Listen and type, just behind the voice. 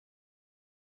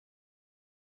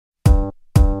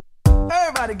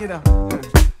Everybody get up.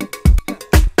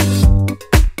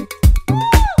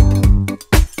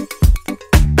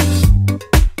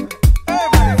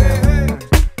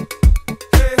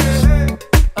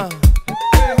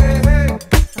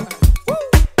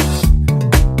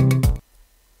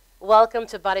 Welcome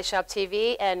to Body Shop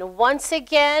TV, and once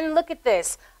again, look at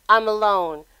this. I'm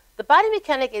alone. The body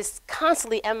mechanic is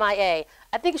constantly MIA.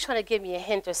 I think he's trying to give me a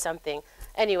hint or something.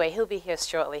 Anyway, he'll be here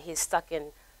shortly. He's stuck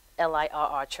in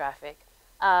LIRR traffic.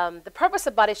 The purpose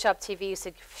of Body Shop TV is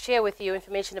to share with you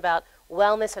information about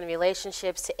wellness and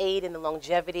relationships to aid in the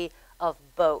longevity of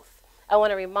both. I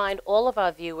want to remind all of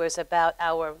our viewers about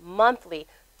our monthly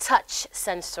touch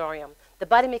sensorium. The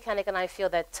body mechanic and I feel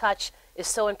that touch is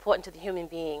so important to the human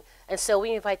being, and so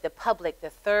we invite the public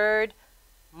the third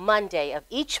Monday of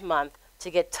each month to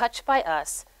get touched by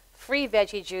us, free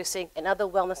veggie juicing and other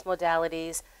wellness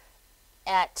modalities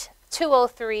at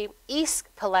 203 East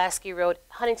Pulaski Road,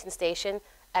 Huntington Station,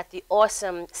 at the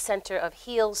awesome Center of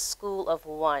Heals School of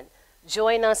One.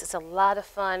 Join us. It's a lot of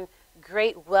fun,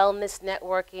 great wellness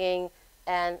networking,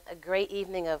 and a great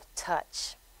evening of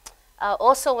touch. I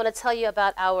also want to tell you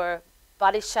about our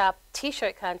Body Shop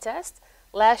t-shirt contest.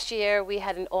 Last year, we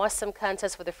had an awesome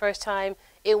contest for the first time.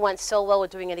 It went so well, we're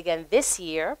doing it again this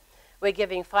year. We're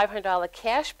giving $500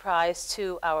 cash prize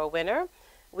to our winner.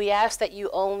 We ask that you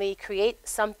only create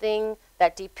something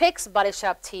that depicts Body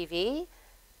Shop TV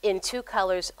in 2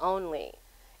 colors only.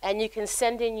 And you can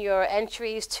send in your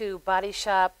entries to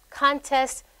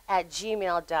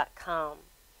bodyshopcontest@gmail.com.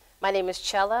 My name is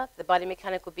Chella. The Body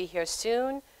Mechanic will be here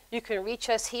soon. You can reach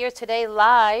us here today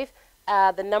live.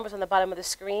 The number's on the bottom of the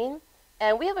screen.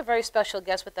 And we have a very special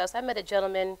guest with us. I met a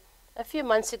gentleman a few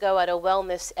months ago at a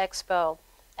wellness expo,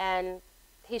 and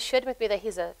he shared with me that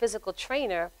he's a physical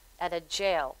trainer at a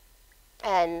jail.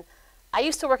 And I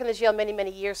used to work in the jail many,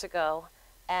 many years ago,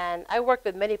 and I worked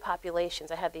with many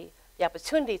populations. I had the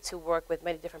opportunity to work with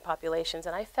many different populations,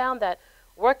 and I found that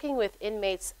working with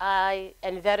inmates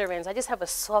and veterans, I just have a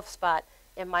soft spot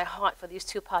in my heart for these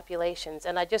 2 populations.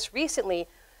 And I just recently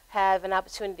have an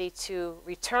opportunity to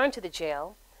return to the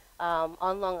jail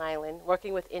on Long Island,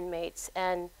 working with inmates.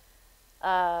 And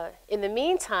in the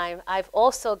meantime, I've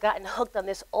also gotten hooked on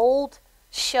this old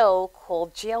show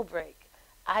called Jailbreak.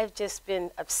 I've just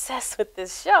been obsessed with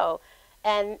this show.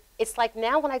 And it's like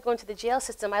now when I go into the jail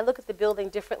system, I look at the building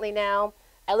differently now.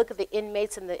 I look at the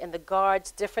inmates and the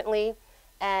guards differently.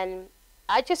 And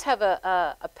I just have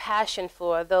a passion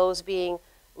for those being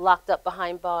locked up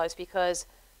behind bars, because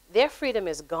their freedom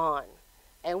is gone.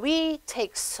 And we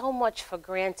take so much for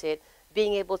granted,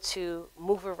 being able to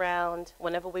move around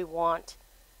whenever we want,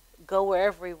 go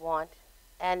wherever we want.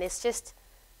 And it's just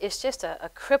a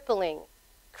crippling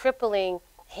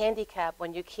handicap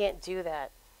when you can't do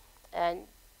that. And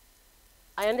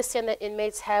I understand that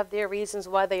inmates have their reasons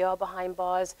why they are behind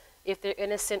bars. If they're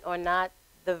innocent or not,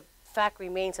 the fact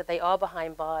remains that they are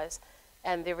behind bars.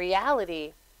 And the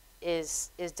reality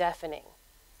is deafening.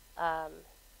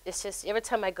 It's just, every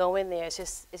time I go in there,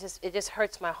 it just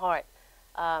hurts my heart.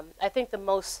 I think the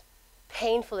most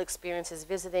painful experience is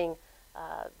visiting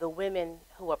the women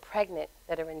who are pregnant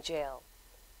that are in jail,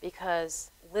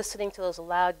 because listening to those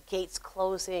loud gates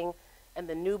closing and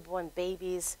the newborn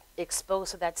babies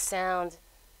exposed to that sound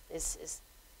is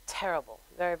terrible,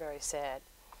 very, very sad.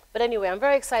 But anyway, I'm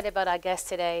very excited about our guest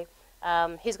today.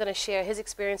 He's going to share his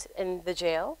experience in the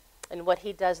jail and what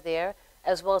he does there,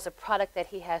 as well as a product that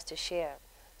he has to share.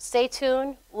 Stay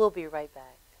tuned. We'll be right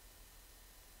back.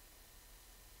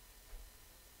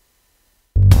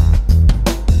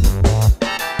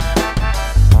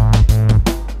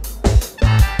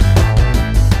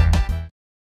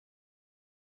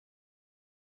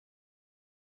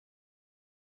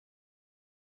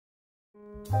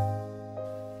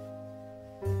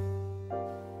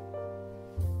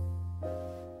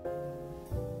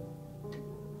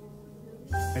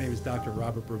 My name is Dr.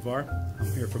 Robert Brevard. I'm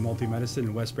here for Multi-Medicine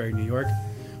in Westbury, New York.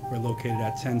 We're located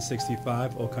at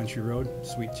 1065 Old Country Road,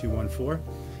 Suite 214.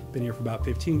 Been here for about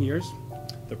 15 years.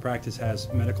 The practice has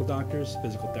medical doctors,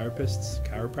 physical therapists,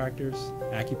 chiropractors,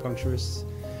 acupuncturists.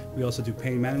 We also do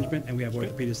pain management, and we have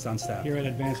orthopedists on staff. Here at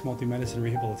Advanced Multi-Medicine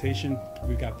Rehabilitation,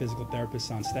 we've got physical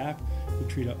therapists on staff who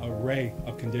treat an array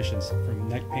of conditions, from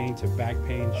neck pain to back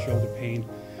pain, shoulder pain.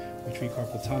 We treat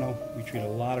carpal tunnel. We treat a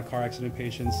lot of car accident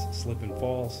patients, slip and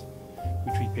falls.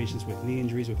 We treat patients with knee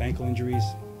injuries, with ankle injuries.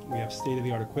 We have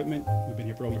state-of-the-art equipment. We've been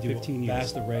here for over 15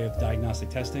 years. Vast array of diagnostic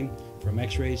testing, from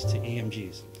x-rays to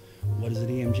EMGs. What is an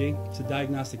EMG? It's a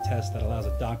diagnostic test that allows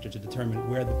a doctor to determine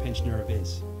where the pinched nerve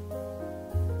is.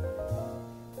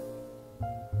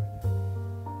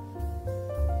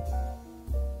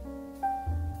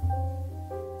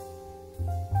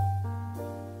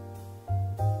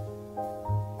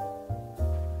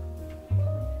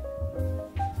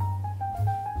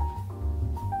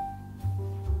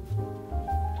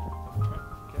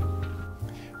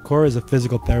 Cora is a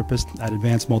physical therapist at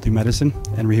Advanced Multi-Medicine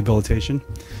and Rehabilitation.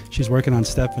 She's working on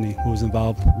Stephanie, who was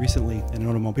involved recently in an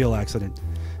automobile accident.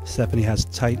 Stephanie has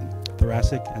tight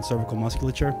thoracic and cervical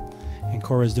musculature, and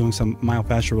Cora is doing some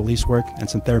myofascial release work and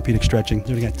some therapeutic stretching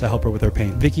to help her with her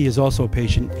pain. Vicky is also a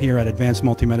patient here at Advanced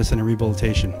Multi-Medicine and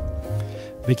Rehabilitation.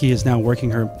 Vicky is now working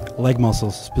her leg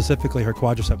muscles, specifically her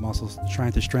quadricep muscles,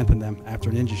 trying to strengthen them after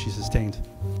an injury she sustained.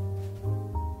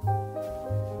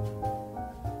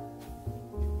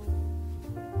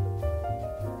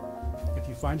 If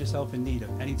you find yourself in need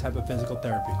of any type of physical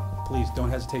therapy, please don't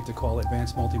hesitate to call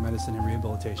Advanced Multi-Medicine and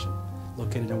Rehabilitation,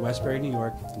 located in Westbury, New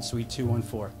York, in Suite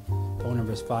 214. Phone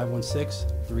number is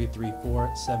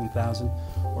 516-334-7000,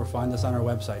 or find us on our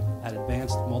website at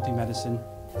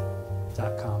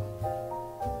advancedmultimedicine.com.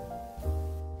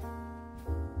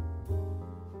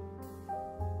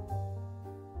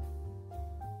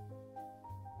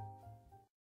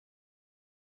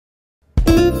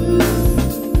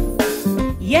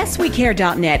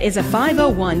 YesWeCare.net is a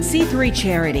 501c3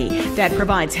 charity that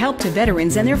provides help to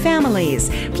veterans and their families.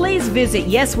 Please visit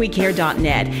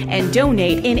YesWeCare.net and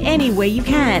donate in any way you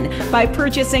can by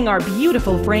purchasing our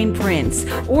beautiful framed prints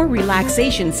or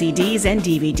relaxation CDs and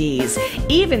DVDs,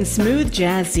 even smooth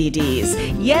jazz CDs.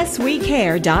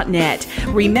 YesWeCare.net.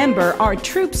 Remember, our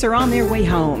troops are on their way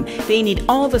home. They need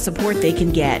all the support they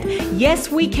can get.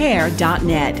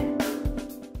 YesWeCare.net.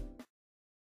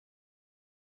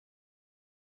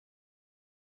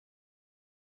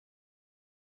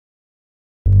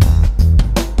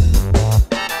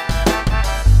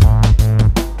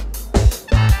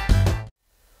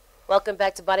 Welcome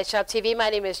back to Body Shop TV. My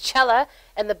name is Chella,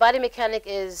 and the body mechanic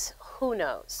is who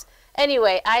knows.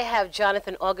 Anyway, I have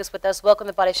Jonathan August with us. Welcome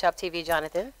to Body Shop TV,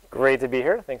 Jonathan. Great to be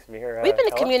here. Thanks to be here. We've been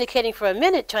Chella. communicating for a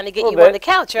minute, trying to get you on the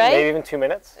couch, right? Maybe even 2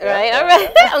 minutes. Right, Yeah, all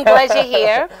right. I'm glad you're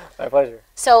here. My pleasure.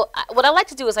 So what I like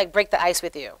to do is like break the ice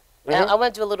with you. I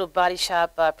want to do a little Body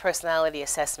Shop personality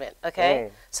assessment,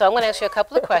 okay? So I'm going to ask you a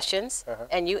couple of questions,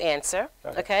 and you answer,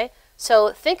 okay?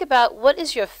 So think about, what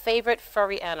is your favorite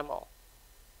furry animal?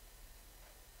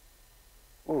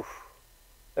 Oof.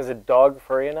 Is a dog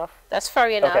furry enough? That's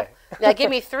furry enough. Okay. Now give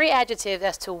me 3 adjectives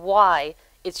as to why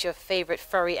it's your favorite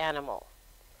furry animal.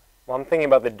 Well, I'm thinking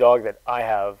about the dog that I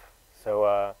have.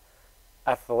 So,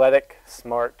 athletic,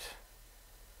 smart,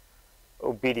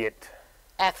 obedient.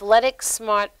 Athletic,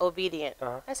 smart, obedient.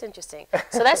 That's interesting.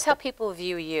 So that's how people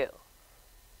view you.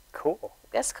 Cool.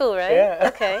 That's cool, right? Yeah.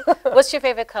 Okay. What's your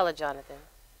favorite color, Jonathan?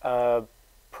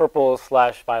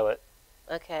 Purple/violet.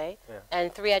 Okay. Yeah.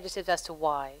 And 3 adjectives as to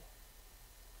why.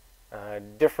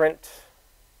 Different,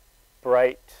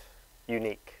 bright,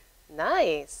 unique.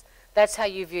 Nice. That's how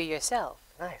you view yourself.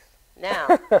 Nice.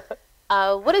 Now,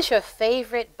 what is your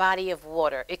favorite body of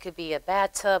water? It could be a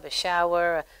bathtub, a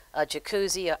shower, a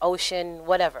jacuzzi, an ocean,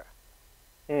 whatever.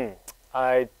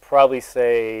 I'd probably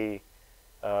say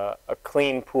a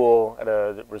clean pool at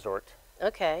a resort.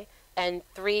 Okay. And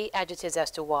 3 adjectives as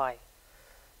to why.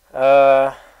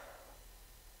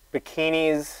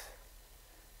 Bikinis,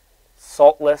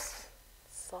 saltless.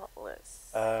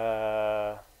 Saltless.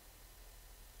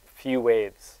 Few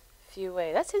waves. Few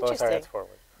waves. That's Oh, interesting. sorry, that's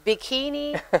forward.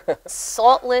 Bikini,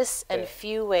 saltless, and Yeah.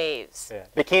 few waves. Yeah.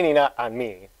 Bikini, not on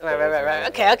me. Right.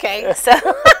 Okay. So,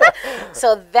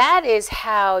 so that is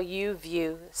how you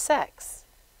view sex.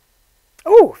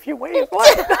 Oh, few waves.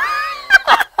 What?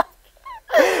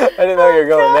 I didn't know you were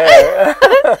going there.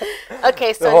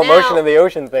 Okay, so The whole now, motion of the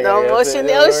ocean thing. no I guess. motion in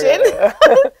the ocean.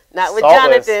 Not with Saltless, I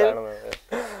Jonathan. don't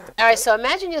know. All right, so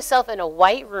imagine yourself in a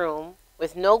white room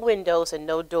with no windows and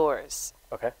no doors.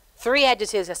 Okay. 3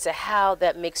 adjectives as to how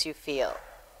that makes you feel.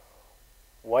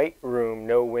 White room,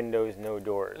 no windows, no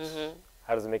doors.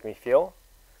 How does it make me feel?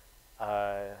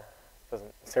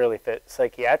 Doesn't necessarily fit.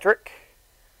 Psychiatric,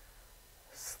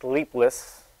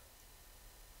 sleepless,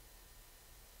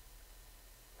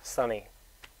 sunny.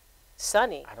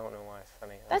 Sunny. I don't know why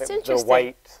sunny. That's The interesting.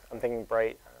 white, I'm thinking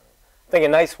bright. I'm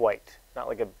thinking nice white, not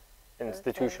like a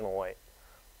institutional white.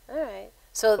 All right.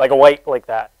 So, Like a white like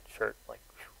that shirt. Like.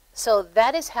 so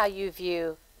that is how you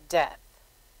view death.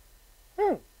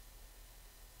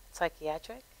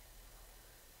 Psychiatric?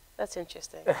 That's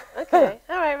interesting. Okay.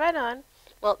 All right, right on.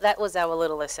 Well, that was our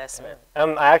little assessment.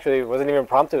 I actually wasn't even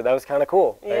prompted. That was kind of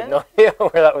cool. I Yeah? had no idea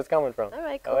where that was coming from. All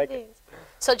right, I cool like beans.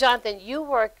 So, Jonathan, you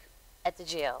work at the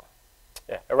jail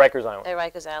Yeah, at Rikers Island. at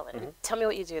Rikers Island. Tell me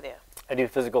what you do there. I do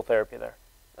physical therapy there.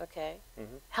 Okay.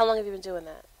 How long have you been doing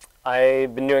that?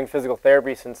 I've been doing physical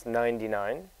therapy since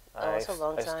 '99. that's a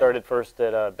long I time. started first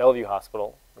at Bellevue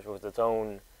Hospital, which was its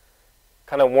own,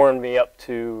 kind of warmed me up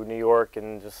to New York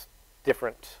and just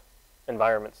different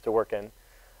environments to work in.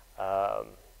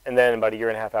 And then about a year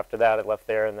and a half after that, I left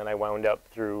there, and then I wound up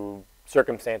through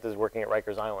circumstances working at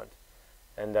Rikers Island.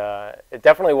 And it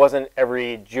definitely wasn't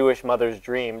every Jewish mother's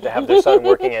dream to have their son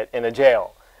working in a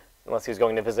jail, unless he was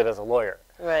going to visit as a lawyer.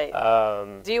 Right.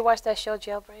 Do you watch that show,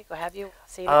 Jailbreak, or have you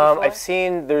seen it before? I've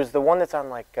seen, there's the one that's on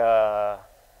like, I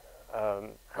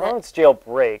don't know if it's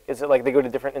Jailbreak. Is it like they go to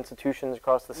different institutions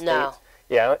across the states? No.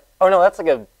 Yeah. Oh, no, that's like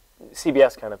a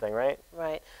CBS kind of thing, right?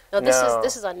 Right. No,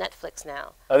 this is on Netflix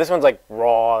now. Oh, this one's like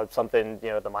Raw, something, you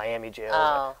know, the Miami jail.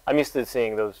 Oh. I'm used to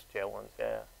seeing those jail ones,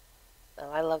 yeah. Oh,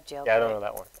 I love Jailbreak. Yeah, I don't know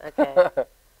that one. Okay.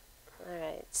 All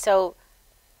right. So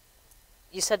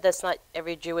you said that's not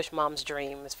every Jewish mom's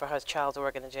dream is for her child to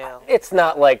work in a jail. It's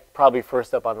not like probably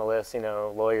first up on the list, you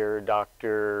know, lawyer,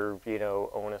 doctor, you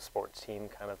know, own a sports team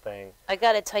kind of thing. I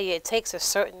got to tell you, it takes a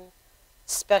certain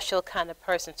special kind of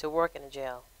person to work in a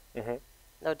jail. Mm-hmm.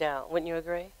 No doubt. Wouldn't you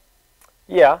agree?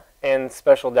 Yeah, and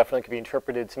special definitely could be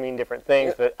interpreted to mean different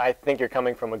things, but I think you're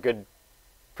coming from a good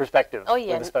perspective. Oh,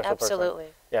 yeah, with a special absolutely.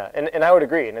 person. Yeah, and I would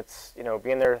agree. And it's, you know,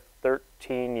 being there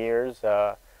 13 years,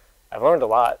 I've learned a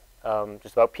lot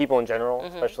just about people in general,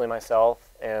 especially myself,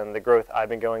 and the growth I've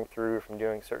been going through from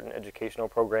doing certain educational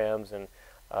programs and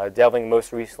delving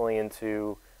most recently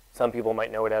into, some people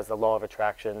might know it as the law of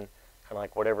attraction, kind of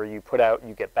like whatever you put out,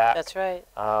 you get back. That's right.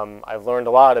 I've learned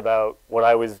a lot about what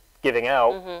I was giving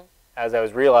out as I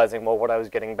was realizing, well, what I was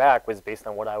getting back was based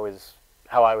on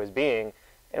how I was being.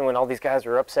 And when all these guys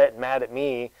were upset and mad at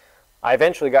me, I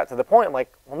eventually got to the point, I'm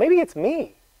like, well, maybe it's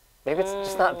me. Maybe it's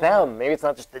just not them. Maybe it's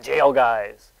not just the jail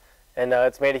guys. And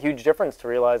it's made a huge difference to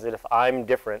realize that if I'm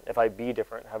different, if I be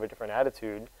different, have a different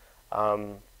attitude,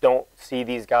 don't see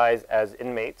these guys as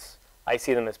inmates, I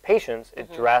see them as patients,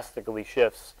 it drastically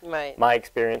shifts my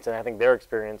experience and I think their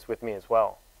experience with me as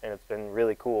well. And it's been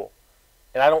really cool.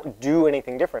 And I don't do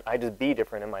anything different. I just be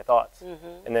different in my thoughts.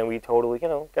 And then we totally, you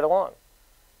know, get along.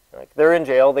 Like, they're in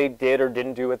jail, they did or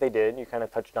didn't do what they did. You kind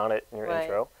of touched on it in your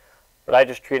intro. But I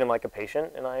just treat them like a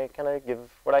patient, and I kind of give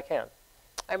what I can.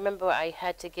 I remember I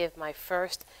had to give my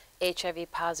first HIV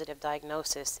positive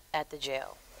diagnosis at the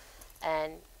jail.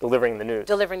 And delivering the news.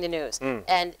 Delivering the news.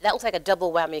 And that was like a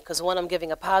double whammy, because one, I'm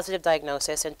giving a positive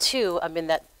diagnosis, and two, I'm in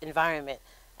that environment.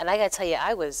 And I got to tell you,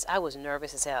 I was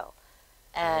nervous as hell.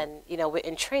 And, you know,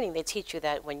 in training, they teach you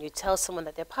that when you tell someone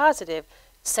that they're positive,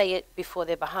 say it before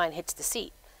their behind hits the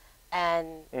seat.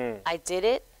 And I did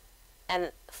it,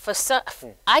 and for some,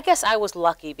 I guess I was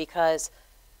lucky because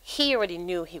he already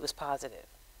knew he was positive.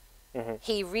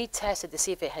 He retested to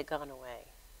see if it had gone away.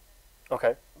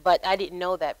 Okay. But I didn't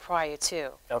know that prior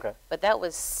to. Okay. But that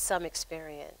was some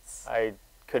experience. I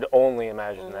could only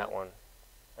imagine that one.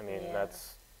 I mean,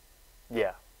 that's,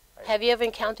 yeah. Have you ever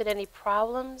encountered any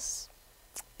problems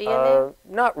being there?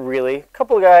 Not really. A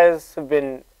couple of guys have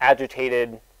been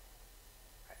agitated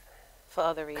for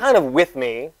other reasons. Kind of with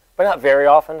me, but not very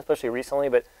often, especially recently,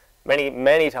 but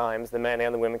many times the men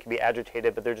and the women can be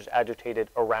agitated, but they're just agitated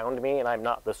around me, and I'm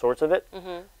not the source of it.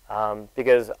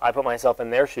 Because I put myself in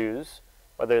their shoes,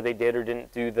 whether they did or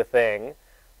didn't do the thing.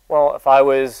 Well, if I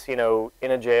was, you know,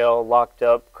 in a jail, locked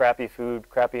up, crappy food,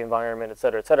 crappy environment, et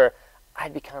cetera,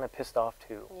 I'd be kind of pissed off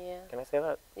too. Yeah. Can I say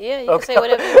that? Yeah, you can say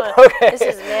whatever you want. Okay. This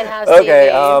is Madhouse Okay,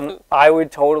 TV. I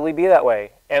would totally be that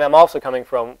way. And I'm also coming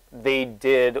from, they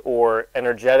did or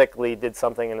energetically did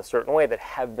something in a certain way that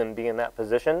had them be in that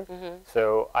position.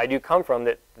 So I do come from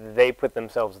that they put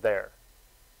themselves there.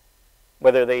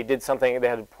 Whether they did something, they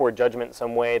had poor judgment in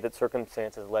some way that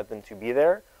circumstances led them to be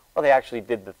there, or they actually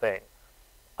did the thing.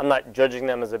 I'm not judging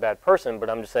them as a bad person, but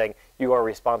I'm just saying you are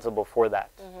responsible for that.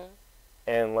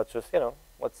 And let's just, you know,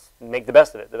 let's make the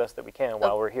best of it, the best that we can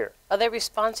while we're here. Are they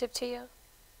responsive to you?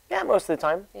 Yeah, most of the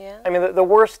time. Yeah. I mean, the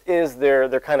worst is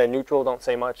they're kind of neutral, don't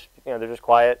say much. You know, they're just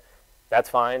quiet. That's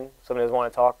fine. Somebody doesn't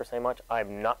want to talk or say much.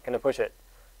 I'm not going to push it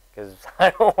because I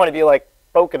don't want to be like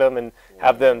poking them and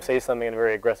have them say something in a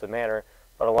very aggressive manner.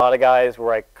 But a lot of guys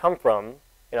where I come from,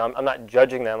 you know, I'm not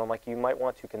judging them. I'm like, you might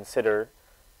want to consider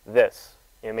this.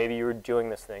 You know, maybe you were doing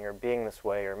this thing or being this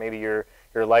way, or maybe your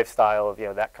lifestyle of, you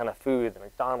know, that kind of food, the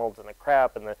McDonald's and the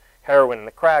crap and the heroin and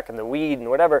the crack and the weed and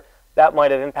whatever, that might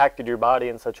have impacted your body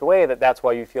in such a way that that's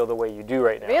why you feel the way you do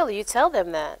right now. Really? You tell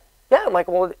them that? Yeah, I'm like,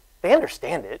 well, they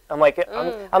understand it. I'm like,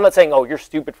 I'm not saying, oh, you're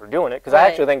stupid for doing it, because I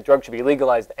actually think drugs should be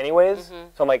legalized anyways.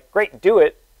 So I'm like, great, do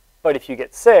it, but if you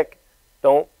get sick,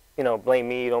 don't, you know, blame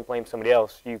me, don't blame somebody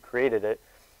else. You created it.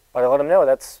 But I let them know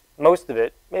that's most of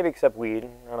it, maybe except weed,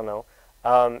 I don't know.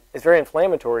 It's very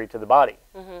inflammatory to the body.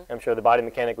 I'm sure the body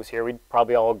mechanic was here. We'd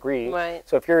probably all agree. Right.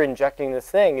 So if you're injecting this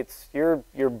thing,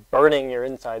 you're burning your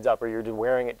insides up, or you're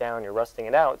wearing it down, you're rusting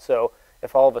it out. So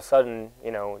if all of a sudden,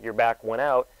 you know, your back went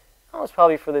out, Oh, it's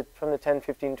probably from the 10,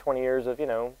 15, 20 years of,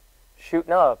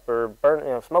 shooting up or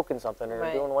smoking something or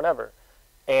Right. doing whatever.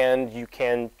 And you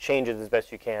can change it as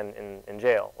best you can in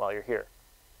jail while you're here.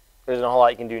 There isn't a whole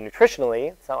lot you can do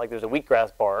nutritionally. It's not like there's a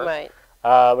wheatgrass bar. Right.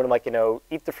 But I'm like,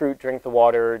 eat the fruit, drink the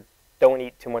water, don't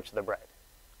eat too much of the bread.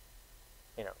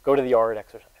 Go to the yard,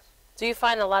 exercise. Do you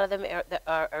find a lot of them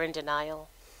are in denial?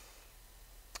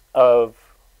 Of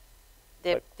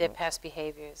Their past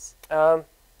behaviors. Not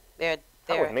They're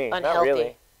with me, unhealthy. not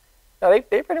really. No,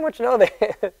 they pretty much know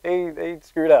they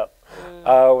screwed up.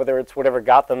 Whether it's whatever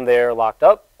got them there locked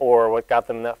up or what got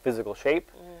them in that physical shape.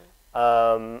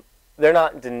 They're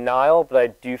not in denial, but I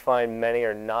do find many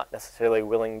are not necessarily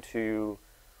willing to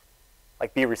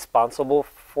be responsible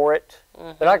for it.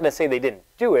 They're not going to say they didn't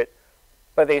do it,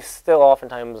 but they still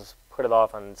oftentimes put it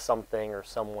off on something or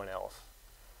someone else.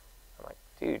 I'm like,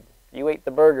 dude, you ate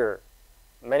the burger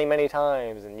many, many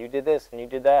times, and you did this and you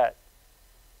did that.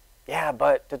 Yeah,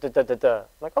 but I'm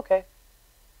like, okay.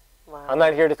 Wow. I'm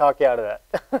not here to talk you out of that.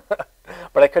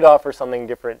 But I could offer something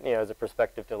different, as a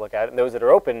perspective to look at it. And those that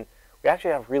are open, we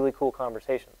actually have really cool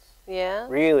conversations. Yeah?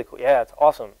 Really cool. Yeah, it's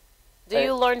awesome. Do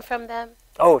you learn from them?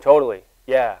 Oh, totally.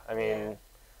 Yeah. I mean,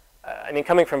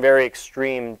 coming from very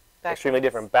extremely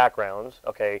different backgrounds.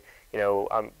 Okay,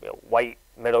 I'm white,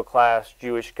 middle class,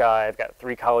 Jewish guy. I've got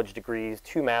 3 college degrees,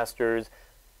 2 masters.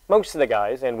 Most of the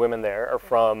guys and women there are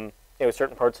from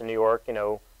certain parts of New York.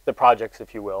 The projects,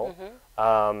 if you will.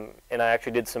 And I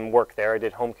actually did some work there. I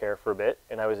did home care for a bit,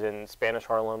 and I was in Spanish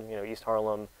Harlem, East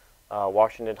Harlem,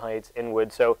 Washington Heights,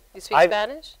 Inwood. So you speak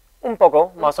Spanish? Un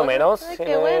poco, más o menos.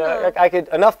 I could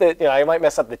enough that I might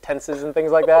mess up the tenses and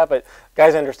things like that, but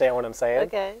guys understand what I'm saying.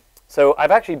 Okay. So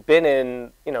I've actually been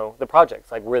in the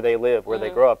projects, like where they live, where they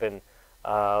grow up, and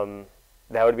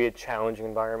that would be a challenging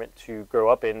environment to grow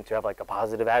up in, to have a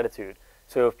positive attitude.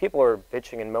 So if people are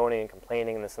bitching and moaning and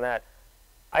complaining and this and that,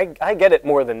 I get it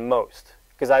more than most,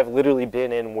 because I've literally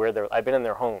been in I've been in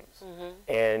their homes,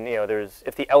 and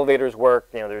if the elevators work,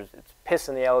 it's piss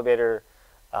in the elevator,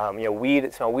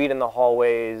 smell weed in the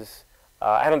hallways.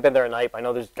 I haven't been there at night, but I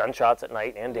know there's gunshots at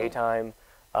night and daytime.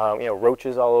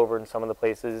 Roaches all over in some of the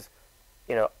places.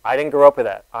 I didn't grow up with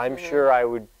that. I'm sure I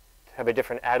would have a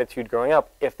different attitude growing up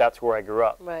if that's where I grew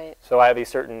up. Right. So I have a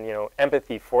certain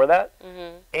empathy for that,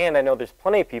 and I know there's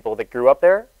plenty of people that grew up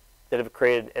there that have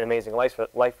created an amazing life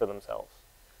for themselves.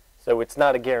 So it's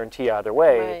not a guarantee either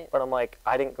way, Right. but I'm like,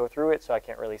 I didn't go through it, so I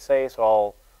can't really say, so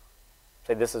I'll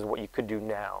say this is what you could do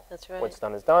now. That's right. What's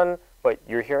done is done, but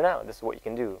you're here now. This is what you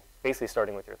can do, basically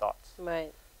starting with your thoughts.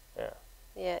 Right. Yeah.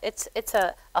 Yeah, it's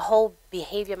a whole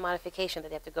behavior modification that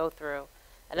they have to go through.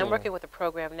 And I'm working with a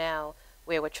program now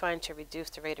where we're trying to reduce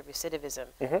the rate of recidivism.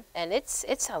 And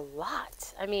it's a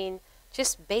lot. I mean,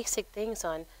 just basic things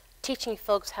on teaching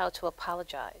folks how to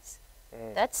apologize.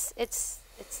 It's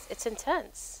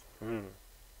intense.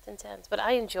 It's intense. But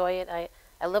I enjoy it.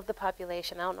 I love the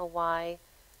population. I don't know why.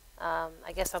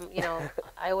 I guess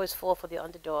I always fall for the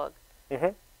underdog.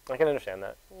 I can understand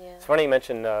that. Yeah. It's funny you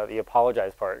mentioned the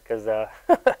apologize part, because I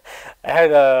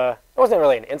had it wasn't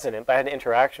really an incident, but I had an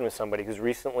interaction with somebody who's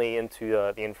recently into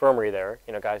the infirmary there.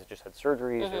 Guys that just had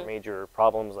surgeries or major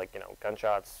problems like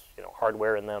gunshots,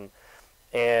 hardware in them,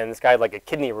 and this guy had a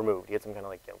kidney removed. He had some kind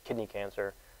of kidney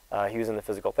cancer. He was in the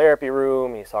physical therapy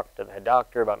room. He was talking to the head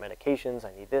doctor about medications.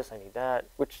 I need this, I need that,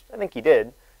 which I think he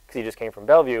did because he just came from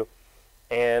Bellevue.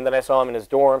 And then I saw him in his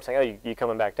dorm saying, "Oh, you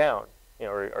coming back down?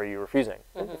 Or are you refusing?"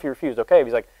 If he refused, okay.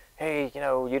 He's like, "Hey,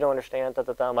 you don't understand."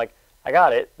 I'm like, "I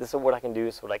got it. This is what I can do.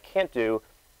 This is what I can't do."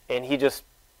 And he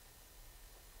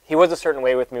was a certain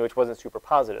way with me, which wasn't super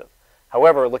positive.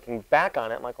 However, looking back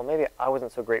on it, I'm like, well, maybe I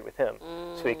wasn't so great with him.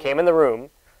 So he came in the room,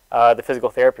 the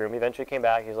physical therapy room. He eventually came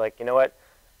back. He's like, "You know what?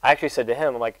 I actually said to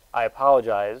him, I'm like, I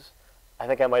apologize. I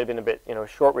think I might have been a bit,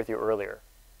 short with you earlier."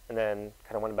 And then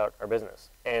kind of went about our business.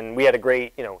 And we had a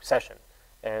great, session.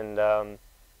 And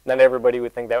not everybody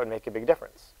would think that would make a big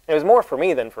difference. It was more for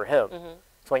me than for him.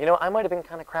 So I might have been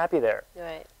kind of crappy there.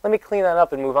 Right. Let me clean that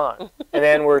up and move on. And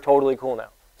then we're totally cool now.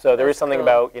 So there is something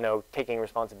cool. about, taking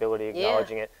responsibility,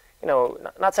 acknowledging it.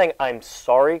 Not saying I'm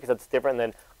sorry, because that's different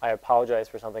than I apologize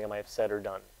for something I might have said or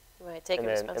done. Right, taking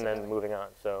And responsibility. then moving on.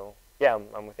 So yeah,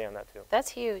 I'm with you on that too. That's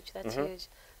huge. That's huge.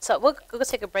 So we're going to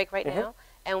take a break right now.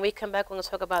 And when we come back, we're going to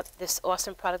talk about this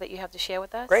awesome product that you have to share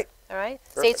with us. Great. All right?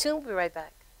 Perfect. Stay tuned. We'll be right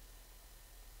back.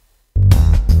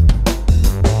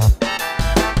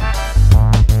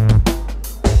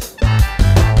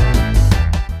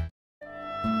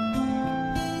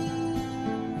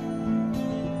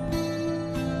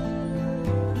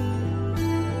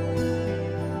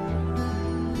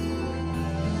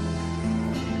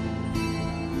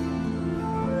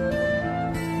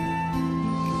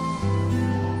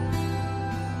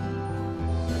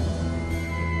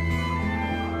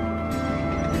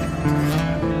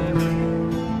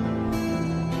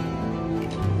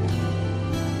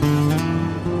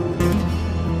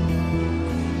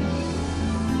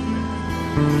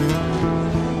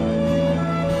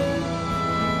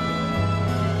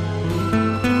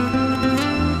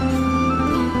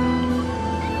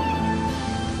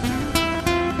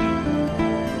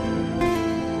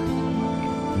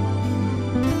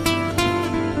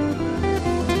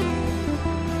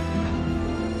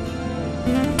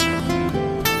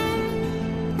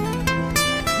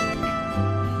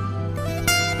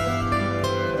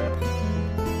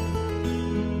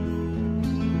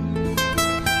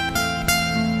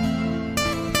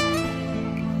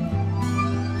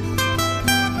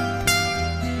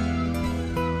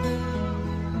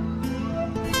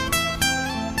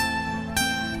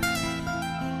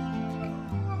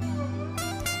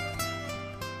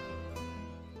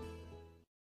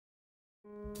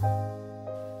 My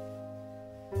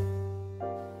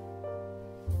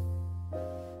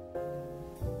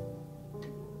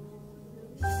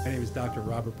name is Dr.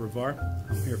 Robert Brevard.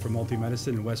 I'm here for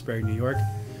Multi-Medicine in Westbury, New York.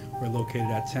 We're located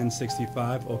at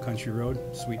 1065 Old Country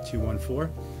Road, Suite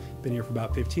 214. Been here for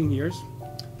about 15 years.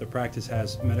 The practice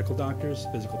has medical doctors,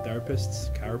 physical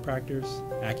therapists, chiropractors,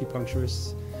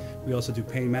 acupuncturists. We also do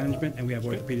pain management, and we have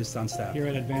orthopedists on staff. Here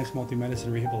at Advanced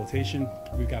Multi-Medicine Rehabilitation,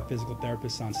 we've got physical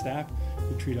therapists on staff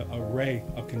who treat an array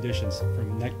of conditions,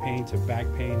 from neck pain to back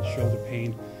pain, shoulder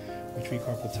pain. We treat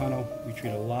carpal tunnel. We treat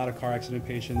a lot of car accident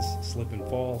patients, slip and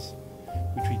falls.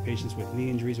 We treat patients with knee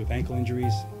injuries, with ankle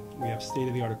injuries. We have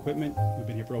state-of-the-art equipment. We've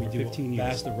been here for over 15 years.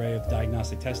 Vast array of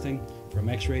diagnostic testing, from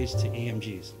x-rays to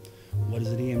EMGs. What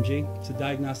is an EMG? It's a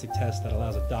diagnostic test that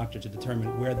allows a doctor to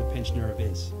determine where the pinched nerve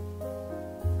is.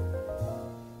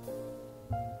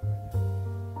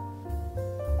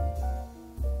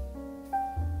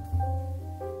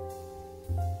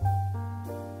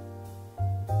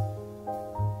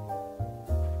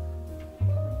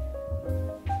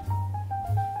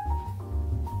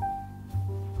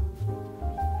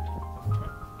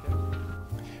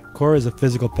 Cora is a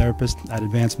physical therapist at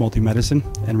Advanced Multi-Medicine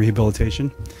and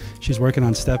Rehabilitation. She's working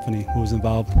on Stephanie, who was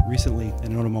involved recently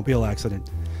in an automobile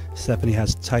accident. Stephanie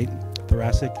has tight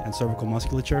thoracic and cervical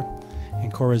musculature,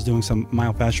 and Cora is doing some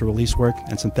myofascial release work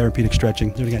and some therapeutic stretching,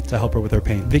 doing it to help her with her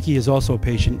pain. Vicky is also a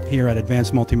patient here at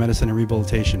Advanced Multi-Medicine and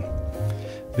Rehabilitation.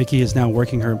 Vicky is now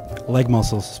working her leg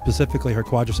muscles, specifically her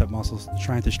quadricep muscles,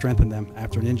 trying to strengthen them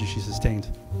after an injury she sustained.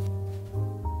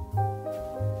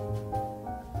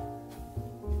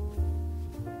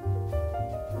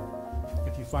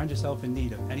 If you find yourself in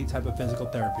need of any type of physical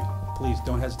therapy, please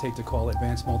don't hesitate to call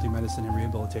Advanced Multi-Medicine and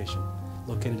Rehabilitation,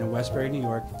 located in Westbury, New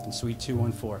York, in Suite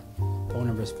 214. Phone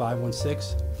number is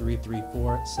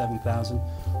 516-334-7000,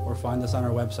 or find us on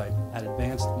our website at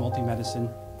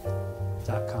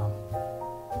advancedmultimedicine.com.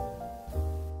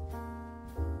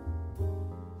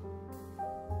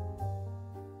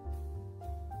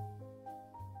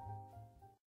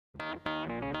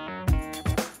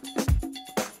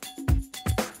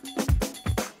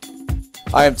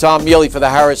 I am Tom Mealy for the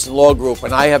Harrison Law Group,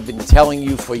 and I have been telling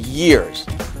you for years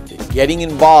that getting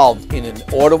involved in an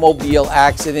automobile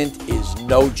accident is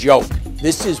no joke.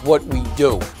 This is what we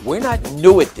do. We're not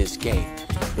new at this game.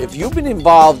 If you've been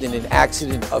involved in an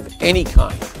accident of any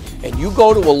kind and you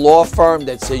go to a law firm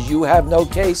that says you have no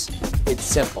case, it's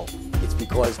simple. It's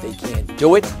because they can't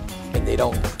do it and they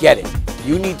don't get it.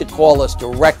 You need to call us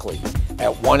directly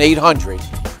at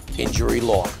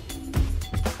 1-800-INJURY-LAW.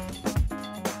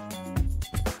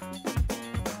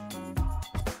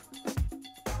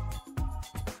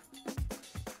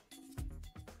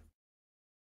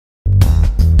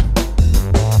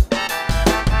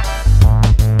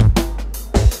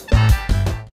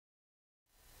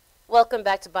 Welcome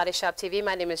back to Body Shop TV.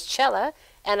 My name is Chella,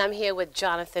 and I'm here with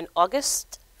Jonathan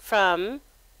August from,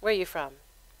 where are you from?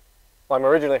 Well, I'm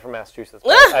originally from Massachusetts.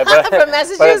 From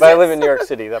Massachusetts. But I live in New York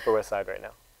City, the Upper West Side right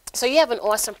now. So you have an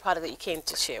awesome product that you came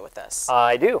to share with us.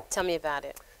 I do. Tell me about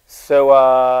it. So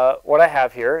what I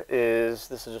have here is,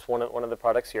 this is just one of the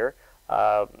products here.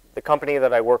 The company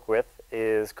that I work with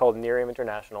is called Nerium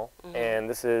International, and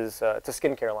this is it's a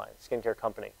skincare line, skincare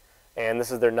company. And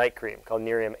this is their night cream called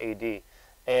Nerium AD.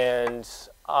 And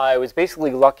I was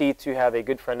basically lucky to have a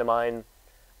good friend of mine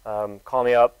call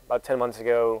me up about 10 months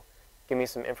ago, give me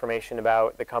some information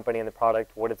about the company and the product,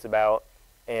 what it's about,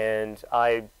 and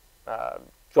I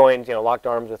joined, locked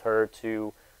arms with her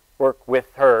to work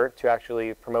with her to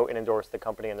actually promote and endorse the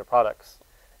company and their products.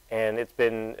 And it's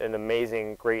been an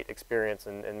amazing, great experience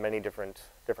in many different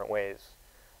ways.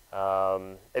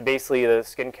 Basically, the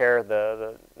skincare,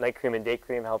 the night cream and day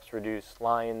cream helps reduce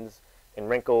lines and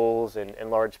wrinkles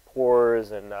and large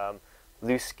pores and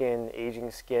loose skin, aging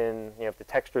skin. If the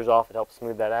texture's off, it helps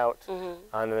smooth that out. And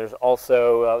then there's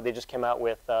also, they just came out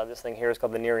with this thing here. It's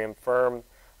called the Nerium Firm.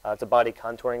 It's a body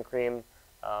contouring cream,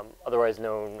 otherwise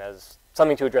known as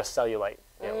something to address cellulite.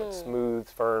 It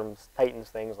smooths, firms, tightens,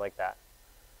 things like that.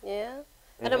 Yeah?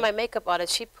 I know my makeup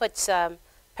artist, she puts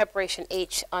Preparation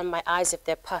H on my eyes if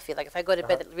they're puffy. Like if I go to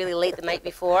bed really late the night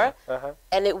before,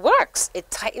 and it works. It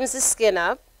tightens the skin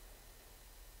up.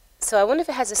 So I wonder if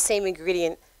it has the same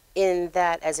ingredient in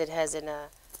that as it has in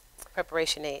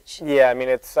Preparation H. Yeah, I mean,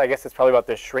 I guess it's probably about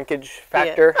the shrinkage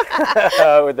factor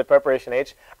with the Preparation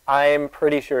H. I'm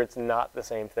pretty sure it's not the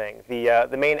same thing.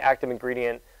 The main active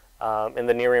ingredient in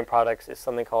the Nerium products is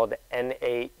something called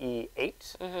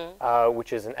NAE8,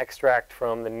 which is an extract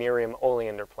from the Nerium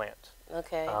oleander plant.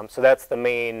 Okay. So that's the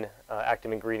main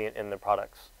active ingredient in the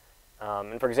products.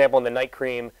 And for example, in the night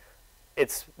cream,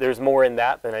 there's more in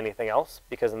that than anything else,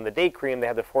 because in the day cream they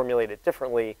had to formulate it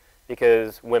differently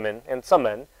because women and some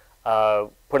men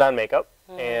put on makeup,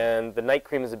 and the night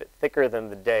cream is a bit thicker than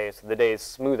the day, so the day is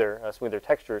smoother, a smoother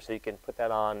texture, so you can put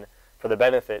that on for the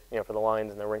benefit, for the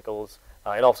lines and the wrinkles,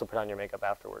 and also put on your makeup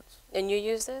afterwards. And you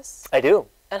use this? I do.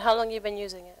 And how long have you been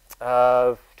using it?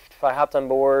 I hopped on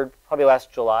board probably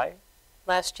last July.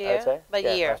 Last year? I'd say. About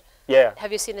Yeah, a year? Yeah.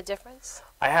 Have you seen a difference?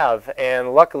 I have,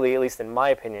 and luckily, at least in my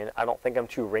opinion, I don't think I'm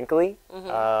too wrinkly.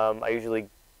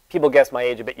 People guess my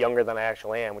age a bit younger than I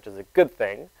actually am, which is a good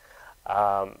thing.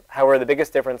 However, the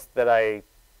biggest difference that I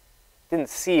didn't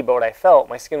see, but what I felt,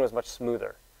 my skin was much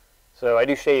smoother. So I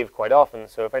do shave quite often,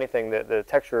 so if anything, the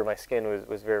texture of my skin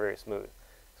was very, very smooth.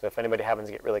 So if anybody happens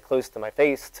to get really close to my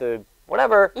face, to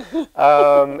whatever,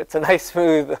 it's a nice,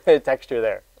 smooth texture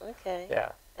there. Okay.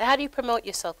 Yeah. And how do you promote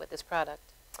yourself with this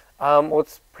product? Well,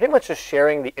 it's pretty much just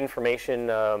sharing the information,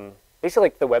 basically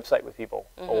like the website with people,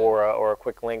 or a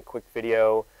quick link, quick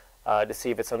video, to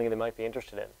see if it's something they might be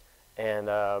interested in. And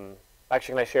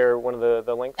actually, can I share one of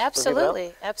the links?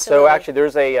 Absolutely, absolutely. So actually,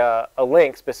 there's a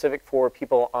link specific for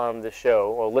people on the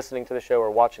show, or listening to the show,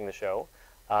 or watching the show.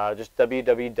 Just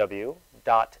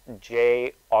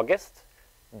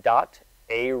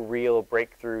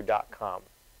www.jaugust.arealbreakthrough.com.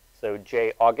 So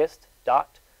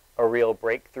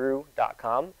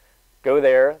jaugust.arealbreakthrough.com. Go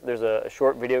there. There's a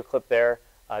short video clip there.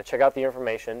 Check out the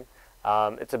information.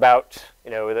 It's about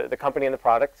the company and the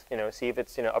product. See if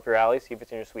it's up your alley. See if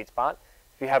it's in your sweet spot.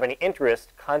 If you have any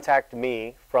interest, contact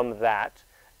me from that.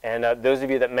 And those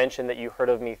of you that mentioned that you heard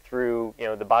of me through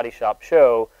the Body Shop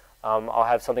show, I'll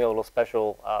have something a little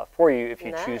special for you if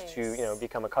you choose to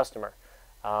become a customer.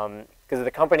 Because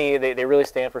the company, they really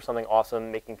stand for something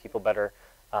awesome, making people better,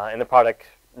 and the product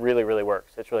really, really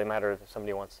works. It's really a matter of if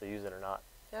somebody wants to use it or not.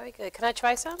 Very good. Can I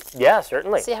try some? Yeah,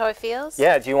 certainly. See how it feels?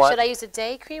 Yeah, do you want... Should I use a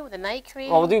day cream or the night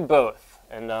cream? Well, we'll do both.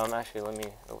 And actually, let me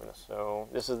open this. So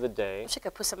this is the day. I wish I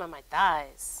could put some on my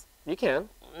thighs. You can.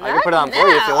 I Not can put it on for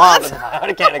you if you want. But the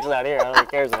mechanic's not here. I don't know who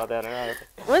cares about that or not.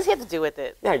 What does he have to do with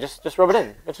it? Yeah, just rub it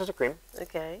in. It's just a cream.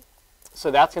 Okay.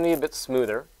 So that's going to be a bit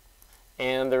smoother.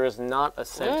 And there is not a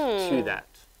scent to that.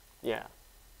 Yeah.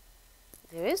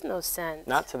 There is no scent.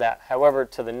 Not to that. However,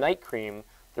 to the night cream,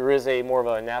 there is more of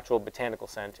a natural botanical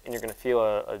scent, and you're going to feel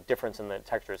a difference in the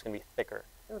texture. It's going to be thicker.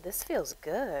 Oh, this feels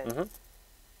good.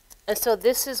 And so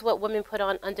this is what women put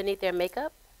on underneath their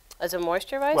makeup as a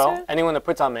moisturizer? Well, anyone that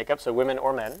puts on makeup, so women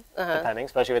or men, depending,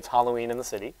 especially if it's Halloween in the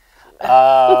city.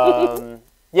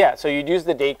 Yeah, so you'd use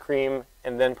the day cream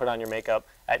and then put on your makeup.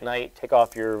 At night, take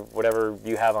off your whatever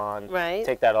you have on,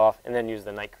 take that off, and then use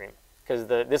the night cream. Because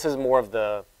this is more of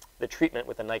the treatment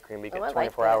with the night cream. You get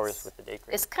 24 hours with the day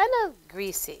cream. It's kind of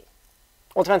greasy.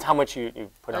 Well, it depends how much you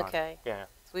put on. Okay. Yeah.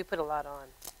 So we put a lot on.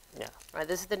 Yeah. All right,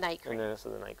 this is the night cream. And then this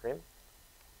is the night cream.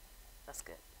 That's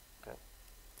good. Okay.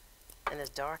 And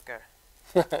it's darker.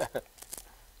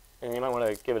 And you might want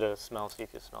to give it a smell, see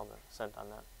if you smell the scent on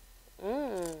that.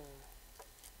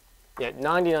 Yeah,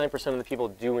 99% of the people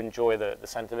do enjoy the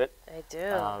scent of it. I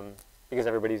do. Because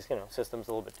everybody's system's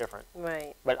a little bit different.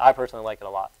 Right. But I personally like it a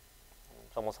lot.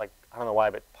 It's almost like, I don't know why,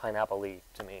 but pineapple-y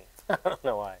to me. I don't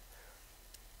know why.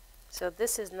 So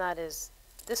this is not as,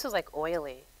 this is like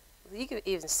oily. You can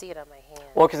even see it on my hand.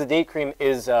 Well, because the day cream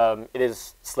is it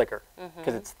is slicker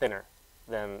because it's thinner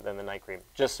than the night cream,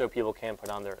 just so people can put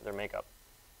on their makeup.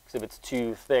 Because if it's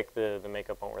too thick, the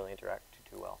makeup won't really interact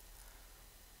too well.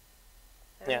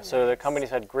 Very so the nice. company's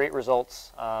had great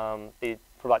results. They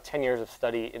put about 10 years of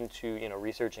study into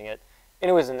researching it, and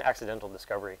it was an accidental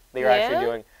discovery. They were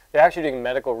actually doing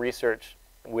medical research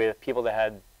with people that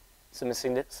had some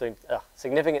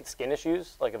significant skin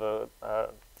issues, like of a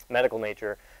medical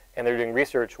nature, and they were doing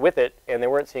research with it, and they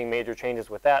weren't seeing major changes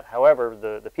with that. However,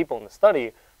 the people in the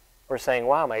study were saying,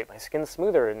 wow, my skin's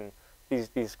smoother, and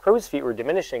these crow's feet were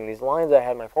diminishing, these lines I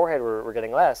had on my forehead were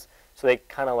getting less. So they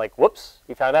kind of like, whoops,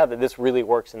 we found out that this really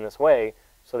works in this way.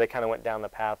 So they kind of went down the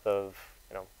path of,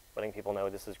 letting people know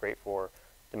this is great for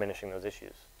diminishing those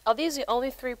issues. Are these the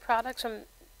only 3 products from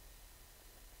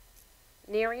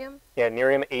Nerium? Yeah,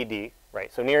 Nerium AD, right.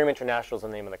 So Nerium International is the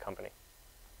name of the company.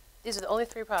 These are the only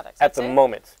 3 products? At the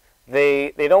moment.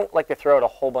 They don't like to throw out a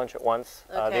whole bunch at once.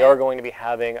 Okay. They are going to be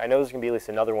having, I know there's going to be at least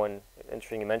another one,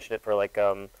 interesting you mentioned it, for like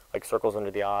circles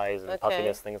under the eyes and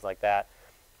puffiness, things like that.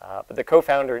 But the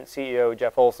co-founder and CEO,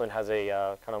 Jeff Olson, has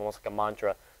a kind of almost like a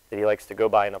mantra that he likes to go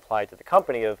by and apply to the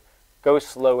company of go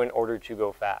slow in order to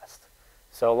go fast.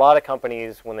 So a lot of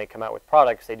companies, when they come out with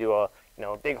products, they do a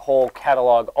big whole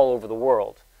catalog all over the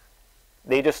world.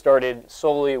 They just started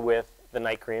solely with the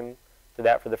night cream, did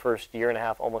that for the first year and a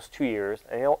half, almost 2 years,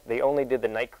 and they only did the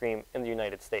night cream in the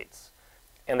United States.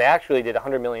 And they actually did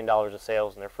 $100 million of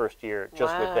sales in their first year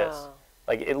just with this. Wow.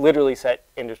 Like, it literally set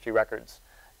industry records.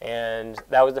 And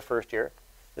that was the first year.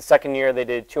 The second year, they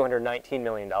did $219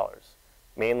 million,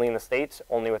 mainly in the States,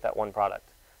 only with that one product.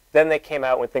 Then they came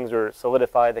out, when things were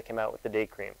solidified, they came out with the day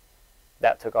cream.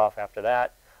 That took off after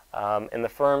that. And the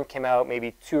firm came out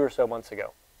maybe 2 or so months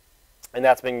ago. And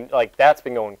that's been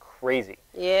going crazy.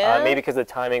 Yeah. Maybe because of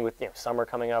the timing with summer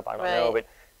coming up, I don't know, Right. but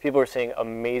people are seeing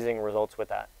amazing results with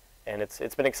that. And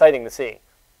it's been exciting to see.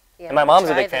 Yeah, And my I'm gonna mom's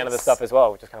a try big fan of this this. stuff as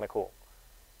well, which is kind of cool.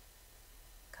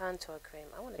 Contour cream.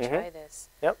 I want to try this.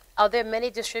 Yep. Are there many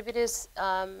distributors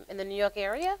in the New York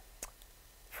area?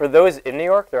 For those in New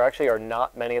York, there actually are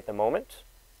not many at the moment,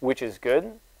 which is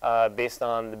good based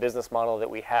on the business model that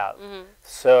we have.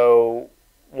 So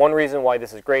one reason why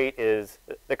this is great is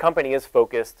the company is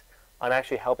focused on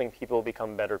actually helping people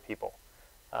become better people.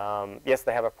 Yes,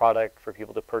 they have a product for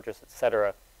people to purchase,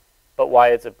 etc. But why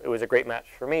it was a great match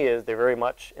for me is they're very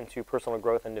much into personal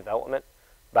growth and development,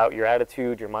 about your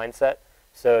attitude, your mindset.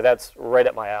 So that's right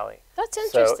up my alley. That's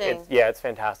So interesting. it's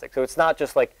fantastic. So it's not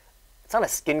just like, it's not a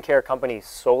skincare company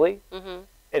solely.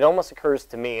 It almost occurs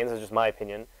to me, and this is just my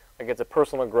opinion, like it's a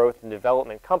personal growth and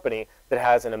development company that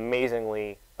has an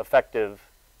amazingly effective,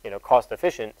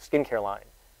 cost-efficient skincare line.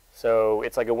 So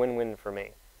it's like a win-win for me.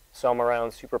 So I'm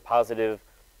around super positive,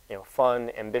 fun,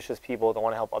 ambitious people that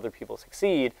want to help other people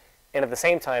succeed, and at the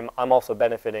same time, I'm also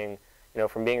benefiting,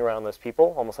 from being around those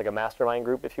people, almost like a mastermind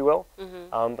group, if you will,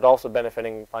 but also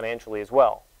benefiting financially as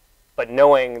well. But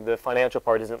knowing the financial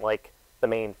part isn't like the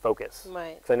main focus.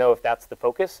 Right. Because I know if that's the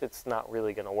focus, it's not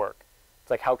really going to work. It's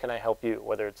like, how can I help you,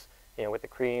 whether it's with the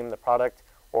cream, the product,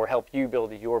 or help you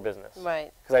build your business.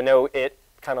 Right. Because I know it,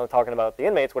 kind of talking about the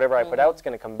inmates, whatever I put out, it's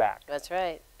going to come back. That's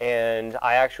right. And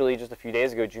I actually, just a few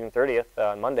days ago, June 30th,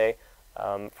 on Monday,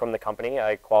 from the company,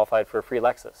 I qualified for a free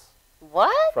Lexus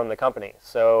What? from the company.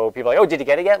 So people are like, oh, did you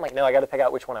get it yet? I'm like, no, I got to pick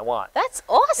out which one I want. That's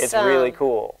awesome. It's really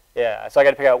cool. Yeah, so I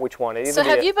got to pick out which one. So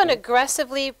have you been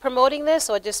aggressively promoting this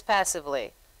or just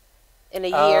passively in a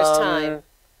year's time?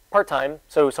 Part-time,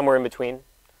 so somewhere in between.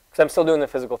 Because I'm still doing the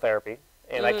physical therapy,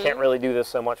 and I can't really do this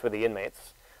so much with the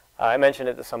inmates. I mentioned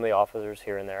it to some of the officers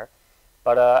here and there.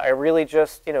 But I really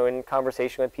just, in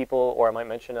conversation with people, or I might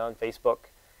mention it on Facebook,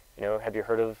 have you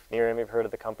heard of Miriam, have you heard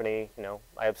of the company?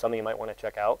 I have something you might want to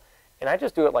check out. And I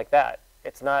just do it like that.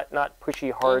 It's not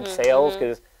pushy, hard sales,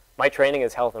 because my training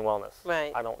is health and wellness.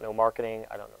 Right. I don't know marketing.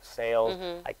 I don't know sales.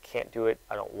 I can't do it.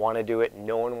 I don't want to do it.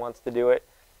 No one wants to do it.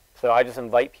 So I just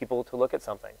invite people to look at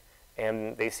something.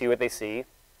 And they see what they see.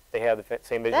 They have the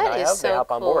same vision That I is have. so They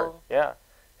hop on board. cool. Yeah,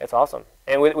 it's awesome.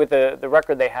 And with the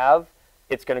record they have,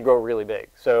 it's going to grow really big.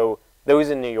 So those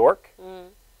in New York,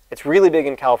 it's really big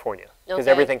in California because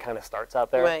Okay. everything kind of starts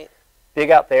out there. Right.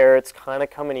 Big out there. It's kind of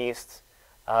coming east.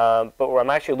 But where I'm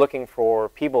actually looking for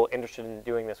people interested in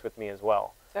doing this with me as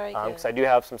well. Very good. Because I do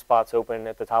have some spots open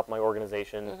at the top of my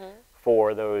organization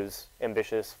for those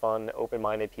ambitious, fun,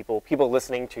 open-minded people. People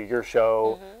listening to your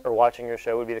show or watching your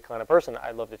show would be the kind of person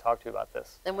I'd love to talk to about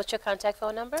this. And what's your contact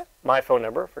phone number? My phone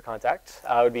number for contact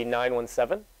would be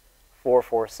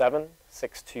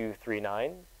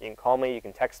 917-447-6239. You can call me. You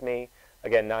can text me.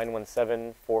 Again,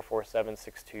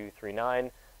 917-447-6239.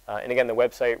 And again, the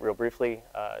website, real briefly,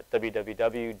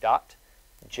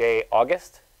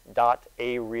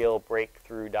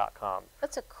 www.jaugust.arealbreakthrough.com.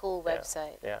 That's a cool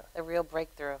website. Yeah. A real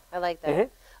breakthrough. I like that.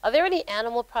 Are there any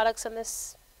animal products in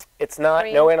this? It's not,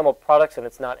 Cream? no animal products, and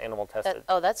it's not animal tested.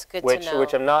 That's good which, to know.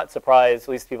 which I'm not surprised, at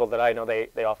least people that I know, they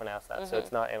often ask that. So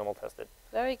it's not animal tested.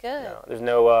 Very good. No, there's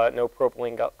no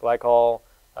propylene glycol,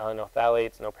 no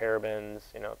phthalates, no parabens,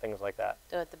 things like that.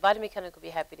 The body mechanic will be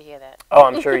happy to hear that. Oh,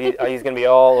 I'm sure he's going to be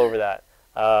all over that.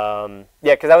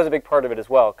 Yeah, because that was a big part of it as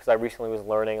well, because I recently was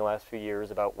learning the last few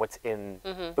years about what's in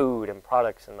food and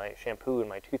products and my shampoo and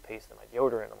my toothpaste and my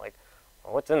deodorant. I'm like,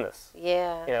 well, what's in this?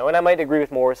 Yeah. And I might agree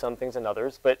with more some things than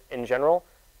others, but in general,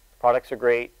 products are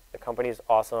great. The company is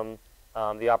awesome.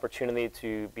 The opportunity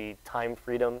to have time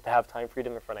freedom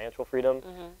and financial freedom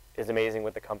is amazing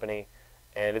with the company,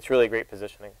 and it's really great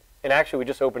positioning. And actually, we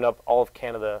just opened up all of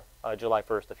Canada July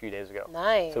 1st a few days ago.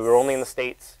 Nice. So we were only in the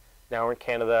States. Now we're in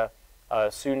Canada,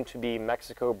 soon to be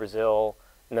Mexico, Brazil,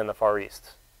 and then the Far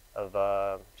East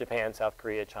of Japan, South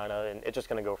Korea, China, and it's just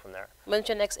going to go from there. When's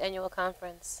your next annual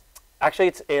conference? Actually,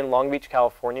 it's in Long Beach,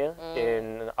 California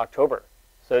in October.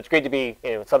 So it's great to be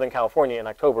in Southern California in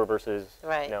October versus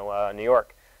Right. New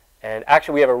York. And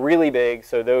actually, we have a really big,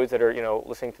 so those that are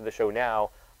listening to the show now,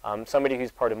 somebody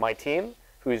who's part of my team,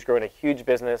 who's grown a huge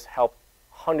business, helped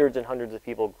hundreds and hundreds of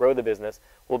people grow the business,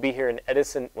 will be here in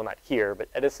Edison, well, not here, but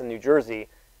Edison, New Jersey,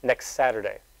 next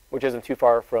Saturday. which isn't too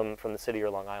far from the city or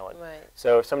Long Island. Right.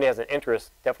 So if somebody has an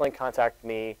interest, definitely contact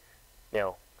me,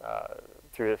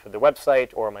 through the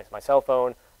website or my cell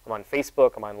phone. I'm on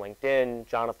Facebook. I'm on LinkedIn.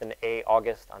 Jonathan A.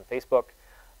 August on Facebook.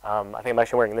 I think I'm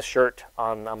actually wearing this shirt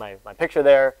on my picture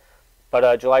there.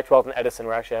 But July 12th in Edison,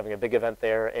 we're actually having a big event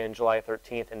there. And July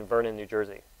 13th in Vernon, New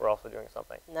Jersey, we're also doing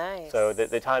something. Nice. So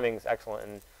the timing's excellent.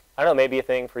 And I don't know, maybe a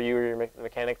thing for you or your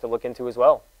mechanic to look into as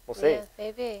well. We'll see. Yeah,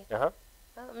 maybe. Uh-huh.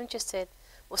 Oh, I'm interested.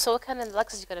 Well, so what kind of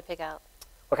Lexus are you going to pick out?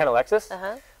 What kind of Lexus?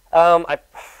 Uh-huh.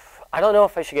 I don't know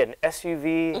if I should get an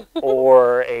SUV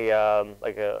or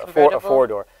a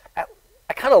four-door.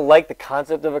 I kind of like the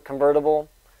concept of a convertible,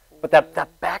 but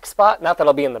that back spot, not that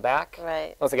I'll be in the back,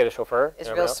 Right. unless I get a chauffeur. It's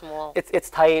you real know. small. It's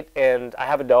tight, and I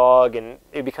have a dog, and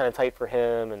it'd be kind of tight for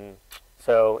him, and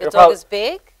so Your dog is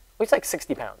big? he's like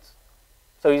 60 pounds,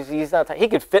 so he's not tight. He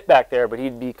could fit back there, but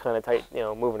he'd be kind of tight,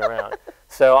 moving around.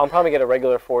 So I'll probably get a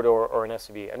regular four-door or an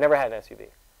SUV. I've never had an SUV.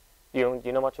 Do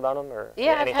you know much about them, or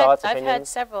Yeah, any thoughts, I've opinions? had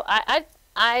several. I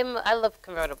love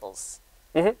convertibles.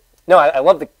 No, I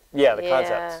love the Yeah,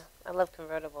 concepts. I love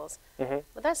convertibles. Mm-hmm.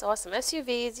 Well, that's awesome.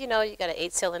 SUVs, you got an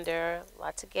 8-cylinder,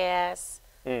 lots of gas.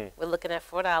 Mm. We're looking at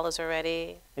 $4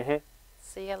 already. Mm-hmm.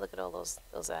 So you gotta look at all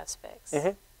those aspects. Mm-hmm.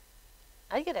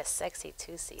 I'd get a sexy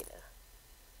 2-seater.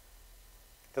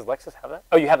 Does Lexus have that?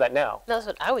 Oh, you have that now. No, that's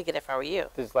what I would get if I were you.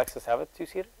 Does Lexus have a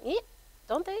 2-seater? Yeah,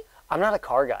 don't they? I'm not a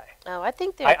car guy. Oh, I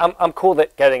think they're. I'm cool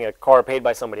that getting a car paid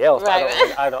by somebody else. Right.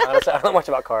 Honestly, I don't know much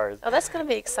about cars. Oh, that's gonna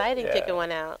be exciting Yeah. picking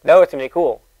one out. No, it's gonna be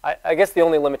cool. I guess the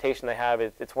only limitation they have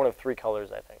is it's one of 3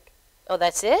 colors, I think. Oh,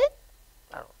 that's it?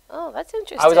 I don't. Oh, that's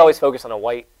interesting. I was always focused on a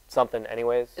white something,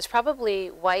 anyways. It's probably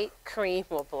white, cream,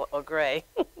 or gray.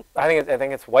 I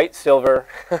think it's white, silver,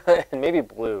 and maybe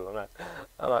blue.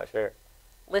 I'm not sure.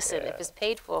 Listen, Yeah. if it's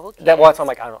paid for, who cares? That's why I'm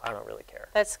like I don't really care.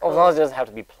 That's As cool. long as it doesn't have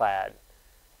to be plaid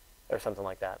or something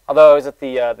like that. Although I was at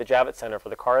the Javits Center for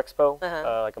the Car Expo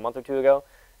like a month or 2 ago,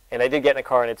 and I did get in a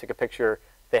car and I took a picture.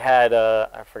 They had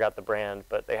I forgot the brand,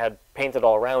 but they had painted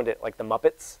all around it like the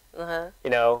Muppets, and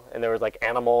there was like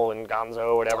Animal and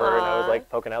Gonzo, whatever, and I was like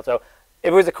poking out. So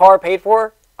if it was a car paid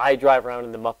for, I drive around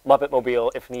in the Muppet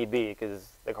Mobile if need be, because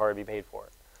the car would be paid for.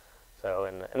 So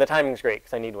and the timing's great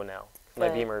because I need one now. My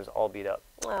Good. Beamer's all beat up.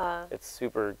 Aw. It's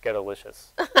super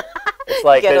ghetto-licious. It's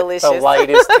like the Ghetto-licious. light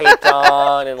is taped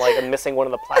on, and like I'm missing one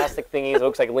of the plastic thingies. It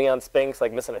looks like Leon Spinks,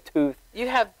 like missing a tooth. You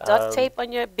have duct tape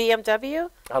on your BMW?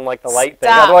 On like the light thing.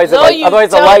 Stop. Otherwise, No, you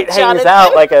otherwise the don't, light hangs Jonathan.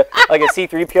 out like a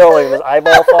C-3PO, and his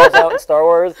eyeball falls out in Star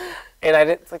Wars. And I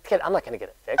didn't. It's like, kid, I'm not gonna get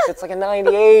it fixed. It's like a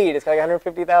 '98. It's got like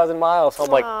 150,000 miles. So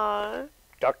I'm like, Aw.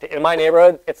 duct tape. In my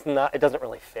neighborhood, it's not. It doesn't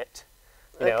really fit.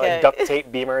 Okay. A duct tape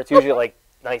Beamer. It's usually like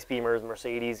nice Beamers,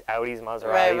 Mercedes, Audis,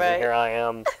 Maseratis, Right. and here I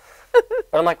am.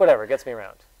 But I'm like, whatever, it gets me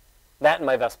around. That and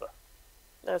my Vespa.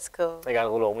 That's cool. They got a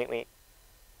little weet.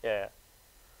 Yeah.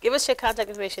 Give us your contact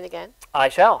information again. I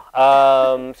shall.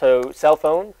 So cell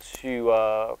phone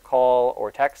to call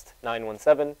or text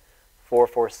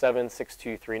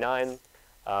 917-447-6239.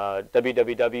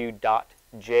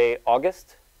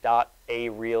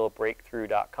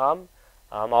 www.jaugust.arealbreakthrough.com.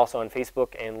 Also on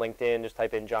Facebook and LinkedIn, just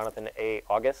type in Jonathan A.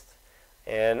 August.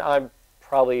 And I'm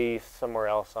probably somewhere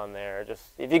else on there. Just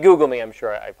if you Google me, I'm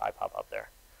sure I pop up there.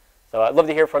 So I'd love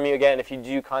to hear from you again. If you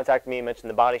do contact me, mention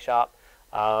the body shop.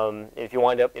 If you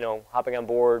wind up, hopping on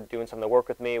board, doing some of the work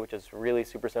with me, which is really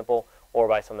super simple, or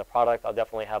buy some of the product, I'll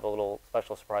definitely have a little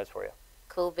special surprise for you.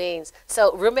 Cool beans.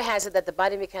 So rumor has it that the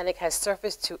body mechanic has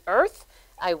surfaced to Earth.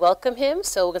 I welcome him.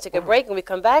 So we're going to take a break. When we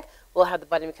come back, we'll have the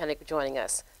body mechanic joining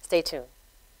us. Stay tuned.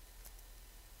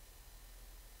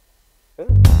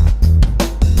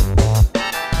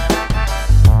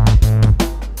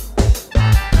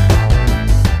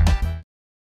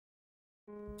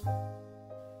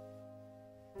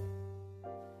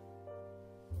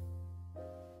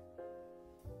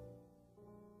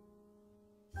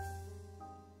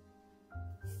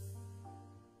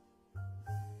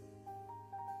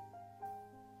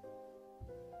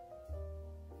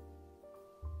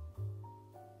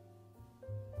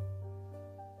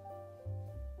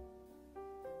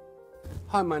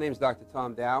 Hi, my name is Dr.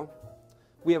 Tom Dow.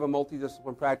 We have a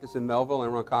multidisciplinary practice in Melville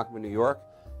and Ronkonkoma, New York,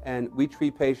 and we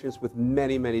treat patients with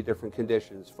many, many different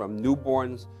conditions, from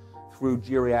newborns through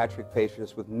geriatric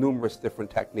patients with numerous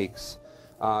different techniques.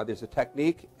 There's a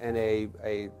technique and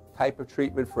a type of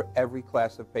treatment for every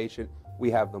class of patient.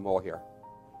 We have them all here.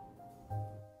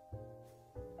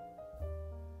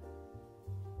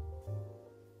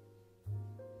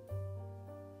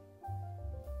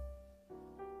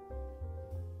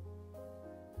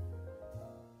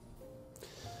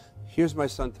 Here's my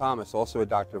son Thomas, also a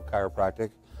doctor of chiropractic,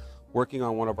 working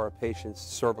on one of our patients'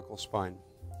 cervical spine.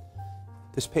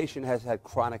 This patient has had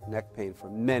chronic neck pain for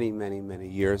many, many, many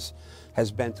years,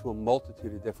 has been to a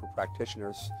multitude of different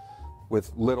practitioners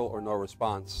with little or no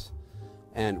response.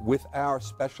 And with our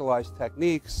specialized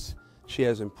techniques, she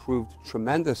has improved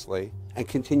tremendously and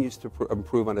continues to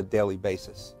improve on a daily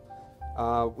basis.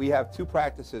 We have two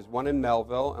practices, one in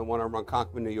Melville and one in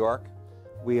Ronkonkoma, New York.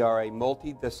 We are a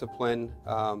multi-discipline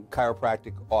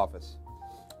chiropractic office.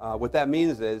 What that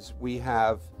means is we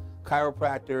have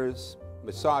chiropractors,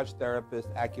 massage therapists,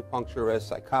 acupuncturists,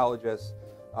 psychologists,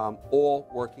 all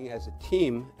working as a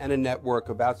team and a network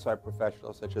of outside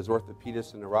professionals such as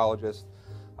orthopedists and neurologists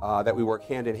that we work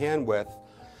hand in hand with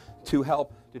to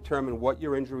help determine what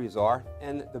your injuries are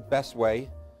and the best way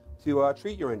to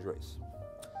treat your injuries.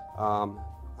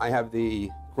 I have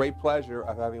the great pleasure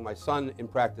of having my son in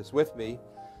practice with me.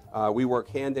 We work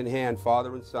hand in hand,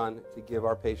 father and son, to give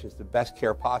our patients the best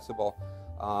care possible,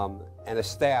 and a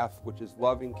staff which is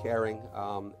loving, caring,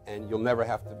 and you'll never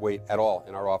have to wait at all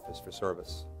in our office for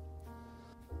service.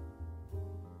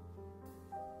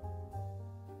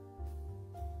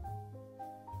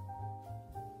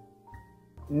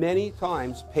 Many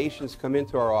times patients come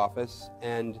into our office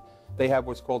and they have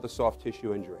what's called a soft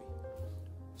tissue injury.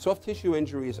 Soft tissue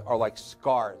injuries are like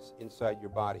scars inside your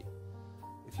body.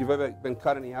 If you've ever been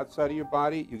cut on the outside of your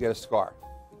body, you get a scar.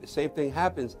 The same thing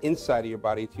happens inside of your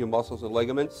body to your muscles and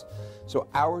ligaments. So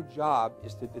our job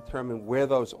is to determine where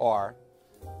those are,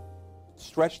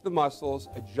 stretch the muscles,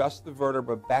 adjust the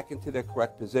vertebra back into their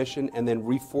correct position, and then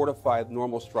refortify the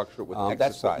normal structure with exercise.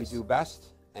 That's what we do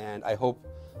best, and I hope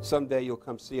someday you'll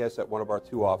come see us at one of our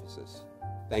two offices.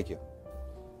 Thank you.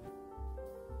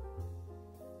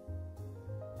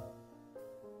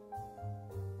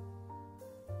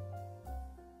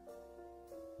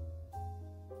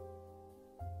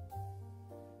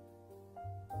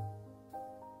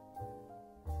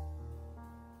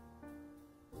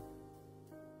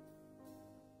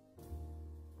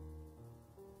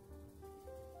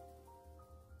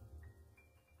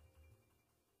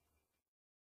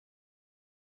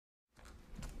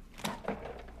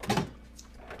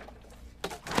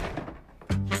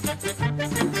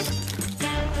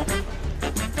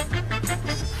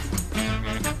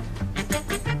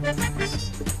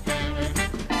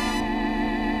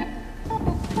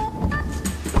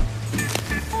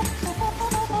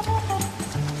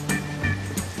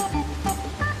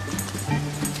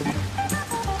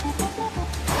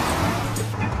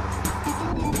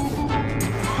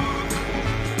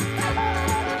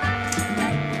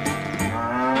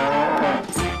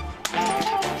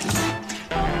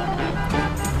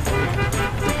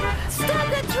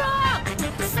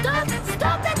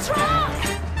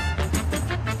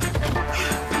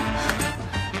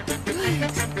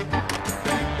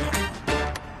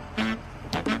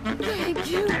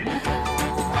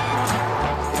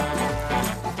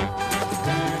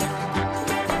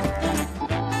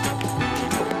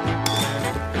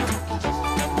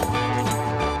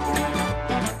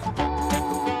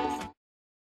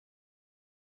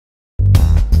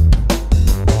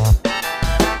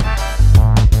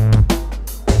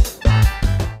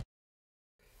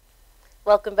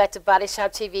 Welcome back to Body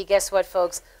Shop TV. Guess what,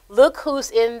 folks? Look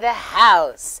who's in the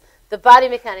house. The Body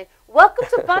Mechanic. Welcome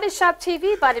to Body Shop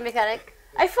TV, Body Mechanic.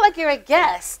 I feel like you're a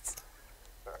guest.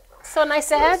 So nice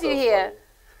to have you here.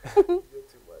 You're too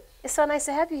much. It's so nice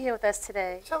to have you here with us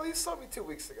today. Shelly, you saw me 2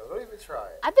 weeks ago. Don't even try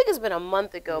it. I think it's been a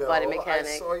month ago, No, Body Mechanic.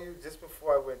 I saw you just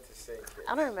before I went to St. Kitts.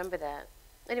 I don't remember that.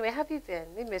 Anyway, how have you been?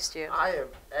 We missed you. I am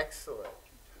excellent.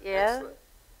 Yeah?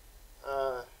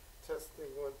 Excellent. Testing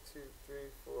 1, 2, 3,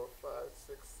 4, 5,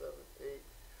 6, 7, 8.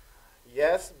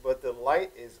 Yes, but the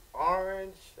light is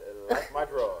orange like my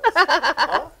drawers.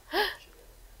 Huh?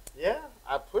 Yeah,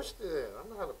 I pushed it in. I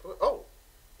know how to put. Oh,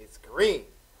 it's green.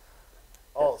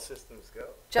 All systems go.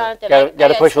 Jonathan, Got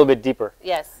to push a little bit deeper.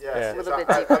 Yes, Yes, a yes, little bit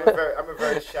deeper. I'm a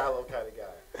very shallow kind of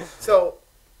guy. So,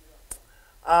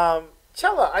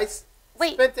 Chella,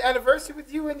 Wait. spent the anniversary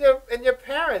with you and your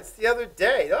parents the other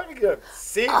day. Don't you go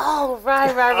see? Oh,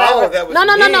 right. Oh, that was no.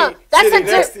 me That's sitting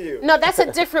next to you. No, that's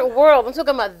a different world. I'm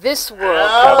talking about this world.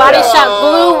 Oh. Body Shop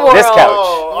Blue world. This couch.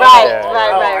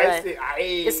 Right. I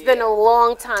see. It's been a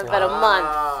long time, about a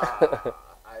month.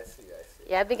 I see.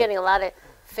 Yeah, I've been getting a lot of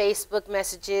Facebook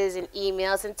messages and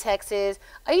emails and texts.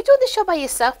 Are you doing the show by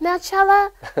yourself now,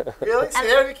 Chella? Really? See,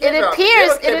 It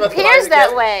appears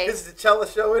that way. This is the Chella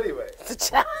show anyway. It's a It's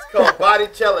called Body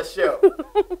Chella Show.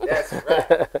 That's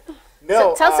right.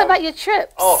 No, So tell us about your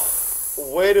trips.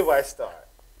 Oh, where do I start?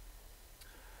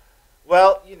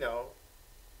 Well,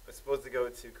 we're supposed to go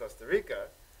to Costa Rica,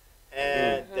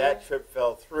 and that trip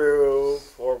fell through.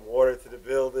 Poured water to the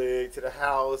building, to the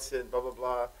house, and blah, blah,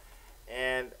 blah.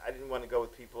 And I didn't want to go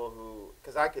with people who,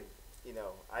 because I could, you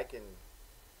know, I can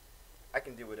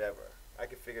do whatever. I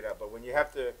can figure it out. But when you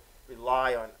have to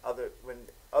rely on when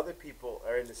other people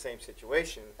are in the same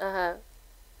situation,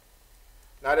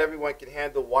 not everyone can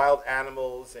handle wild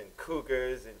animals and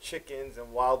cougars and chickens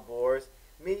and wild boars.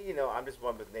 Me, you know, I'm just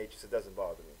one with nature, so it doesn't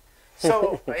bother me.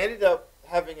 So I ended up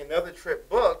having another trip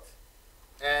booked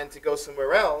and to go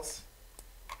somewhere else,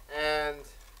 and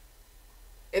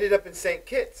ended up in St.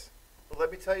 Kitts. But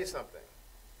let me tell you something.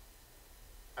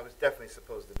 I was definitely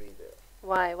supposed to be there.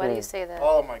 Why? Why do you say that?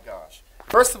 Oh my gosh.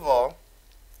 First of all,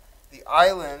 the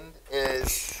island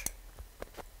is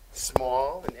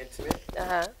small and intimate.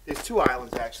 There's two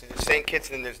islands actually. There's St. Kitts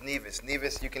and then there's Nevis.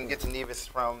 Nevis, you can get to Nevis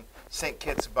from St.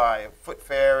 Kitts by a foot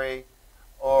ferry,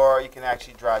 or you can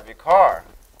actually drive your car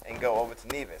and go over to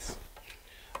Nevis.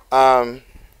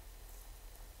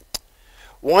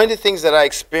 One of the things that I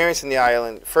experienced in the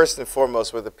island, first and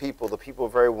foremost, were the people. The people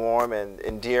were very warm and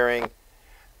endearing,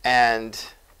 and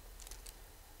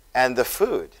the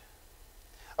food.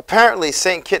 Apparently,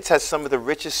 St. Kitts has some of the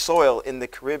richest soil in the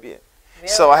Caribbean. Really?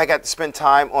 So I got to spend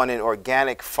time on an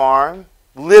organic farm.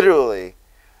 Literally,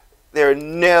 there are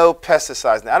no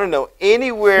pesticides. Now, I don't know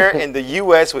anywhere in the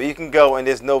U.S. where you can go and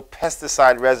there's no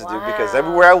pesticide residue, because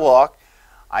everywhere I walk,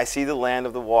 I see the land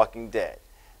of the walking dead.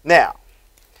 Now,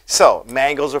 so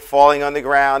mangoes are falling on the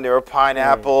ground. There were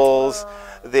pineapples.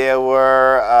 There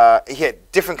were, he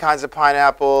had different kinds of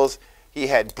pineapples. He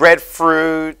had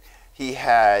breadfruit. He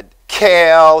had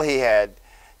kale. He had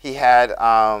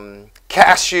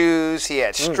cashews. He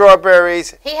had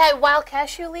strawberries. He had wild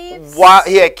cashew leaves?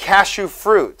 He had cashew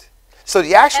fruit. So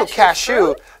the actual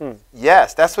cashew,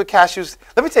 yes, that's what cashews.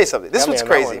 Let me tell you something. This one's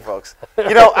crazy, folks.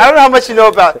 You know, I don't know how much you know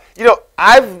about. You know,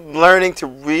 I'm learning to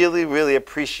really, really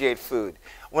appreciate food.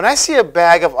 When I see a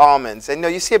bag of almonds, and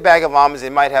you see a bag of almonds,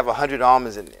 it might have 100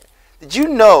 almonds in there. Did you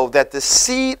know that the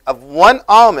seed of one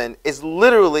almond is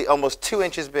literally almost 2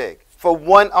 inches big for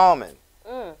one almond?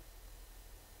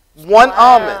 One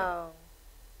almond.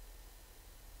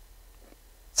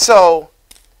 So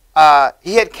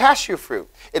he had cashew fruit.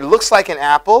 It looks like an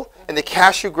apple, and the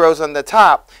cashew grows on the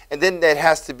top, and then that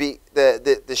has to be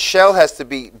the shell has to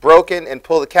be broken and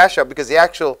pull the cashew out, because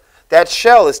that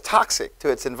shell is toxic to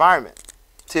its environment.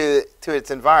 To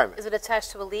its environment. Is it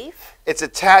attached to a leaf? It's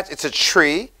attached. It's a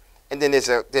tree, and then there's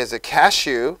a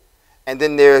cashew, and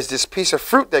then there's this piece of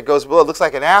fruit that goes below. It looks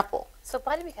like an apple. So,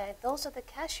 Body Mechanic, those are the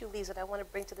cashew leaves that I want to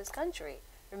bring to this country.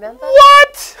 Remember?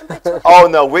 What? Oh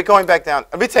no, we're going back down.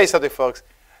 Let me tell you something, folks.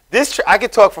 This I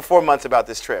could talk for 4 months about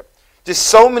this trip. Just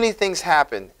so many things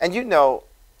happen, and you know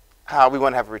how we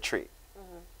want to have a retreat,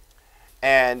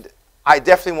 and I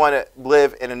definitely want to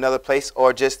live in another place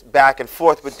or just back and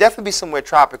forth, but definitely be somewhere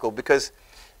tropical, because,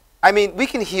 I mean, we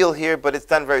can heal here, but it's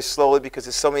done very slowly because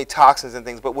there's so many toxins and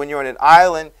things. But when you're on an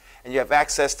island and you have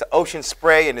access to ocean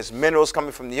spray and there's minerals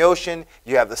coming from the ocean,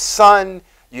 you have the sun,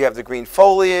 you have the green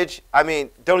foliage. I mean,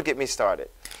 don't get me started.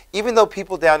 Even though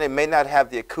people down there may not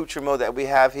have the accoutrement that we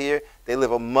have here, they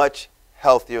live a much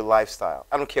healthier lifestyle.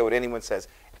 I don't care what anyone says.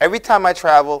 Every time I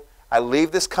travel, I leave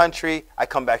this country, I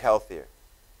come back healthier.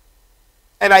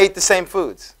 And I eat the same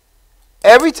foods.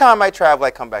 Every time I travel, I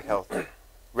come back healthy.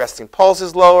 Resting pulse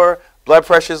is lower, blood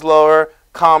pressure is lower,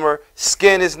 calmer,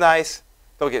 skin is nice.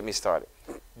 Don't get me started.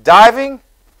 Diving,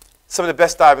 some of the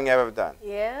best diving I've ever done.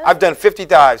 Yeah? I've done 50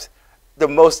 dives.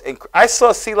 I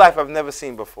saw sea life I've never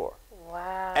seen before.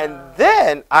 Wow. And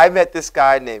then I met this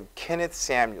guy named Kenneth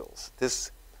Samuels,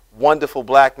 this wonderful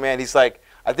black man. He's like,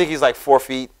 I think he's like 4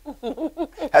 feet,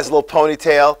 has a little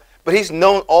ponytail. But he's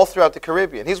known all throughout the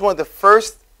Caribbean. He's one of the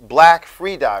first black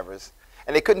free divers,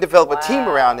 and they couldn't develop a team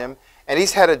around him. And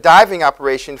he's had a diving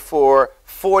operation for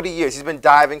 40 years. He's been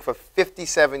diving for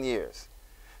 57 years.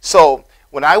 So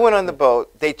when I went on the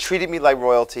boat, they treated me like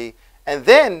royalty. And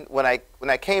then when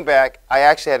I came back, I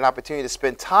actually had an opportunity to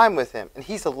spend time with him, and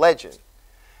he's a legend.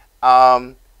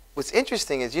 What's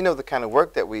interesting is, you know, the kind of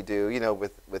work that we do, you know,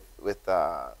 with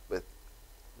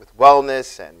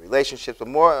wellness and relationships, but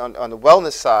more on the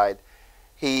wellness side.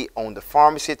 He owned a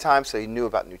pharmacy at times, so he knew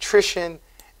about nutrition,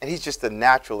 and he's just a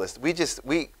naturalist.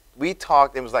 We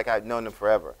talked, it was like I'd known him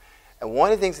forever. And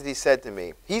one of the things that he said to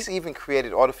me, he's even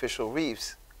created artificial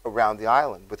reefs around the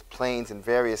island with planes and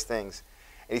various things.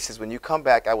 And he says, when you come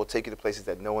back, I will take you to places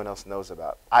that no one else knows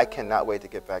about. I cannot wait to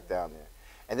get back down there.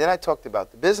 And then I talked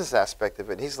about the business aspect of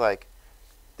it, and he's like,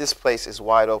 this place is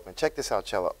wide open. Check this out,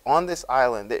 Chella. On this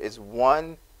island, there is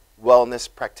one wellness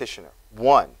practitioner.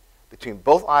 One. Between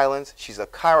both islands, she's a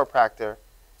chiropractor,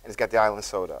 and has got the island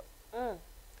sewed up.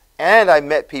 And I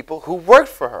met people who worked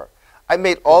for her. I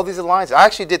made all these alliances. I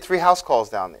actually did 3 house calls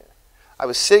down there. I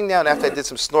was sitting down after I did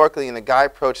some snorkeling, and a guy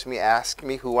approached me, asked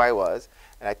me who I was,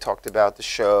 and I talked about the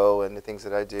show and the things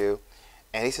that I do.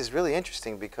 And he says, really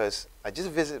interesting, because I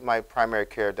just visited my primary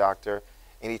care doctor,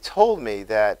 and he told me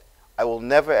that I will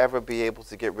never, ever be able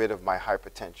to get rid of my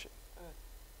hypertension.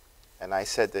 And I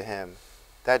said to him,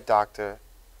 that doctor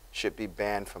should be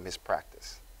banned from his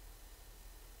practice.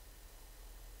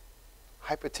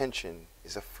 Hypertension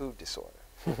is a food disorder,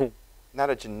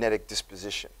 not a genetic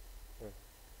disposition.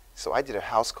 So I did a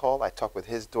house call. I talked with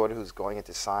his daughter, who's going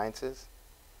into sciences,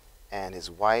 and his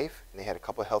wife, and they had a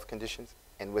couple of health conditions,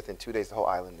 and within 2 days, the whole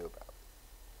island knew about it.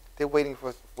 They're waiting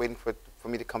for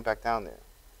me to come back down there.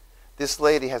 This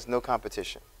lady has no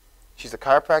competition. She's a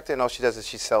chiropractor, and all she does is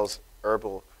she sells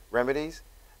herbal remedies,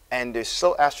 and they're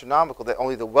so astronomical that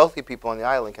only the wealthy people on the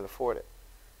island can afford it.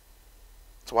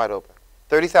 It's wide open.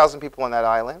 30,000 people on that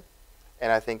island,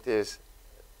 and I think there's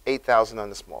 8,000 on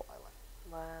the small island.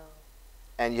 Wow.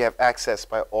 And you have access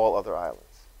by all other islands.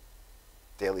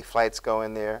 Daily flights go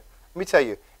in there. Let me tell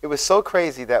you, it was so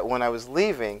crazy that when I was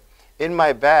leaving, in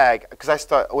my bag, because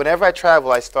whenever I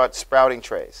travel, I start sprouting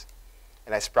trays.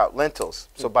 And I sprout lentils.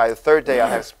 So by the third day, I'll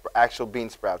have actual bean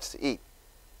sprouts to eat.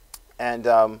 And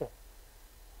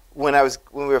when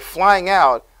we were flying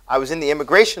out, I was in the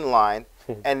immigration line,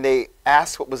 and they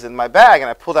asked what was in my bag, and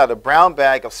I pulled out a brown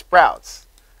bag of sprouts,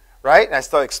 right? And I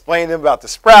started explaining to them about the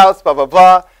sprouts, blah, blah,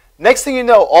 blah. Next thing you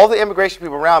know, all the immigration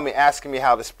people around me asking me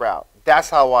how to sprout.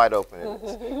 That's how wide open it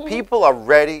is. People are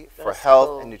ready for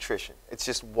health and nutrition. It's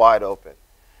just wide open.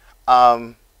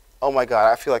 Oh my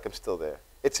God, I feel like I'm still there.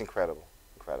 It's incredible,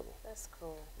 incredible. That's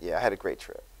cool. Yeah, I had a great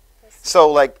trip.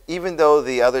 So like, even though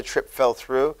the other trip fell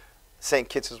through, St.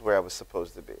 Kitts is where I was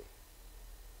supposed to be.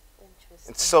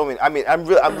 And so many. I mean, I'm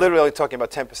literally only talking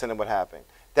about 10% of what happened.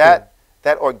 That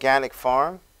organic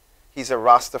farm, he's a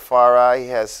Rastafari. He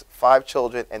has 5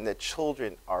 children, and the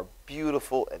children are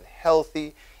beautiful and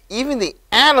healthy. Even the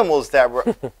animals that were,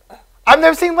 I've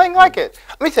never seen anything like it.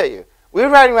 Let me tell you, we were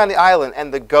riding around the island,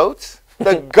 and the goats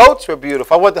were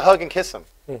beautiful. I wanted to hug and kiss them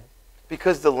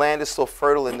because the land is so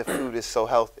fertile and the food is so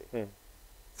healthy.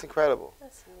 It's incredible.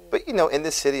 But, you know, in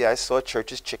the city, I saw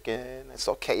Church's Chicken. I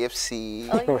saw KFC.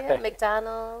 Oh, yeah,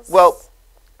 McDonald's. Well,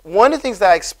 one of the things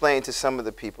that I explained to some of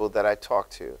the people that I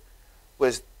talked to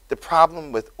was the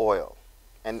problem with oil.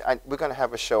 And we're going to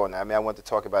have a show on that. I mean, I wanted to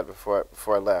talk about it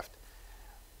before I left.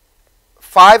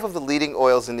 5 of the leading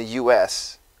oils in the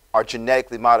U.S. are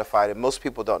genetically modified, and most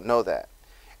people don't know that.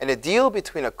 And the deal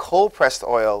between a cold-pressed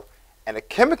oil and a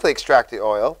chemically extracted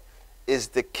oil is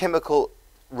the chemical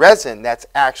resin that's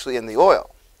actually in the oil.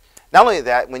 Not only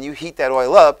that, when you heat that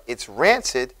oil up, it's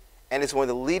rancid, and it's one of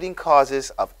the leading causes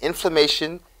of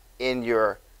inflammation in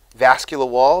your vascular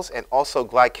walls and also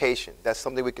glycation. That's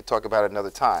something we could talk about another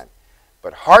time.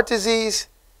 But heart disease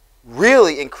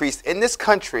really increased in this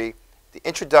country the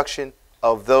introduction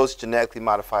of those genetically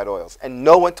modified oils. And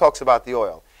no one talks about the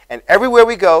oil. And everywhere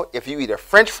we go, if you eat a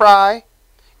French fry,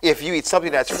 if you eat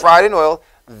something that's fried in oil,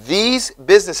 these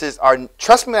businesses are,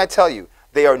 trust me when I tell you,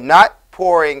 they are not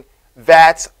pouring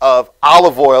vats of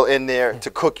olive oil in there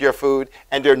to cook your food,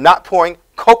 and they're not pouring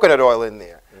coconut oil in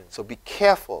there. So be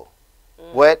careful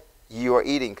what you are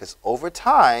eating, because over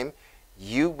time,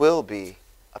 you will be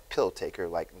a pill taker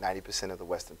like 90% of the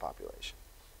Western population.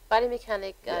 Body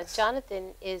mechanic, Yes.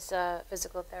 Jonathan is a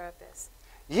physical therapist.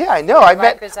 Yeah, I know. I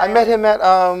met Rikers him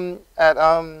at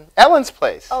Ellen's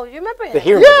place. Oh, you remember him? The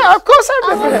hero. Yeah, of course I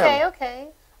remember him. Okay, okay.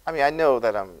 I mean, I know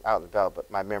that I'm out and about, but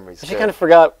my memory's She good. kind of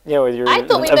forgot, you know, with your I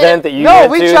thought we met- event that you No,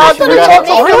 went we to. talked. that We she forgot talked.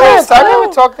 about. Oh, yes, I remember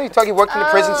Oh. talking. He worked in the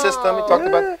prison system. He talked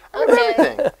about. I remember Okay.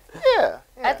 everything. Yeah.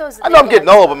 I thought it was the I know I'm big getting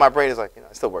guy. old, but my brain is like, you know,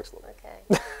 it still works a little bit.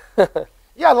 Okay.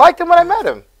 Yeah, I liked him when I met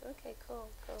him. Okay, cool.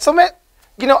 So, man,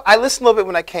 you know, I listened a little bit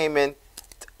when I came in,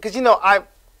 because, you know,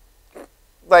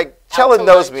 Chella to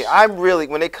knows lunch. me. I'm really,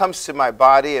 when it comes to my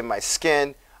body and my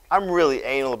skin, I'm really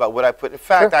anal about what I put. In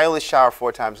fact, I only shower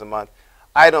 4 times a month.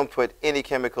 I don't put any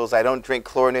chemicals. I don't drink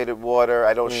chlorinated water.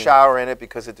 I don't shower in it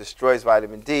because it destroys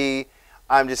vitamin D.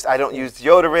 I don't use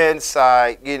deodorants.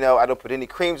 I don't put any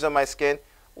creams on my skin.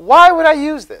 Why would I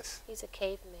use this? He's a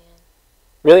caveman.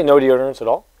 Really? No deodorants at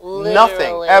all? Nothing,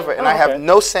 Literally. ever. And I have okay.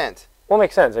 no scent. Well, it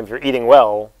makes sense. If you're eating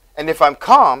well. And if I'm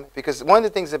calm, because one of the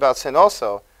things about scent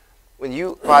also, when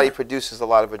your body produces a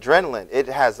lot of adrenaline, it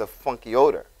has a funky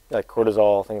odor. Like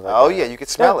cortisol, things like that. Oh, yeah, you can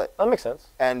smell Yeah, it. That makes sense.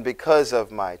 And because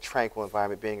of my tranquil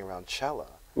environment being around Chella,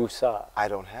 Usa. I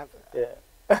don't have that.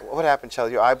 Yeah. What happened, Chella?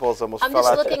 Your eyeballs almost I'm fell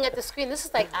just out. looking at the screen. This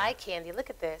is like eye candy. Look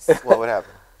at this. What would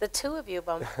happen? The 2 of you,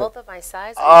 both of my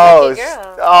sizes. Oh, Lucky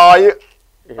girl. you.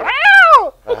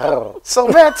 So,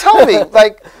 man, tell me,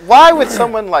 like, why would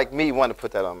someone like me want to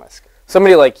put that on my skin?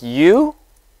 Somebody like you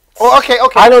Oh, okay.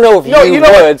 I don't know if No, you you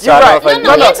know what? would. So You're I right. don't know if I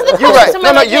No, know. answer the You're question. right.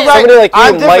 Somebody No, like you're this. right. Somebody like you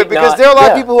I'm might different because not- there are a lot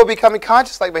yeah. of people who are becoming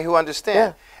conscious like me who understand.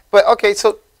 Yeah. But okay,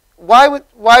 so why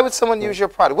would someone use your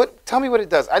product? Tell me what it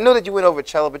does. I know that you went over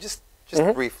cello, but just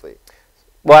briefly.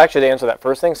 Well, actually, to answer that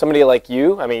first thing, somebody like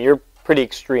you, I mean, you're pretty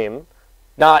extreme.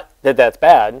 Not that that's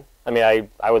bad. I mean,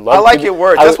 I would love. I like to your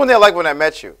words. That's one thing I like when I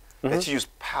met you. That you use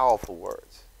powerful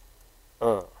words.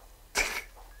 No,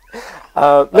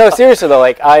 seriously though,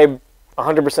 like I'm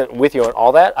 100% with you on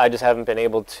all that. I just haven't been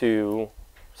able to,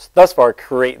 thus far,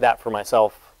 create that for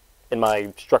myself in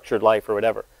my structured life or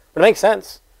whatever. But it makes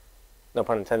sense. No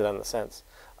pun intended on the sense.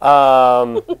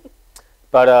 But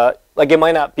like it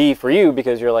might not be for you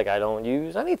because you're like, I don't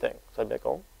use anything. So I'd be like,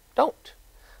 oh, don't.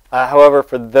 However,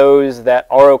 for those that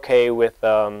are okay with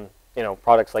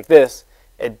products like this,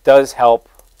 it does help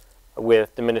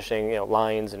with diminishing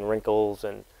lines and wrinkles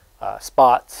and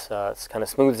spots. It kind of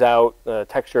smooths out the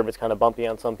texture if it's kind of bumpy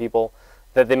on some people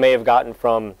that they may have gotten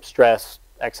from stress,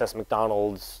 excess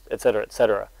McDonald's, et cetera, et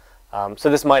cetera. So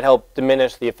this might help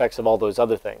diminish the effects of all those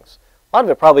other things. A lot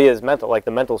of it probably is mental, like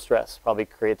the mental stress probably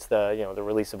creates the the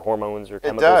release of hormones or It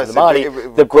chemicals does. in the body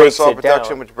It that breaks cortisol it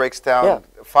production, down. which breaks down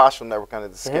the fascial network under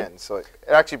the skin. So it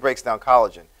actually breaks down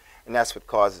collagen, and that's what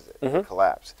causes it to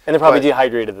collapse. And they're probably But-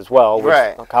 dehydrated as well. With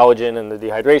Right. collagen and the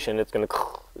dehydration, it's gonna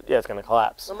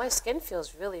collapse. Well, my skin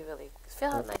feels really,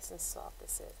 feel how nice and soft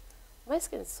this is. My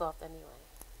skin is soft anyway.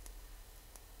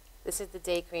 This is the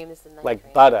day cream, this is the night cream.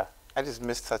 Like butter. I just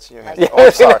missed touching your hand. Yeah. Oh,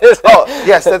 sorry. Oh,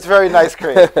 yes, that's very nice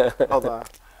cream. Hold on.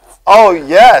 Oh,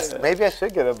 yes. Maybe I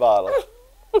should get a bottle.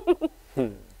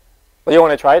 Well, you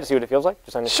want to try it to see what it feels like?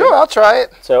 Just on your Sure, skin? I'll try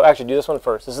it. So actually, do this one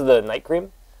first. This is the night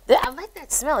cream, I like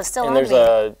that smell. It's still and on there's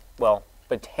me. a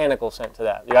botanical scent to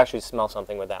that. You actually smell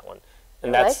something with that one,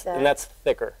 and I like that's that. and that's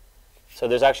thicker. So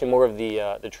there's actually more of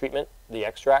the treatment, the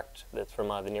extract that's from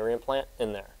the Nerium plant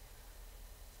in there.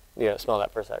 You gotta smell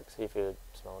that for a sec. See if you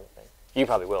smell anything. You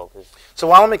probably will, 'cause So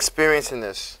while I'm experiencing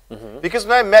this, because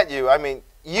when I met you, I mean,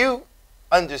 you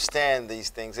understand these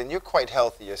things, and you're quite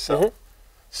healthy yourself.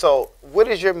 So what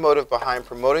is your motive behind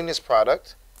promoting this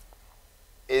product?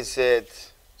 Is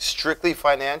it strictly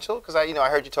financial? Because I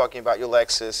heard you talking about your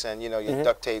Lexus and your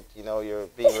duct tape, your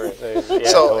Beamer. yeah,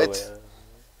 So totally, it's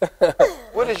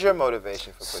what is your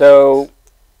motivation for putting So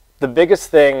the biggest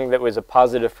thing that was a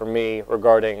positive for me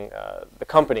regarding the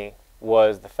company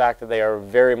was the fact that they are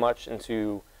very much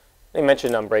into, they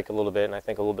mentioned on break a little bit, and I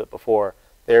think a little bit before,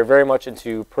 they're very much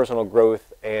into personal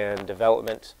growth and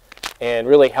development and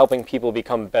really helping people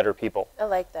become better people. I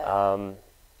like that.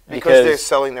 because they're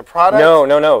selling their product?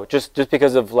 No. Just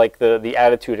because of like the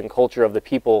attitude and culture of the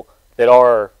people that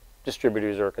are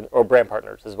distributors or brand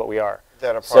partners is what we are.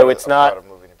 That are part So of- it's a part not, of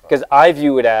moving the product. because I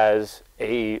view it as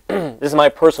a, this is my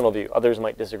personal view, others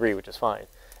might disagree, which is fine,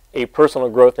 a personal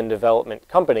growth and development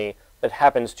company that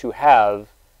happens to have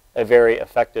a very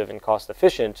effective and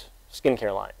cost-efficient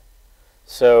skincare line.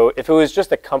 So if it was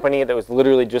just a company that was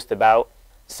literally just about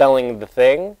selling the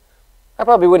thing, I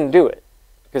probably wouldn't do it,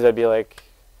 because I'd be like,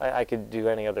 I could do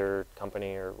any other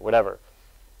company or whatever.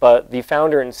 But the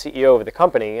founder and CEO of the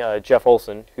company, Jeff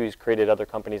Olson, who's created other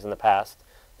companies in the past,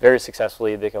 very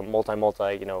successfully become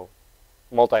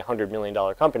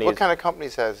multi-hundred-million-dollar companies. What kind of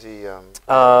companies has he?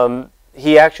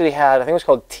 He actually had, I think it was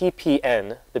called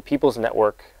TPN, the People's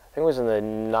Network. I think it was in the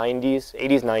 90s,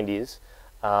 80s,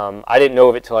 90s. I didn't know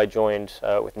of it till I joined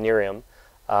with Nerium,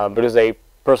 but it was a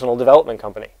personal development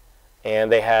company.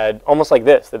 And they had almost like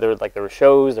this, that there were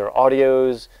shows, there were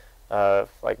audios,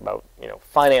 like about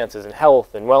finances and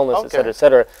health and wellness, et cetera, et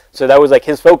cetera. So that was like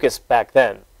his focus back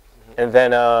then. And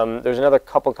then there's another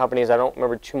couple companies, I don't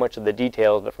remember too much of the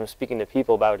details, but from speaking to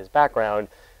people about his background,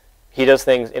 he does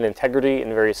things in integrity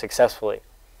and very successfully.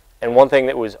 And one thing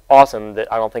that was awesome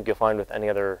that I don't think you'll find with any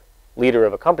other leader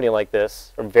of a company like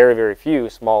this, or very, very few,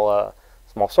 small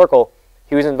circle,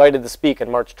 he was invited to speak on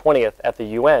March 20th at the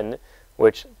UN,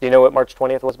 which, do you know what March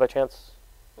 20th was by chance?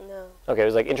 No. Okay, it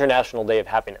was like International Day of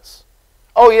Happiness.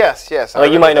 Oh yes.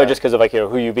 Like you might know just because of like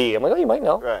who you be. I'm like, oh, you might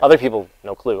know. Right. Other people,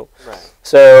 no clue. Right.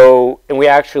 So, and we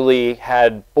actually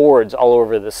had boards all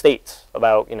over the states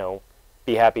about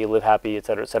be happy, live happy, et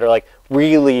cetera, like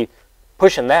really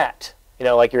pushing that,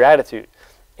 like your attitude.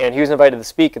 And he was invited to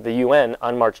speak at the UN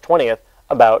on March 20th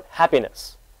about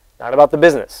happiness, not about the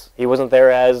business. He wasn't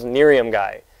there as Nerium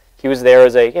guy. He was there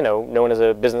as a, known as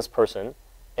a business person,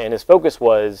 and his focus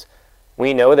was,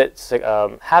 we know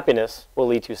that happiness will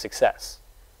lead to success.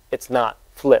 It's not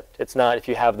flipped. It's not if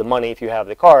you have the money, if you have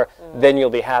the car, then you'll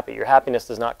be happy. Your happiness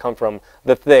does not come from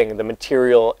the thing, the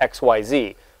material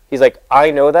XYZ. He's like,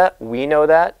 I know that, we know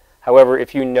that. However,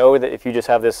 if you know that if you just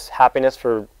have this happiness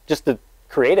for just the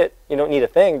create it. You don't need a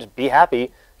thing. Just be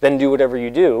happy. Then do whatever you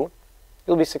do.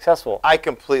 You'll be successful. I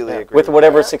completely agree. With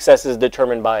whatever success is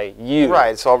determined by you.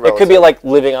 Right, it's all It could be relative. like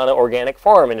living on an organic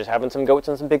farm and just having some goats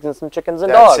and some pigs and some chickens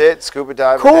and dogs. That's it. Scuba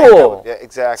diving. Cool. Yeah,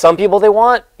 exactly. Some people, they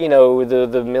want, you know,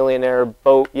 the millionaire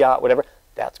boat, yacht, whatever.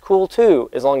 That's cool too,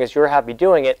 as long as you're happy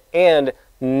doing it and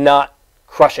not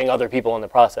crushing other people in the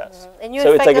process. And you so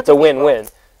it's affect like it's a other people. win-win.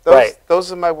 Those, Right.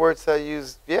 those are my words that I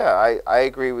use. Yeah, I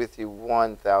agree with you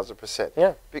 1,000%.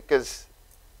 Yeah. Because,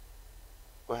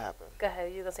 what happened? Go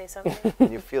ahead, you gonna say something?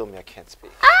 When you feel me, I can't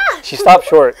speak. She stopped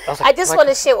short. I was like, I just want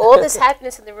to share all this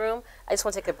happiness in the room. I just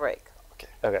want to take a break.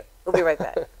 Okay. We'll be right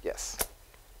back. Yes.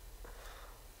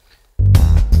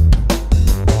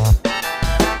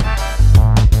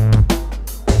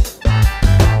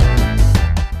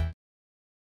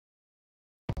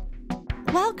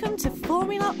 Welcome to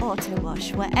Formula Auto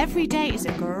Wash, where every day is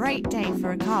a great day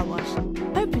for a car wash.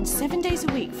 Open 7 days a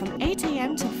week from 8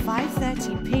 a.m. till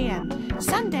 5:30 p.m.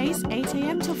 Sundays 8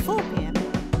 a.m. till 4 p.m.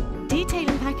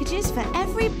 Detailing packages for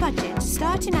every budget,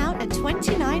 starting out at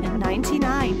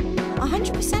 $29.99.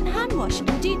 100% hand wash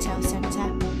and detail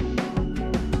centre.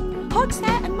 Hog's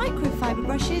hair and microfiber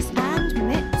brushes and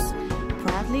mitts.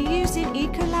 Proudly using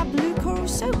Ecolab Blue Coral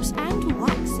soaps and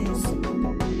waxes.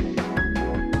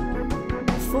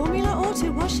 Formula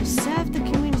Auto Wash has served the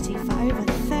community for over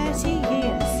 30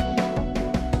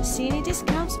 years. Senior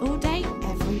discounts all day,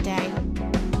 every day.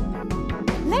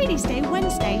 Ladies' Day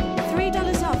Wednesday,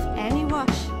 $3 off any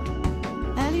wash.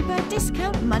 Early bird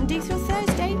discount Monday through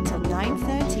Thursday till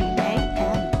 9:30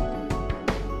 a.m.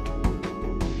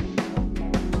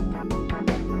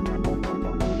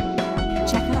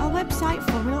 Check out our website,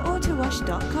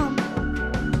 formulaautowash.com.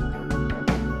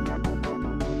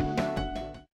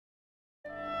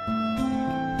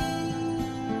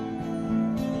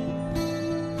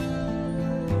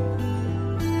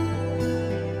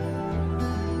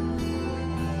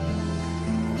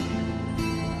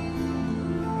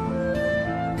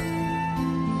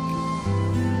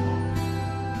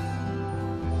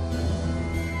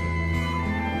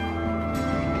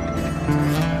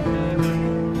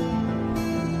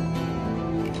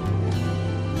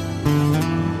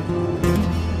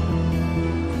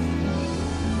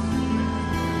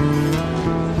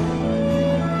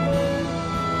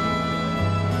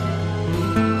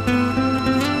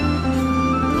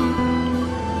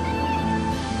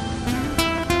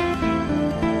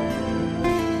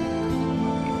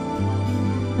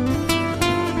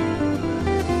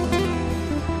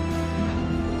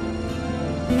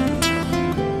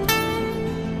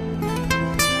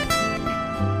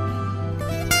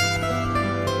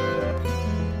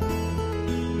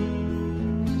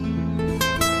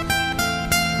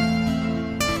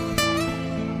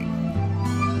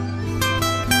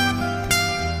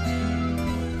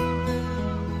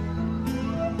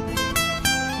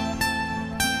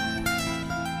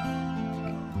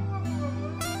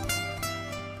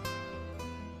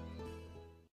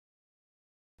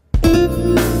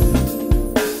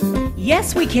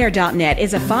 YesWeCare.net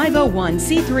is a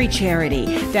 501c3 charity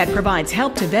that provides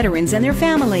help to veterans and their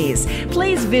families.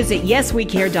 Please visit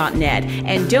YesWeCare.net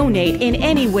and donate in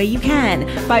any way you can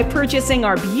by purchasing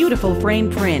our beautiful frame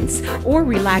prints or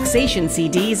relaxation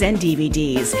CDs and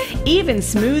DVDs, even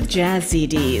smooth jazz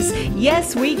CDs.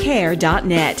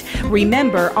 YesWeCare.net.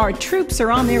 Remember, our troops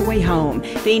are on their way home.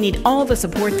 They need all the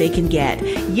support they can get.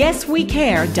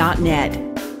 YesWeCare.net.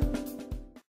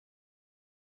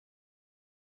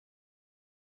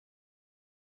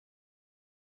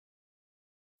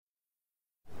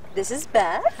 This is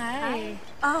Beth. Hi.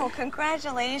 Oh,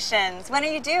 congratulations. When are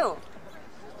you due?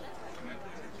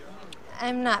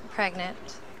 I'm not pregnant.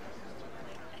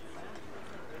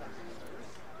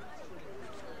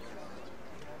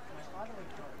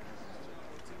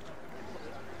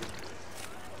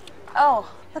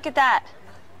 Oh, look at that.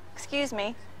 Excuse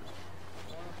me.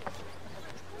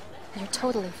 You're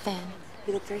totally thin.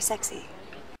 You look very sexy.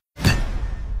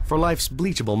 For life's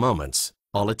bleachable moments,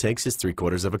 all it takes is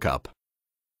 3/4 cup.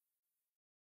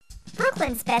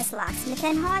 Brooklyn's best locksmith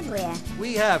and hardware.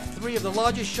 We have 3 of the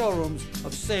largest showrooms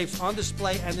of safes on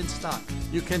display and in stock.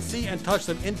 You can see and touch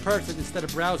them in person instead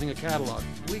of browsing a catalog.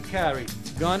 We carry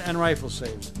gun and rifle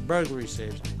safes, burglary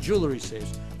safes, jewelry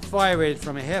safes, fire rated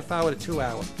from a half hour to 2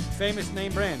 hour. Famous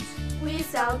name brands. We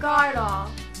sell Gardol.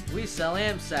 We sell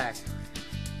AMSAC.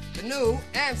 The new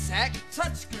AMSAC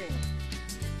touchscreen.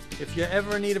 If you're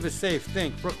ever in need of a safe,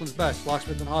 think Brooklyn's best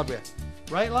locksmith and hardware.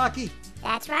 Right, Lockie?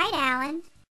 That's right, Alan.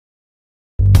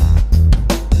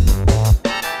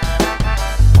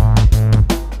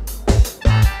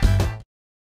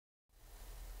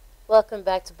 Welcome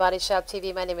back to Body Shop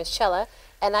TV. My name is Chella,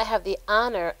 and I have the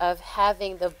honor of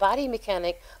having the body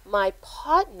mechanic, my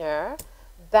partner,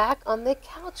 back on the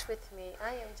couch with me.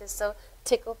 I am just so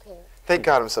tickled pink. Thank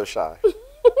God I'm so shy.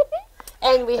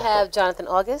 And we have Jonathan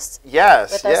August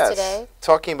Yes, with yes. us today.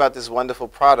 Talking about this wonderful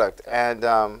product and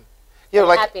you know,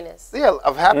 like happiness. Yeah,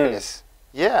 of happiness.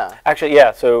 Yeah. Actually,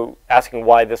 yeah. So asking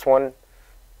why this one,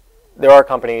 there are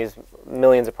companies,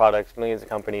 millions of products, millions of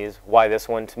companies. Why this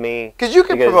one to me? Because you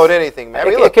can promote anything, man. I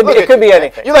mean, It could be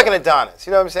anything. You're like an Adonis.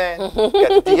 You know what I'm saying? You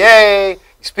got the DA. You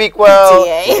speak well.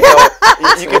 DA. You know,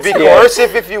 you can be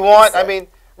coercive if you want. I mean,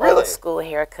 really. Old school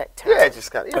haircut turn. Yeah,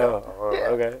 just got. You know,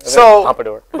 Okay. So,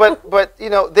 Pompadour. but you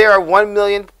know, there are 1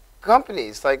 million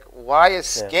companies. Like, why a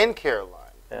skincare line?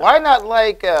 Yeah. Why not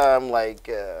like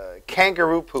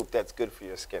kangaroo poop that's good for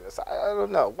your skin? I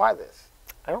don't know. Why this?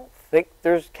 I don't think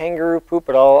there's kangaroo poop,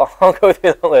 but I'll go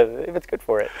through the list if it's good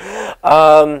for it.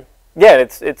 Yeah,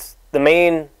 it's the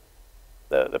main,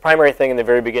 the primary thing in the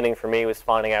very beginning for me was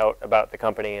finding out about the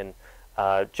company and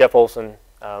Jeff Olson.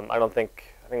 I think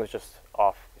it was just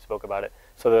off. We spoke about it.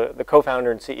 So the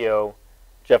co-founder and CEO,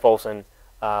 Jeff Olson,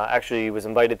 actually was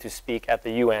invited to speak at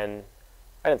the UN.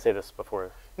 I didn't say this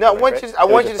before. No, I want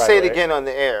you to say it again on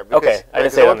the air. Because, okay, I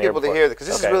didn't say it on the air I want people to hear this because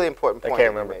this is a really important point. I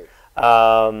can't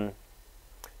remember.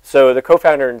 So the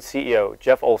co-founder and CEO,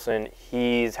 Jeff Olson,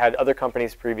 he's had other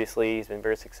companies previously he's been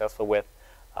very successful with.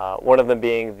 One of them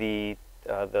being the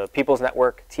People's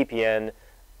Network, TPN.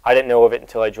 I didn't know of it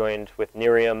until I joined with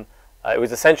Nerium. It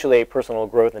was essentially a personal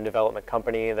growth and development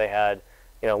company. They had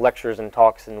lectures and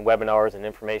talks and webinars and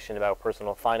information about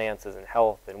personal finances and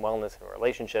health and wellness and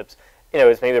relationships.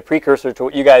 It's maybe a precursor to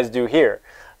what you guys do here.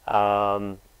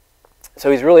 So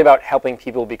he's really about helping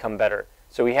people become better.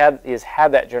 So he has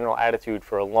had that general attitude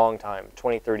for a long time,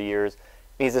 20, 30 years.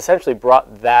 He's essentially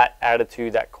brought that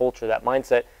attitude, that culture, that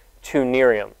mindset to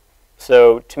Nerium.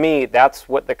 So to me, that's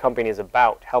what the company is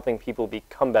about, helping people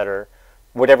become better,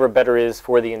 whatever better is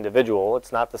for the individual.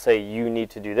 It's not to say you need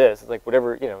to do this. It's like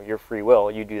whatever, your free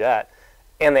will, you do that.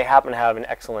 And they happen to have an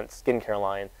excellent skincare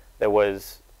line that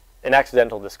was an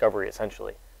accidental discovery,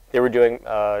 essentially. They were doing,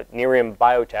 Nerium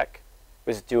Biotech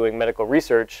was doing medical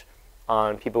research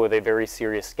on people with a very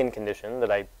serious skin condition that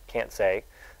I can't say,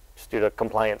 just due to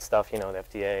compliance stuff, the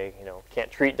FDA, can't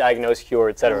treat, diagnose, cure,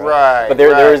 etc. Right. But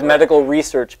there is medical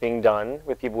research being done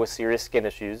with people with serious skin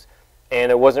issues, and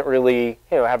it wasn't really,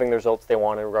 having the results they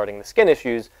wanted regarding the skin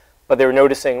issues, but they were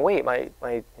noticing, wait, my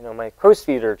crow's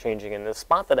feet are changing, and the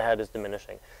spot that I had is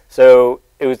diminishing. So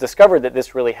it was discovered that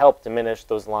this really helped diminish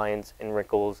those lines and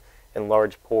wrinkles and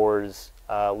large pores,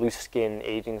 loose skin,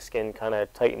 aging skin, kind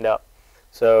of tightened up.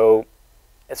 So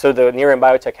the Nerium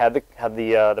Biotech had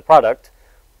the product.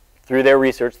 Through their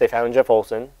research, they found Jeff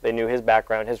Olson. They knew his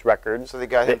background, his records. So they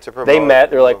got him to promote. They met.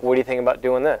 They're like, what do you think about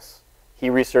doing this? He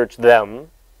researched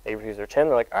them. They researched him.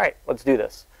 They're like, all right, let's do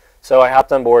this. So I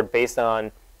hopped on board based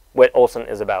on what Olson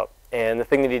is about. And the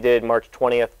thing that he did March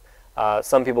 20th,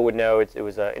 some people would know it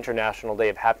was an International Day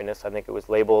of Happiness. I think it was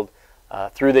labeled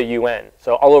through the UN.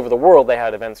 So all over the world, they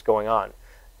had events going on.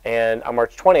 And on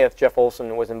March 20th, Jeff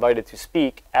Olson was invited to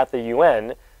speak at the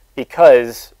UN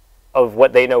because of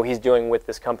what they know he's doing with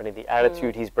this company, the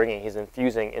attitude he's bringing, he's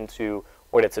infusing into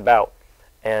what it's about.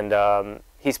 And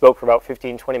he spoke for about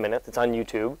 15, 20 minutes. It's on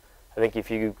YouTube. I think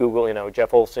if you Google,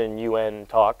 Jeff Olson, UN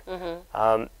talk.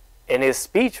 And his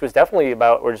speech was definitely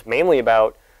about, or just mainly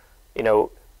about,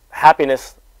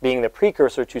 happiness being the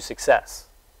precursor to success.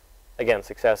 Again,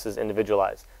 success is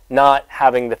individualized. Not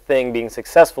having the thing being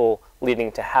successful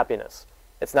leading to happiness.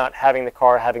 It's not having the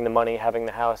car, having the money, having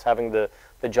the house, having the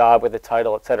job with the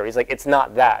title, etc. He's like, it's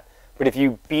not that. But if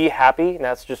you be happy, and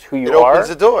that's just who you are, opens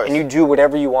the doors. And you do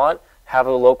whatever you want, have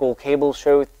a local cable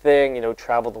show thing,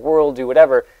 travel the world, do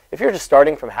whatever. If you're just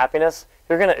starting from happiness,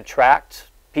 you're going to attract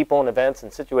people and events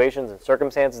and situations and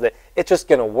circumstances that it's just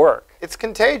going to work. It's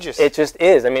contagious. It just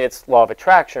is. I mean, it's law of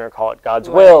attraction, or call it God's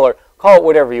will, or call it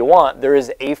whatever you want. There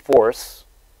is a force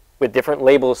with different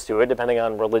labels to it, depending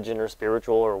on religion or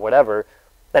spiritual or whatever,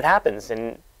 that happens.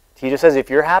 And he just says, if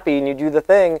you're happy and you do the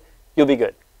thing, you'll be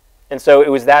good. And so it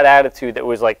was that attitude that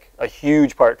was like a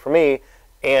huge part for me.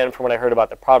 And from what I heard about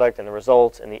the product and the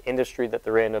results and the industry that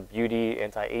they're in of beauty,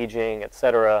 anti-aging,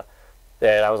 etc.,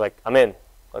 that I was like, I'm in.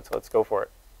 Let's go for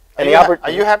it. And are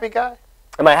you a happy guy?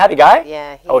 Am I a happy guy?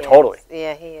 Yeah, he is. Oh, totally.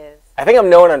 Yeah, he is. I think I'm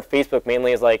known on Facebook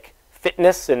mainly as like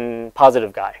fitness and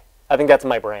positive guy. I think that's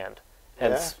my brand.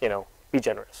 Hence, be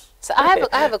generous. So I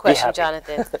have a question,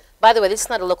 Jonathan. By the way, this is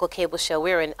not a local cable show.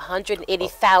 We're in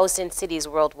 180,000 cities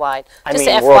worldwide. Just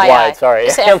I mean, FYI. Worldwide, sorry.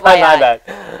 Just my FYI.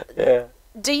 bad. Yeah.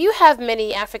 Do you have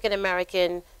many African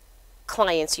American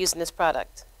clients using this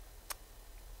product?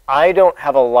 I don't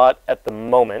have a lot at the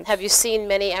moment. Have you seen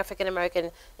many African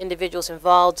American individuals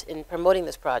involved in promoting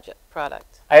this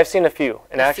product? I have seen a few,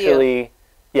 and A few. actually,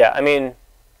 yeah, I mean,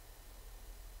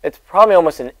 it's probably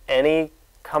almost in any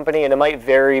company, and it might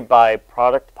vary by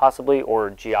product possibly or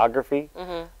geography.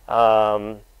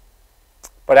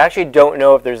 But I actually don't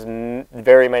know if there's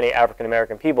very many African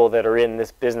American people that are in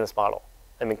this business model.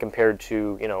 I mean, compared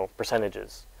to, you know,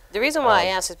 percentages. The reason why I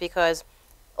ask is because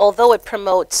although it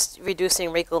promotes reducing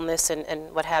wrinkleness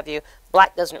and what have you,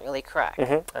 black doesn't really crack.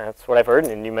 That's what I've heard,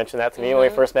 and you mentioned that to me when we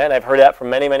first met, and I've heard that from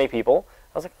many, many people.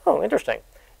 I was like, oh, interesting.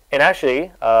 And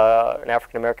actually, an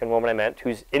African-American woman I met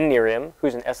who's in Nerium,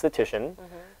 who's an esthetician,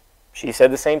 she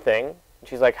said the same thing.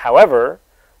 She's like, however,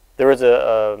 there is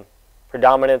a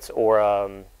predominance or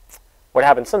what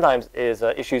happens sometimes is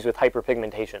issues with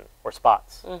hyperpigmentation or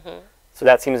spots. So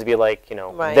that seems to be like, you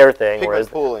know, their thing,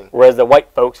 whereas the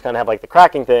white folks kind of have like the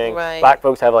cracking thing, black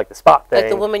folks have like the spot thing. Like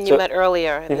the woman you met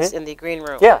earlier in the green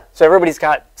room. Yeah, so everybody's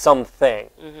got something.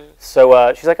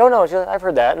 So she's like, oh no, I've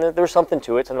heard that, and there's something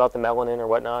to it, something about the melanin or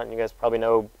whatnot, and you guys probably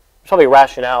know, there's probably a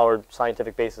rationale or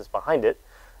scientific basis behind it.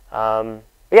 But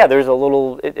yeah, there's a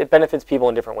little, it benefits people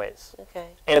in different ways. Okay.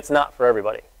 And it's not for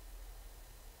everybody,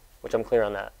 which I'm clear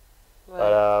on that.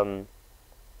 But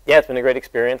yeah, it's been a great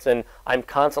experience, and I'm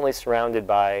constantly surrounded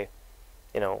by,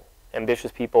 you know,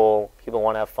 ambitious people, people who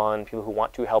want to have fun, people who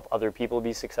want to help other people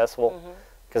be successful,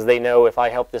 because they know if I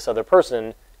help this other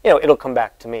person, you know, it'll come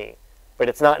back to me. But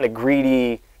it's not in a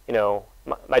greedy, you know,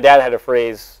 my dad had a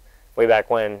phrase way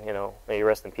back when, you know, may you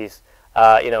rest in peace,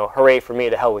 you know, hooray for me,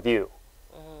 to hell with you.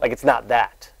 Like, it's not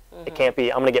that. It can't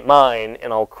be, I'm going to get mine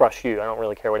and I'll crush you. I don't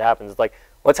really care what happens. It's like,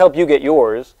 let's help you get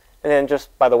yours, and then just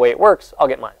by the way it works, I'll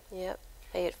get mine. Yep.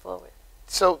 Pay it forward.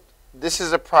 So this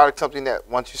is a product, something that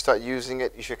once you start using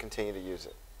it, you should continue to use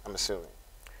it, I'm assuming.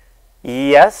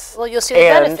 Yes. Well, you'll see the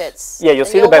benefits. Yeah, you'll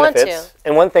see the benefits.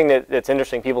 And one thing that's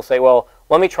interesting, people say, well,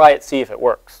 let me try it, see if it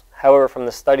works. However, from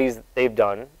the studies that they've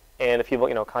done, and if people,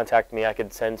 you know, contact me, I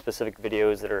could send specific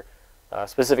videos that are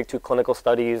specific to clinical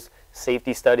studies,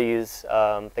 safety studies,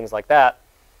 things like that.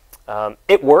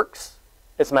 It works.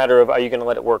 It's a matter of, are you going to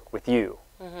let it work with you?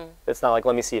 It's not like,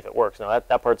 let me see if it works. No,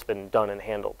 that part's been done and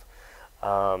handled,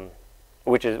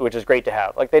 which is great to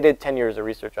have. Like, they did 10 years of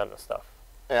research on this stuff.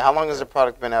 And how long has the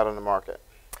product been out on the market?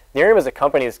 Nerium as a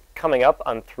company is coming up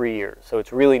on 3 years, so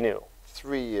it's really new.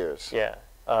 3 years. Yeah.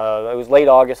 It was late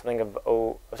August, I think,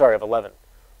 of 11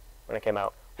 when it came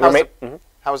out.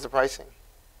 How's the pricing?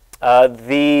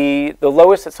 The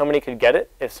lowest that somebody could get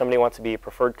it, if somebody wants to be a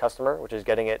preferred customer, which is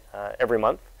getting it every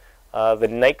month. The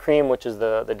night cream, which is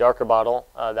the darker bottle,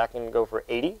 that can go for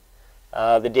 $80.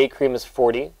 The day cream is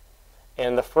 $40,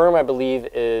 and the firm, I believe,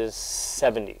 is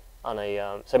 $70 on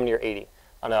a 70 or 80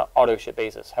 on an auto ship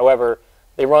basis. However,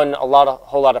 they run a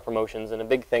whole lot of promotions, and a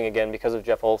big thing again because of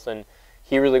Jeff Olson,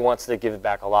 he really wants to give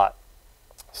back a lot.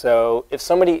 So if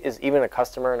somebody is even a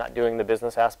customer, not doing the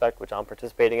business aspect, which I'm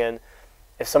participating in,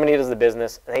 if somebody does the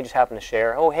business and they just happen to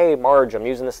share, oh, hey, Marge, I'm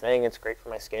using this thing, it's great for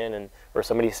my skin, or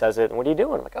somebody says it, and what are you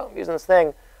doing? I'm like, oh, I'm using this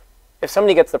thing. If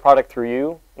somebody gets the product through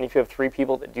you, and if you have 3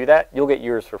 people that do that, you'll get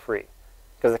yours for free.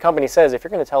 Because the company says if you're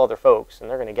going to tell other folks, and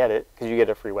they're going to get it, because you get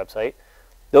a free website,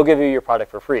 they'll give you your product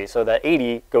for free. So that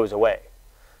 80 goes away.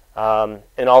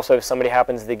 And also if somebody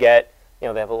happens to get, you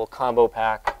know, they have a little combo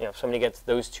pack, you know, if somebody gets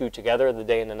those 2 together, the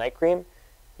day and the night cream,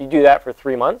 you do that for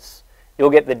 3 months,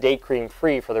 you'll get the day cream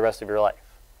free for the rest of your life.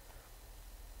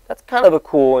 That's kind of a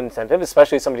cool incentive,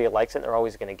 especially if somebody likes it and they're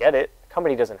always going to get it. The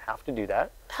company doesn't have to do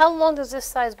that. How long does this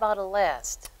size bottle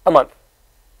last? A month.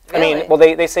 Really? I mean, well,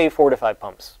 they say 4 to 5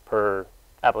 pumps per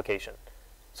application.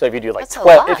 So if you do like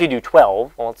 12, if you do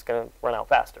 12, well, it's going to run out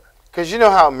faster. Because you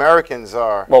know how Americans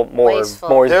are. Well, more is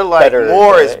They're like, better.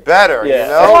 more is better, Yeah.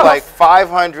 you know? Like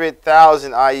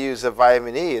 500,000 IUs of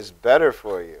vitamin E is better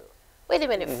for you. Wait a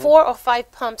minute, 4 or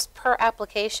 5 pumps per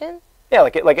application? Yeah,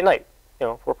 like at night. You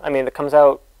know, I mean, it comes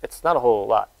out. It's not a whole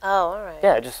lot. Oh, all right.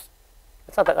 Yeah, it's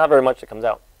not very much that comes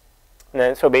out. And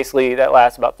then so basically that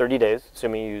lasts about 30 days,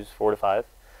 assuming you use 4 to 5.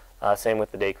 Same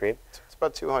with the day cream. It's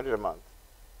about $200 a month.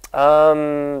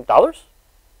 Dollars?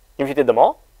 If you did them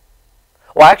all?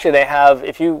 Well, actually, they have.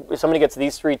 If somebody gets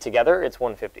these 3 together, it's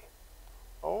 $150.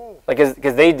 Oh. Like,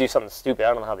 because they do something stupid. I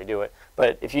don't know how they do it.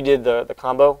 But if you did the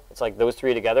combo, it's like those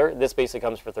 3 together. This basically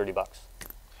comes for $30.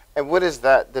 And what is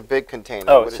that? The big container?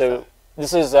 Oh, what is so that?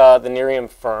 this is the Nerium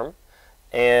Firm,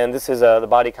 and this is the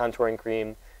body contouring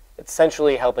cream. It's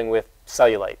essentially helping with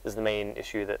cellulite is the main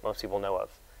issue that most people know of.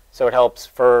 So it helps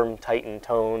firm, tighten,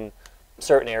 tone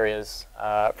certain areas.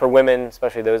 For women,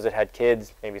 especially those that had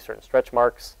kids, maybe certain stretch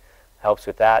marks, helps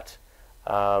with that.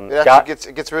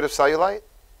 It gets rid of cellulite?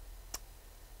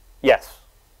 Yes.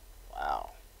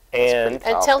 And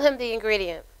tell him the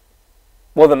ingredient.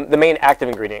 Well, the main active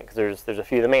ingredient, because there's a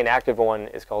few. The main active one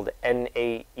is called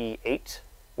NAE8,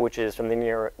 which is from the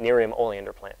Nerium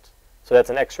oleander plant. So that's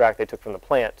an extract they took from the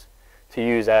plant to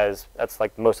use that's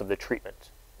like most of the treatment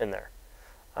in there.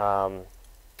 And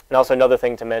also another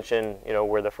thing to mention,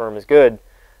 where the firm is good,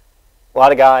 a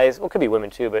lot of guys, well, it could be women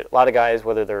too, but a lot of guys,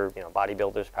 whether they're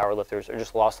bodybuilders, powerlifters, or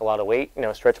just lost a lot of weight,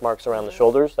 stretch marks around the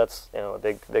shoulders, that's a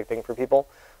big thing for people.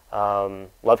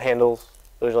 Love handles,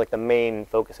 those are like the main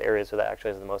focus areas where that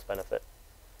actually has the most benefit.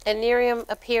 And Nerium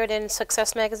appeared in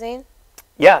Success Magazine?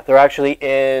 Yeah, they're actually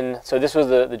in, so this was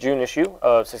the June issue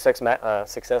of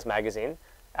Success Magazine.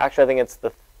 Actually, I think it's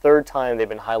the 3rd time they've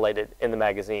been highlighted in the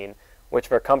magazine, which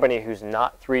for a company who's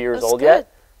not 3 years old yet,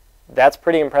 that's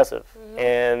pretty impressive.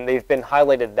 And they've been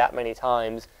highlighted that many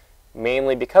times,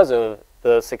 mainly because of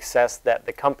the success that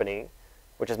the company,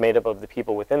 which is made up of the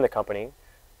people within the company,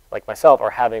 like myself,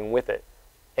 are having with it.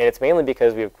 And it's mainly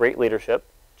because we have great leadership,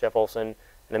 Jeff Olson,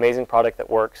 an amazing product that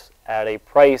works at a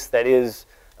price that is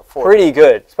pretty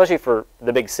good, especially for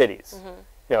the big cities.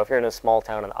 If you're in a small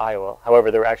town in Iowa,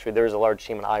 however, there is a large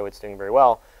team in Iowa that's doing very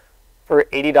well. For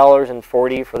 $80 and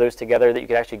 $40 for those together that you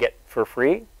could actually get for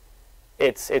free,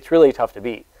 it's really tough to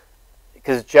beat.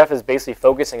 Because Jeff is basically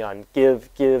focusing on give,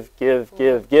 and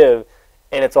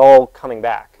it's all coming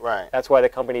back. Right. That's why the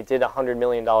company did $100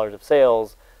 million of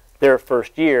sales their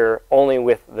first year only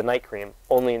with the night cream,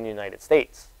 only in the United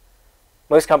States.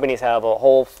 Most companies have a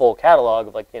whole full catalog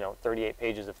of 38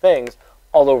 pages of things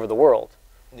all over the world.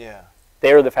 Yeah.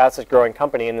 They're the fastest growing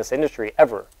company in this industry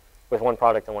ever with one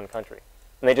product in one country.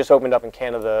 And they just opened up in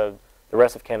Canada, the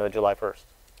rest of Canada, July 1st.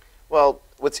 Well,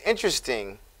 what's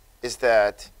interesting is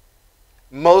that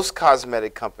most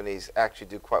cosmetic companies actually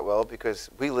do quite well because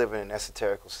we live in an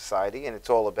esoterical society and it's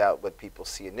all about what people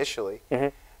see initially.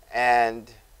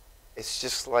 And it's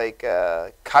just like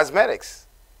cosmetics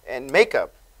and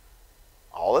makeup.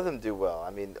 All of them do well. I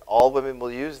mean, all women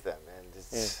will use them, and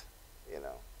it's,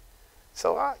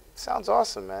 So sounds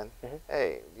awesome, man.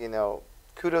 Hey,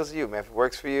 kudos to you, man. If it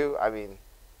works for you, I mean,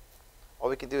 all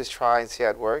we can do is try and see how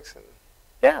it works. And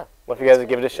yeah. Well, if you guys would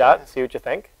give it a shot, see what you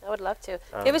think. I would love to.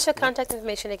 Give us your contact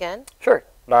information again. Sure.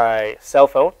 My cell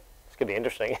phone. This could be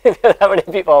interesting. That many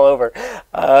people all over.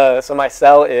 So my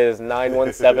cell is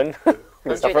 917.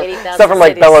 Stuff from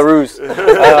like Belarus,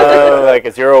 like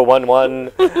a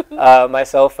 011. My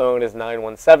cell phone is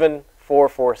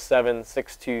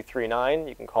 917-447-6239.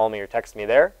 You can call me or text me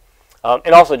there.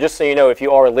 And also, just so you know, if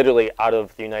you are literally out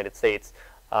of the United States,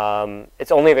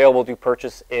 it's only available to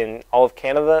purchase in all of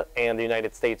Canada and the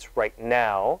United States right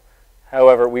now.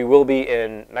 However, we will be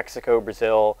in Mexico,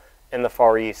 Brazil, and the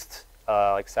Far East,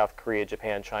 like South Korea,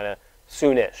 Japan, China,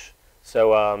 soonish.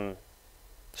 So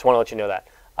just want to let you know that.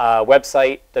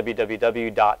 Website,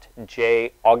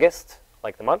 www.jaugust,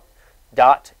 like the month,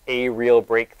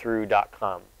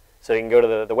 .arealbreakthrough.com. So you can go to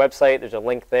the website. There's a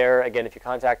link there. Again, if you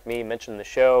contact me, mention the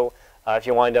show. If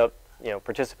you wind up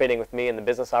participating with me in the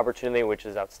business opportunity, which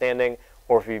is outstanding,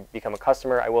 or if you become a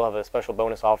customer, I will have a special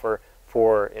bonus offer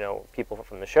for people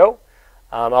from the show.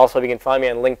 Also, you can find me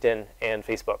on LinkedIn and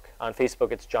Facebook. On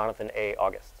Facebook, it's Jonathan A.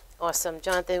 August. Awesome,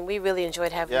 Jonathan. We really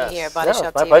enjoyed having you here at Body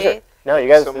Shop my TV. Pleasure. No, you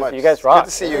guys, you guys rock. Good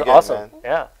to see you again, awesome. man.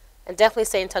 Yeah. And definitely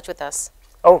stay in touch with us.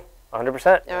 Oh,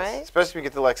 100%. All right. Especially when you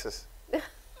get the Lexus.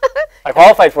 I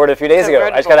qualified for it a few days ago. I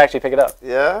just got to actually pick it up.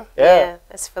 Yeah? Yeah,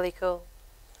 that's really cool.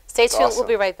 Stay tuned. Awesome. We'll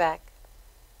be right back.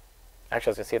 Actually,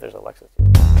 I was going to see if there's a Lexus.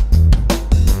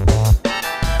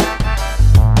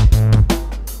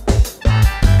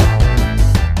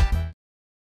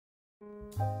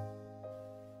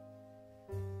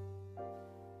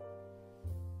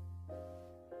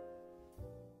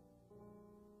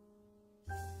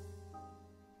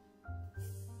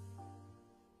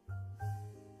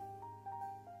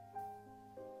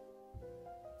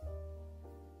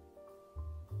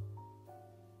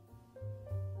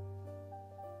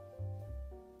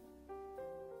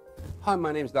 Hi,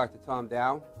 my name is Dr. Tom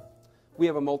Dow. We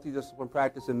have a multidisciplinary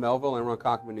practice in Melville and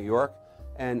Ronkonkoma, New York,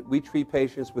 and we treat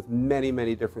patients with many,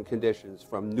 many different conditions,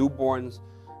 from newborns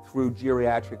through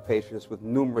geriatric patients with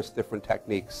numerous different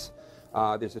techniques.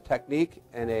 There's a technique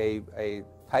and a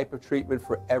type of treatment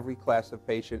for every class of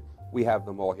patient. We have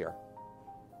them all here.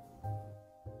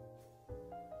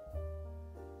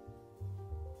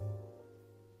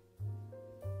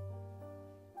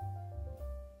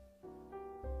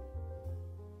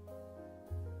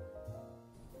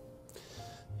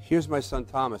 Here's my son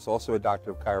Thomas, also a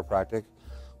doctor of chiropractic,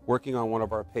 working on one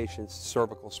of our patients'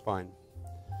 cervical spine.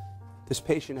 This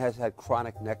patient has had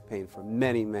chronic neck pain for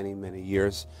many, many, many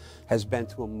years, has been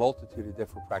to a multitude of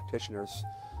different practitioners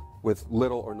with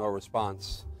little or no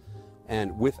response.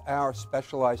 And with our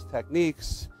specialized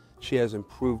techniques, she has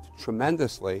improved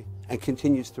tremendously and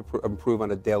continues to improve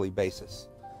on a daily basis.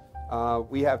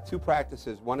 We have two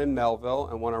practices, one in Melville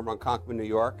and one in Ronkonkoma, New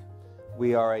York.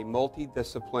 We are a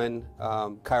multidiscipline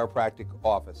chiropractic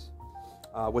office.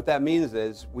 What that means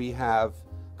is we have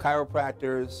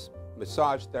chiropractors,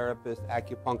 massage therapists,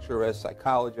 acupuncturists,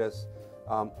 psychologists,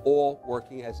 all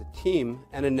working as a team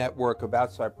and a network of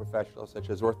outside professionals such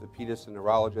as orthopedists and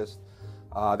neurologists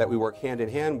that we work hand in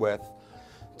hand with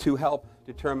to help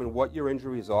determine what your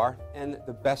injuries are and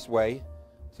the best way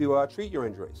to treat your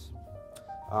injuries.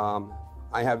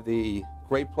 I have the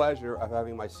great pleasure of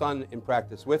having my son in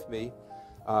practice with me.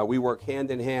 We work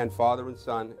hand in hand, father and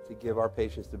son, to give our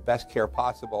patients the best care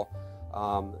possible,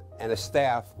 and a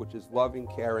staff which is loving,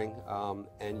 caring,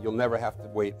 and you'll never have to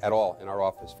wait at all in our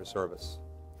office for service.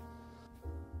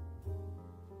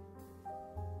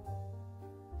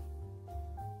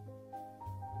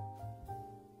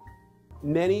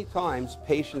 Many times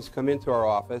patients come into our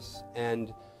office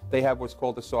and they have what's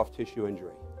called a soft tissue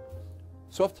injury.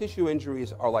 Soft tissue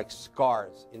injuries are like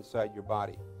scars inside your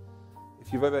body.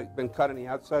 If you've ever been cut on the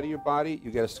outside of your body, you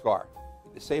get a scar.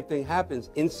 The same thing happens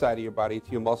inside of your body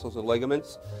to your muscles and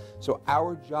ligaments. So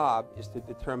our job is to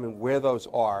determine where those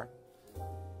are,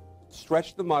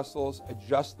 stretch the muscles,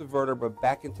 adjust the vertebra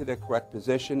back into their correct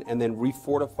position, and then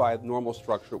refortify the normal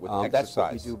structure with exercise. That's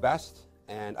what we do best,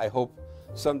 and I hope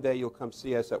someday you'll come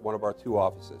see us at one of our two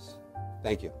offices.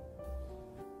 Thank you.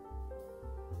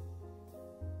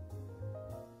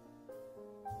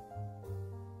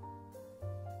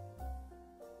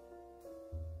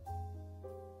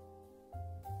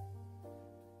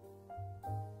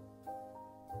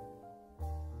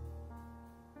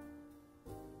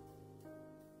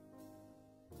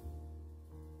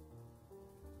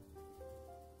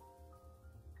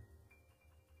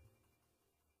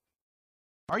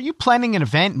 Are you planning an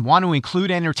event and want to include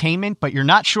entertainment, but you're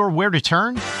not sure where to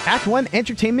turn?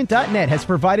 Act1Entertainment.net has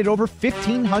provided over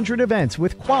 1,500 events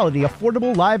with quality,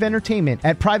 affordable live entertainment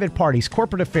at private parties,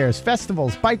 corporate affairs,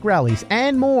 festivals, bike rallies,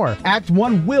 and more. Act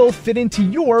 1 will fit into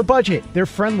your budget. They're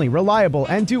friendly, reliable,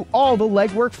 and do all the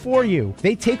legwork for you.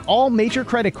 They take all major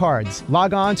credit cards.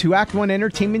 Log on to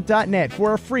Act1Entertainment.net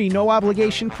for a free,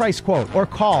 no-obligation price quote, or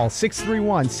call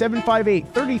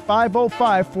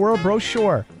 631-758-3505 for a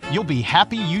brochure. You'll be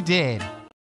happy you did.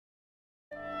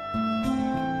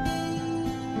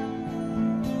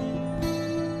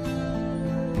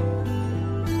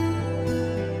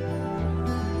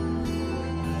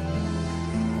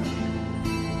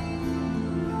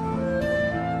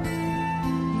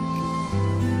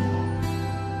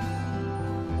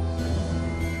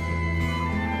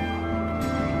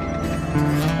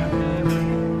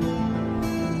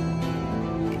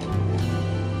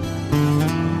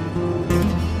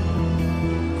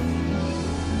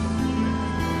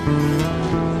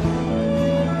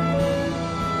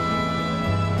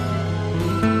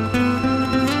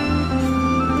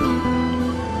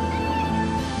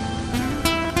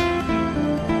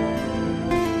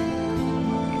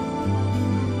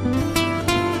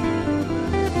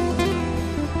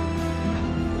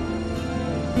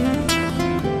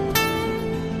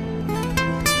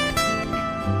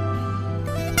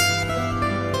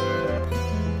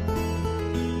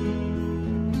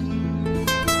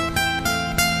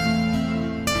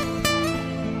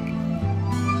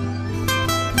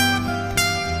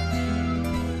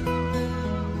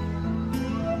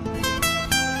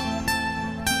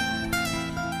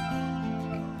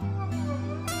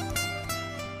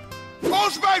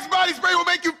 Old Spice body spray will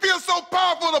make you feel so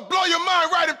powerful to blow your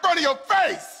mind right in front of your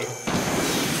face.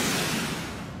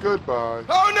 Goodbye.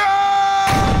 Oh no!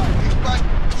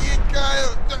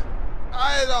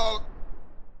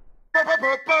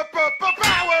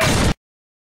 Power!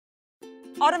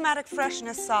 Automatic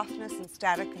freshness, softness, and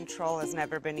static control has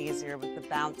never been easier with the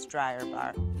Bounce Dryer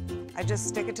Bar. I just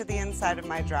stick it to the inside of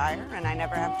my dryer, and I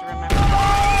never have to remember.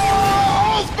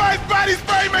 Oh! Old Spice body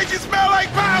spray makes you smell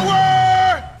like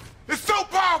power! It's so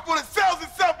powerful it sells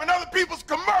itself in other people's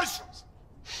commercials.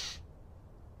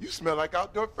 You smell like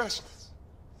outdoor freshness.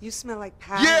 You smell like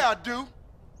power. Yeah, I do.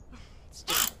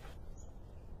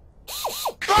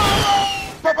 Power!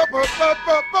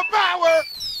 Power!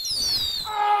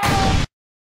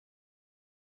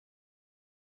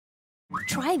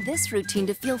 Try this routine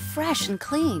to feel fresh and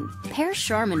clean. Pair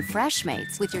Charmin Fresh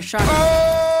Mates with your Charmin.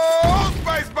 Oh,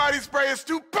 Spice body spray is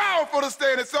too powerful to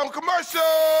stay in its own commercial.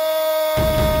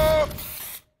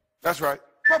 That's right.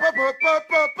 Power.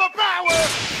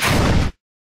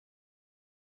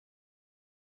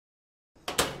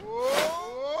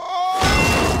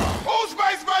 Old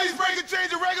Spice body spray can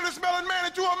change a regular smelling man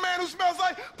into a man who smells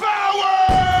like power.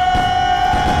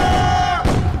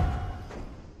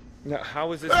 Now,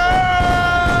 how is this?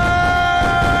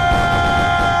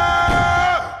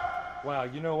 Wow,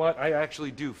 you know what? I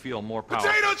actually do feel more powerful.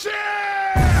 Potato chips!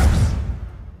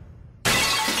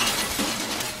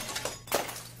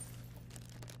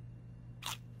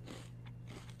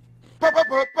 Power!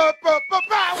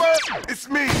 It's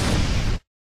me!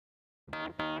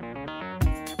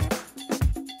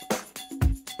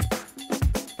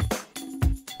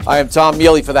 I am Tom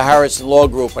Mealy for the Harrison Law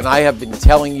Group, and I have been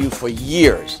telling you for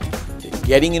years that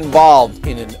getting involved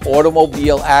in an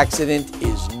automobile accident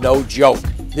is no joke.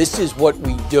 This is what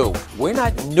we do. We're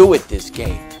not new at this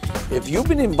game. If you've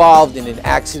been involved in an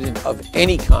accident of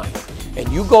any kind, and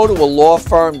you go to a law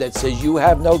firm that says you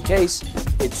have no case,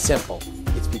 it's simple.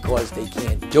 It's because they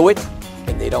can't do it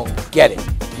and they don't get it.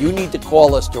 You need to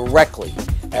call us directly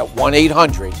at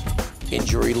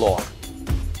 1-800-INJURY-LAW.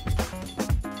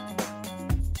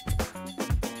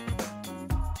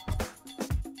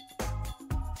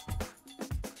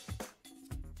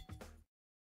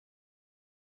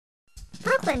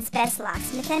 Brooklyn's best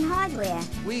locksmith and hardware.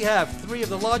 We have 3 of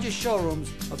the largest showrooms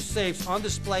of safes on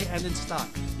display and in stock.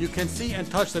 You can see and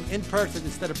touch them in person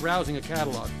instead of browsing a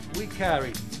catalog. We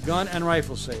carry gun and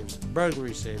rifle safes,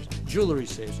 burglary safes, jewelry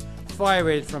safes, fire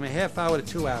rated from a half hour to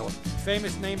 2 hour.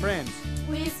 Famous name brands.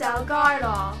 We sell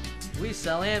Gardol. We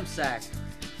sell AMSAC.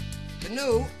 The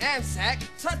new AMSAC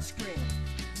touchscreen.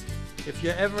 If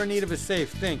you're ever in need of a safe,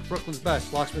 think Brooklyn's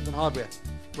best locksmith and hardware.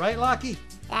 Right, Lockie?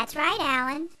 That's right,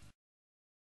 Alan.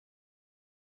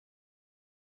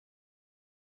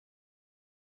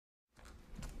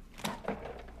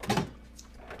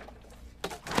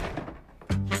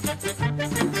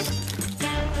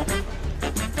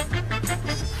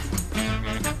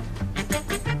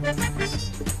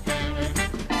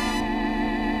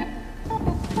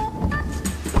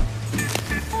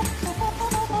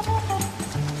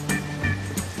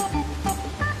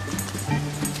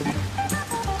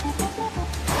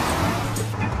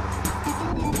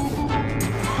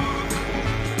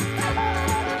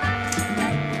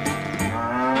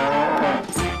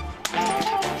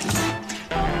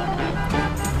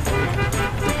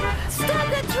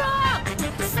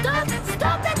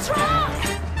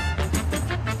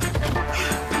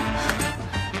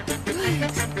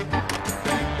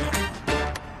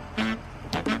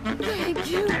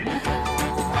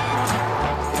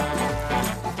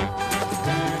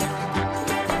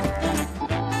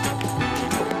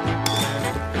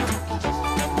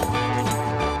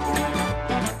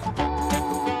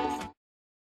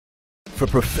 For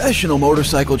professional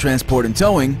motorcycle transport and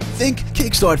towing, think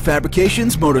Kickstart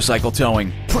Fabrications Motorcycle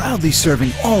Towing. Proudly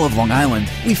serving all of Long Island,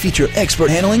 we feature expert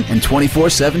handling and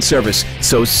 24/7 service.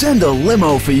 So send a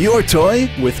limo for your toy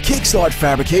with Kickstart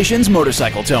Fabrications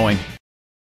Motorcycle Towing.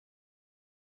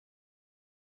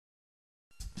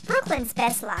 Brooklyn's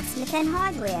best locksmith and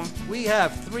hardware. We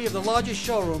have 3 of the largest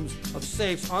showrooms of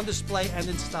safes on display and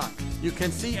in stock. You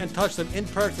can see and touch them in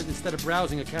person instead of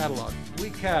browsing a catalog. We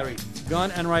carry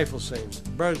gun and rifle safes,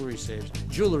 burglary safes,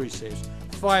 jewelry safes,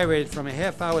 fire rated from a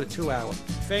half hour to 2 hour.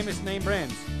 Famous name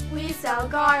brands. We sell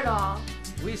Gardol.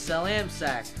 We sell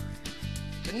AMSAC.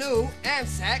 The new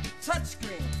AMSAC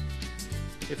touchscreen.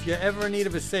 If you're ever in need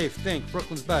of a safe, think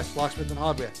Brooklyn's best locksmith and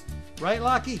hardware. Right,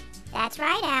 Lockie? That's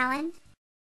right, Alan.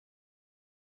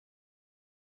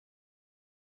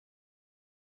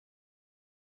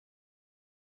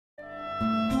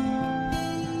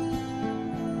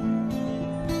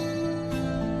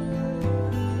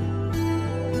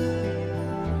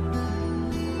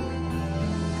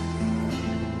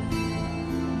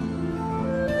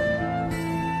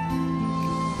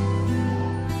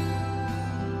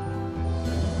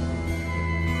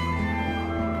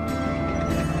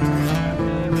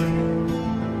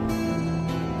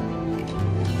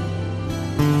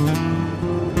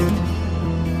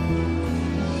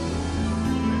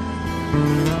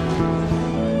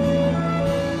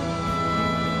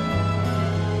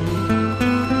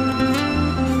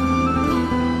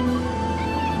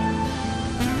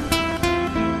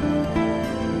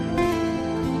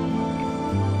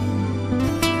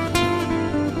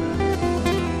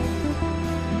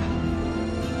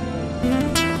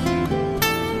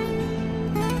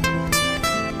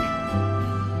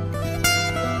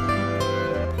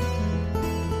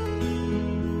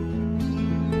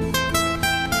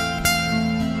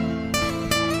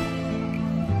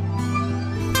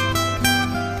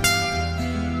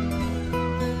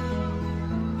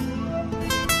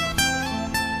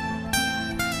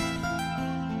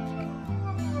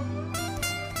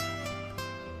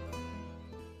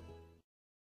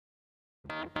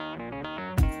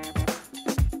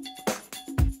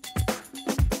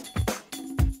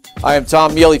 I am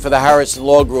Tom Mealy for the Harrison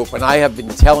Law Group, and I have been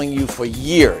telling you for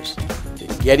years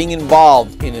that getting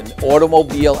involved in an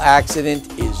automobile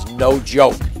accident is no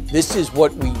joke. This is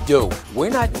what we do. We're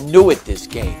not new at this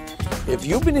game. If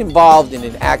you've been involved in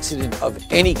an accident of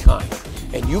any kind,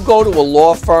 and you go to a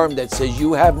law firm that says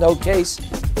you have no case,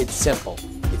 it's simple.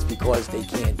 It's because they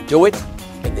can't do it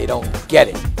and they don't get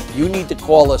it. You need to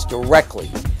call us directly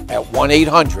at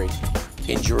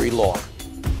 1-800-INJURY-LAW.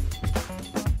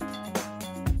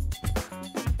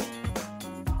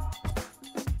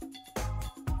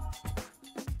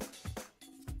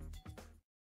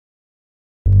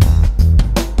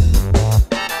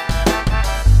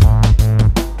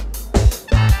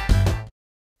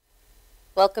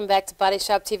 Welcome back to Body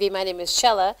Shop TV. My name is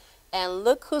Shella, and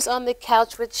look who's on the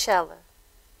couch with Shella.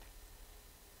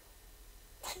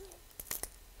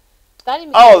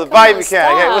 Oh, the body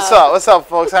mechanic. Hey, what's up? What's up,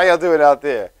 folks? How y'all doing out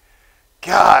there?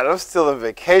 God, I'm still in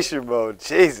vacation mode.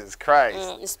 Jesus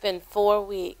Christ. It's been 4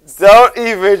 weeks. Don't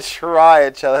even try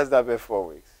it, Shella. It has not been 4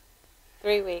 weeks.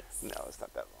 3 weeks. No, it's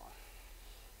not that long.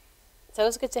 So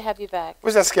it's good to have you back.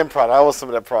 Where's that skin product? I want some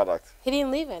of that product. He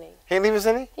didn't leave any. He didn't leave us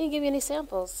any? He didn't give you any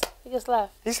samples. He just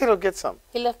left. He said he'll get some.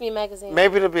 He left me a magazine.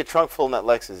 Maybe it'll be a trunk full in that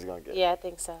Lexus he's going to get. Yeah, I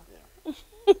think so. Yeah.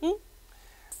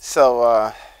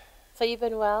 So you've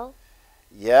been well?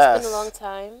 Yes. It's been a long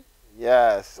time.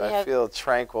 Yes, I feel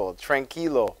tranquil.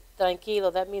 Tranquilo.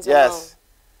 Tranquilo, that means yes.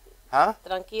 alone. Huh?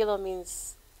 Tranquilo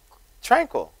means...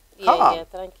 Tranquil. Yeah, calm. yeah,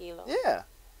 tranquilo. Yeah.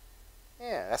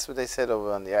 Yeah, that's what they said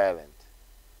over on the island.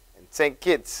 In St.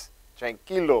 Kitts,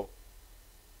 tranquilo.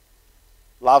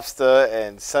 Lobster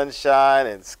and sunshine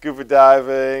and scuba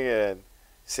diving and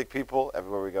sick people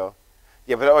everywhere we go.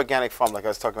 Yeah, but the organic farm, like I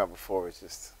was talking about before, is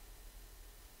just...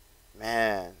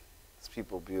 Man, these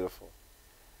people are beautiful.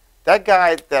 That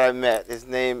guy that I met, his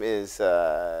name is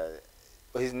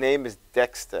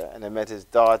Dexter, and I met his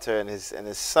daughter and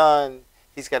his son.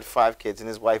 He's got 5 kids, and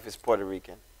his wife is Puerto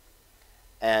Rican.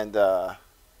 And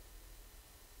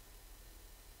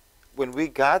when we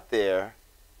got there,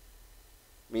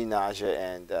 me, Naja,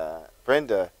 and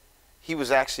Brenda, he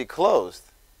was actually closed.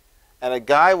 And a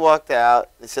guy walked out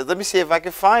and said, "Let me see if I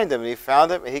can find him." And he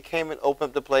found him, and he came and opened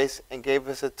up the place and gave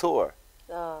us a tour.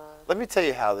 Let me tell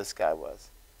you how this guy was.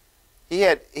 He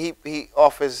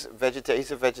offers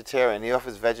he's a vegetarian. He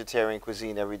offers vegetarian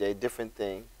cuisine every day, different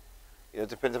thing. You know,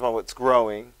 depends upon what's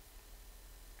growing.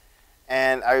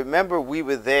 And I remember we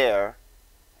were there,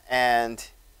 and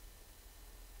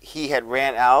he had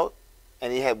ran out,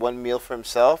 and he had one meal for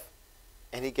himself,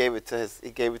 and he gave it to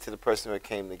the person who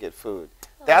came to get food.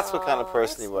 That's what kind of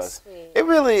person he was. So sweet.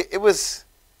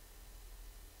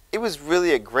 It was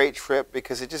really a great trip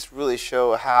because it just really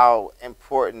showed how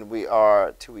important we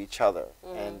are to each other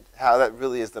and how that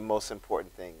really is the most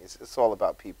important thing. It's all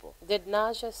about people. Did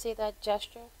Naja see that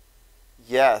gesture?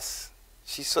 Yes.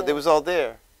 They was all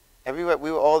there. Everywhere,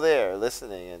 we were all there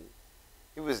listening, and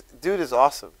dude is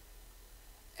awesome.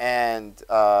 And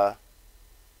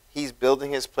he's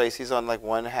building his place. He's on like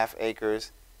 1.5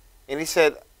 acres. And he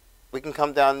said, we can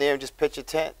come down there and just pitch a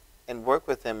tent and work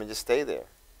with him and just stay there.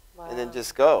 Wow. And then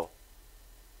just go.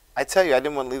 I tell you, I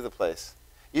didn't want to leave the place.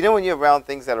 You know when you're around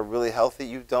things that are really healthy,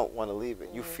 you don't want to leave it.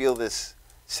 You feel this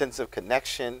sense of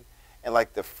connection. And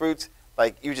like the fruits,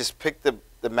 like you just pick the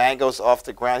mangoes off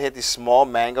the ground. He had these small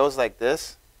mangoes like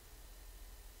this.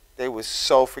 They were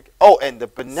so freaking... Oh, and the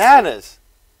bananas.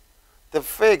 The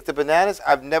figs, the bananas,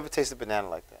 I've never tasted banana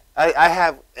like that. I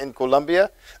have in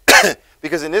Colombia,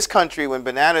 because in this country, when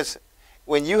bananas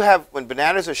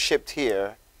are shipped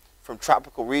here from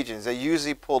tropical regions, they're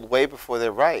usually pulled way before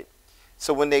they're ripe.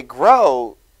 So when they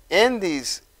grow in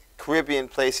these Caribbean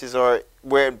places or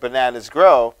where bananas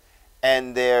grow,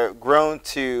 and they're grown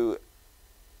to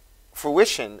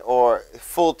fruition or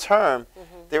full term,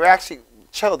 they're actually,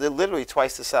 they're literally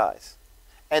twice the size.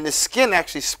 And the skin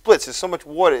actually splits. There's so much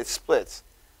water, it splits.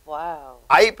 Wow.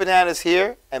 I eat bananas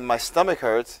here, and my stomach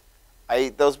hurts. I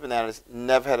eat those bananas,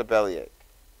 never had a bellyache.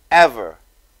 Ever.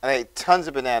 And I ate tons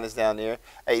of bananas down there.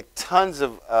 I ate tons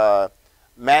of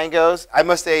mangoes. I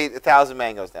must have ate 1,000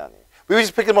 mangoes down there. We would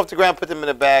just pick them off the ground, put them in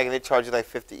a bag, and they charge you like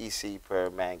 50 EC per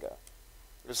mango.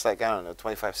 It was like, I don't know,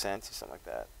 25 cents or something like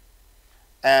that.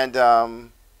 And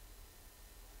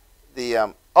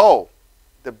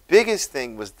the biggest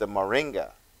thing was the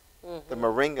moringa. The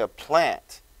moringa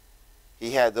plant.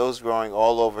 He had those growing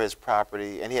all over his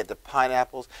property, and he had the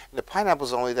pineapples. And the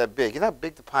pineapples are only that big. You know how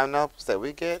big the pineapples that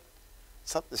we get?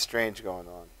 Something strange going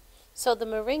on. So the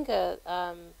moringa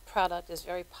product is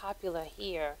very popular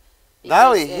here. Not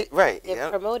only right, they're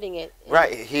promoting it.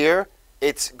 Right here,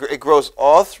 it grows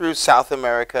all through South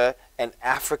America and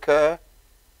Africa,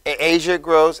 Asia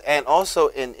grows, and also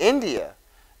in India.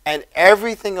 And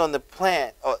everything on the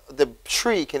plant, the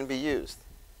tree can be used.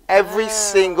 Every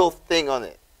single thing on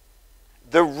it.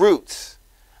 The roots,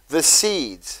 the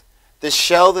seeds, the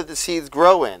shell that the seeds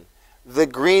grow in, the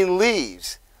green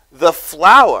leaves, the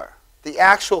flower, the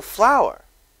actual flower.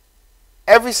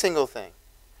 Every single thing.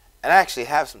 And I actually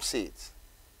have some seeds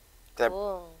that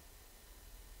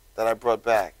I brought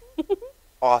back.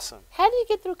 Awesome. How do you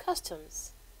get through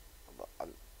customs?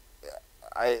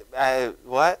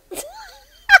 What?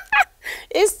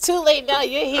 It's too late now.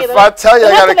 You're here. If I tell you,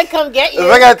 They're I not gotta gonna come get you.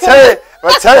 If I gotta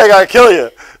tell you, I gotta kill you.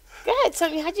 Go ahead, tell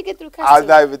me, how'd you get through customs? I'm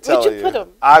not even telling Where'd you put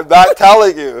them? I'm not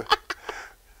telling you.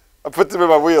 I put them in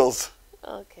my wheels.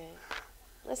 Okay,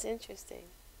 that's interesting.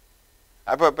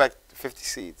 I brought back 50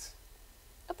 seeds.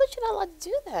 I bet you're not allowed to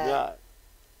do that. Yeah.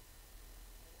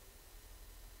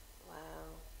 Wow,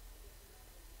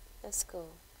 that's cool.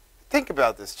 Think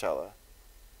about this, Chella.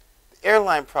 The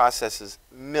airline processes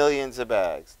millions of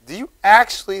bags. Do you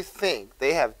actually think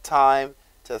they have time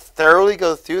to thoroughly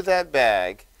go through that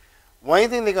bag? One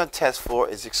thing they're going to test for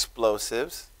is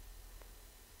explosives.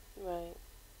 Right.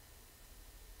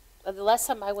 The last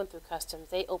time I went through customs,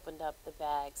 they opened up the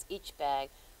bags. Each bag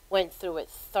went through it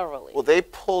thoroughly. Well, they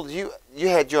pulled you. You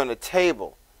had you on the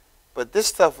table, but this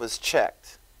stuff was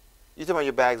checked. You're talking about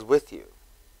your bags with you.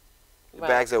 Your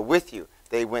bags are with you.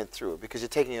 They went through it because you're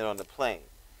taking it on the plane.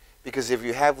 Because if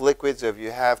you have liquids or if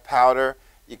you have powder,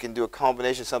 you can do a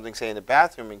combination of something, say, in the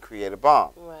bathroom and create a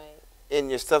bomb. Right. In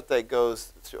your stuff that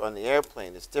goes through on the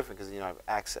airplane, it's different because you don't have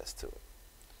access to it.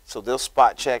 So they'll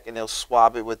spot check and they'll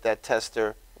swab it with that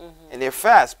tester. And they're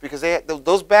fast because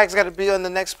those bags got to be on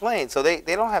the next plane. So they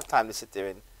don't have time to sit there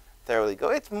and thoroughly go.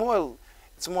 It's more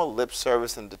lip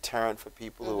service and deterrent for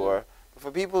people who are. But for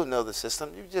people who know the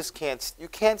system, you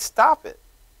can't stop it.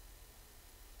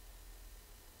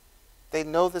 They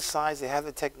know the science. They have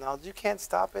the technology. You can't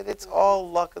stop it. It's all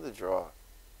luck of the draw.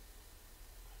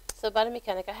 So, Body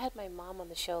Mechanic, I had my mom on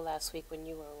the show last week when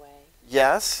you were away.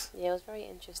 Yes. Yeah, it was very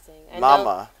interesting.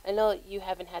 Mama. I know you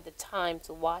haven't had the time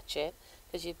to watch it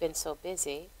because you've been so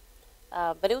busy,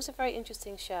 but it was a very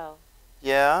interesting show.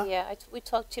 Yeah? Yeah, we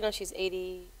talked, she's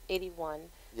 81.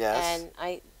 Yes. And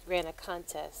I ran a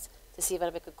contest to see if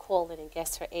anybody could call in and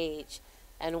guess her age.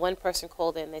 And one person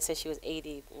called in, they said she was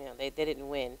 80, they didn't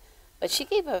win. But she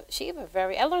gave a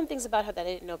very, I learned things about her that I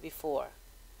didn't know before.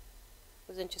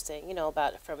 It was interesting,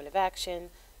 about affirmative action,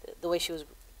 the way she was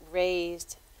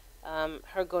raised,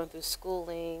 her going through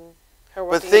schooling, her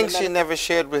working. But things she never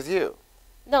shared with you.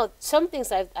 No, some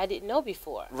things I didn't know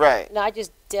before. Right. No, I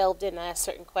just delved in and asked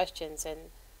certain questions, and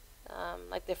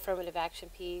like the affirmative action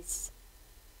piece,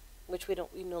 which we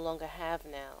no longer have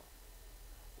now.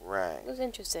 Right. It was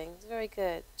interesting. It was very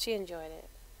good. She enjoyed it.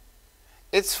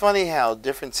 It's funny how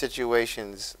different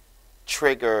situations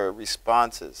trigger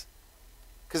responses.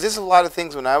 Because there's a lot of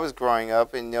things when I was growing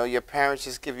up, and your parents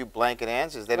just give you blanket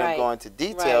answers. They don't go into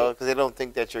detail because they don't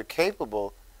think that you're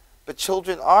capable. But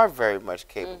children are very much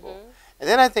capable. And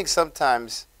then I think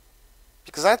sometimes,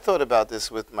 because I thought about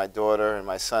this with my daughter and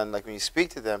my son, like when you speak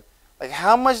to them, like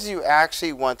how much do you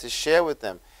actually want to share with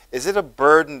them? Is it a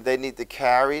burden they need to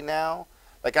carry now?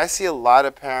 Like I see a lot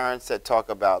of parents that talk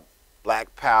about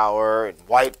black power and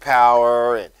white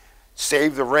power and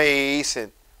save the race,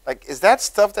 and like, is that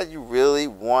stuff that you really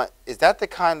want? Is that the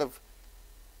kind of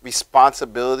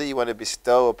responsibility you want to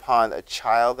bestow upon a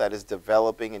child that is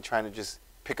developing and trying to just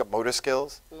pick up motor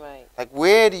skills? Right. Like,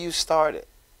 where do you start it?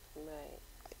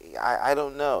 Right. I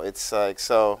don't know. It's like,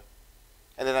 so,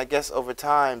 and then I guess over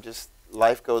time, just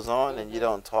life goes on and you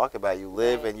don't talk about it. You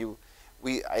live and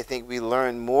I think we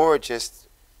learn more just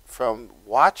from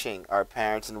watching our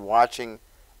parents and watching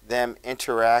them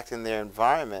interact in their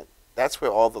environment. That's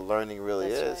where all the learning really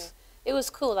is. Right. It was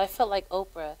cool. I felt like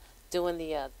Oprah doing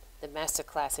the master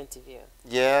class interview.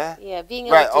 Yeah. Yeah, being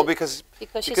able to, because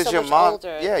she's so your much mom,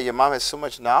 older. Yeah, your mom has so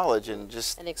much knowledge and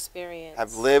just an experience.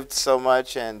 Have lived so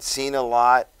much and seen a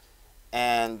lot,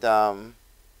 and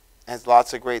has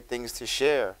lots of great things to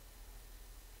share.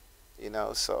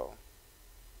 So.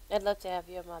 I'd love to have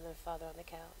your mother and father on the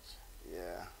couch.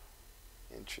 Yeah.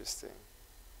 Interesting.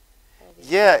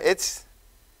 Yeah,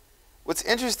 what's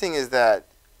interesting is that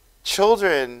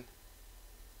children,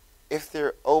 if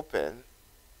they're open,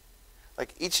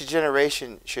 like each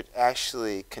generation should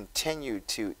actually continue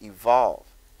to evolve.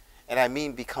 And I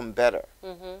mean become better.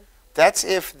 That's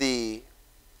if the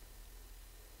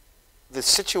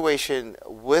situation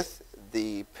with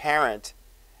the parent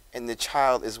and the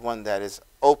child is one that is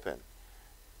open.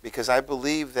 Because I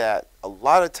believe that a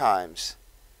lot of times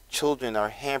children are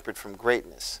hampered from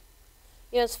greatness.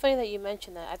 It's funny that you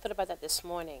mentioned that. I thought about that this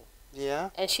morning. Yeah.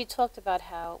 And she talked about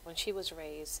how when she was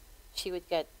raised, she would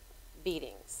get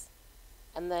beatings.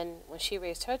 And then when she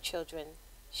raised her children,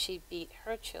 she beat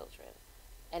her children.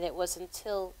 And it was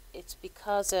until it's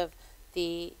because of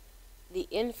the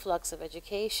influx of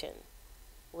education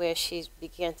where she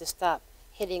began to stop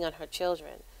hitting on her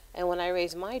children. And when I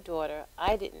raised my daughter,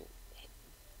 I didn't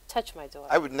touch my daughter.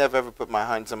 I would never ever put my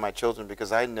hands on my children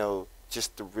because I know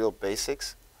just the real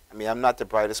basics. I mean, I'm not the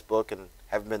brightest book and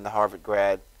haven't been the Harvard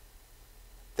grad.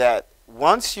 That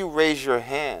once you raise your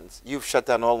hands, you've shut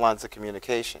down all lines of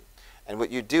communication. And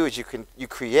what you do is you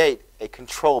create a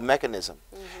control mechanism.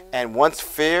 Mm-hmm. And once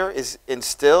fear is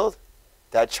instilled,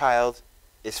 that child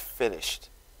is finished.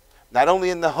 Not only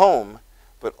in the home,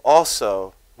 but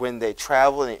also when they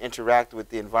travel and interact with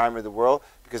the environment of the world,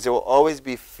 because there will always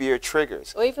be fear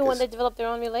triggers. Or even when they develop their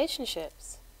own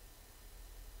relationships.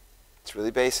 It's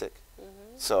really basic.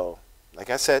 Mm-hmm. So, like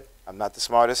I said, I'm not the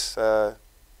smartest, but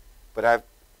I've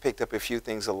picked up a few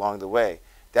things along the way.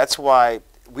 That's why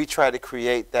we try to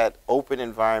create that open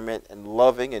environment and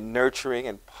loving and nurturing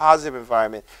and positive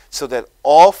environment so that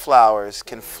all flowers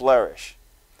can flourish.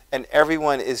 And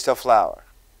everyone is the flower.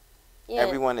 Yeah.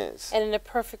 Everyone is. And in a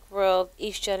perfect world,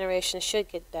 each generation should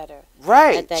get better.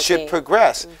 Right. Should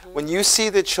progress. Mm-hmm. When you see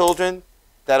the children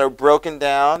that are broken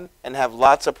down and have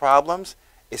lots of problems,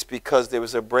 it's because there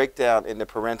was a breakdown in the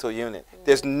parental unit. Mm-hmm.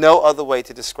 There's no other way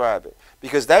to describe it.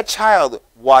 Because that child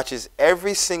watches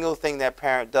every single thing that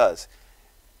parent does.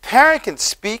 Parent can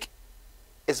speak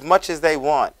as much as they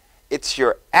want. It's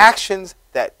your actions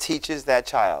that teaches that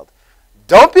child.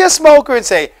 Don't be a smoker and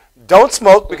say, don't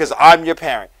smoke because I'm your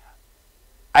parent.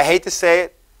 I hate to say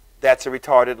it, that's a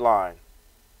retarded line.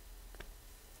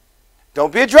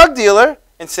 Don't be a drug dealer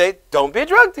and say, don't be a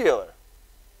drug dealer.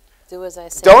 Do as I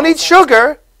say. Don't eat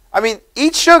sugar. I mean,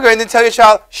 eat sugar and then tell your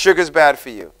child sugar's bad for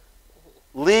you.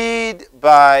 Lead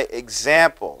by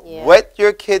example. Yeah. What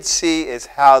your kids see is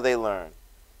how they learn.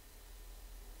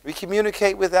 We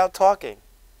communicate without talking,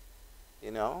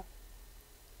 you know?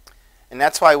 And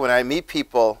that's why when I meet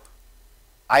people,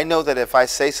 I know that if I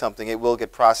say something, it will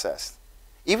get processed.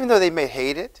 Even though they may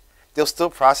hate it, they'll still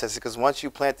process it because once you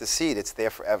plant the seed, it's there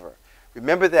forever.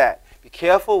 Remember that. Be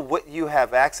careful what you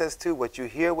have access to, what you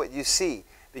hear, what you see,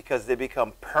 because they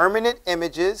become permanent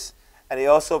images and they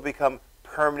also become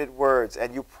permanent words,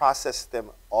 and you process them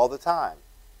all the time.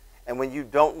 And when you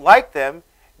don't like them,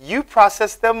 you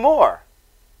process them more.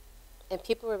 And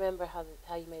people remember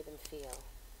how you made them feel.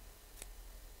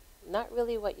 Not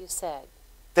really what you said.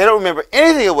 They don't remember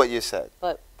anything of what you said.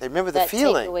 But they remember the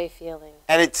feeling. Take away feeling.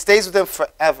 And it stays with them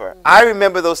forever. Mm-hmm. I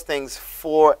remember those things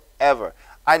forever.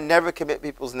 I never commit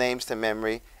people's names to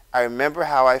memory. I remember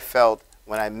how I felt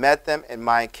when I met them in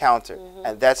my encounter. Mm-hmm.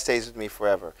 And that stays with me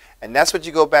forever. And that's what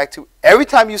you go back to. Every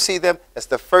time you see them, that's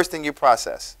the first thing you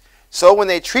process. So when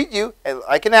they treat you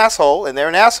like an asshole, and they're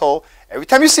an asshole, every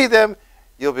time you see them,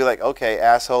 you'll be like, okay,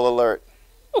 asshole alert.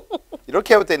 You don't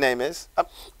care what their name is.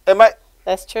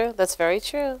 That's true. That's very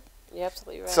true. You're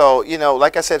absolutely right. So, you know,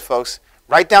 like I said, folks,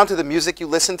 right down to the music you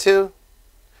listen to,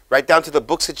 right down to the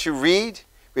books that you read.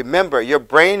 Remember, your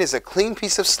brain is a clean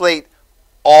piece of slate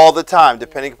all the time,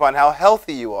 depending upon how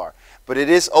healthy you are. But it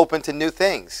is open to new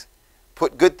things.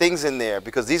 Put good things in there,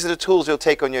 because these are the tools you'll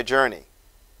take on your journey.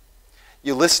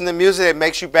 You listen to music that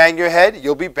makes you bang your head,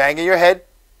 you'll be banging your head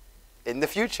in the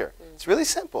future. Mm-hmm. It's really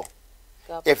simple.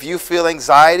 If you feel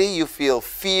anxiety, you feel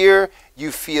fear,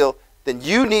 then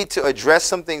you need to address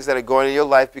some things that are going on in your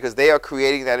life because they are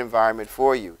creating that environment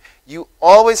for you. You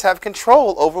always have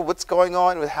control over what's going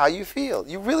on with how you feel.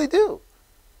 You really do.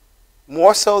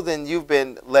 More so than you've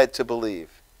been led to believe.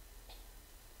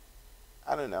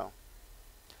 I don't know.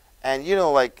 And you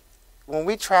know, like, when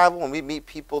we travel, when we meet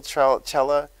people,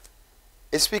 Chella,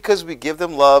 it's because we give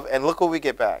them love and look what we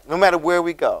get back, no matter where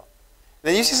we go.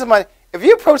 Then you see somebody, if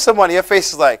you approach someone, your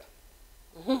face is like,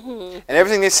 and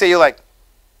everything they say, you're like,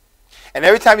 and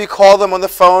every time you call them on the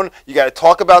phone, you got to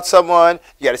talk about someone,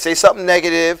 you got to say something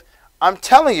negative. I'm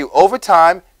telling you, over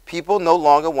time, people no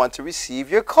longer want to receive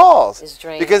your calls.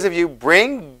 Because if you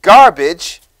bring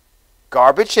garbage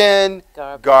in,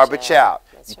 garbage out.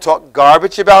 You talk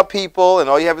garbage about people, and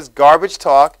all you have is garbage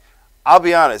talk. I'll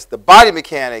be honest, the body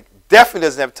mechanic definitely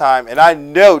doesn't have time, and I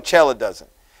know Chella doesn't,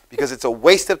 because it's a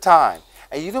waste of time.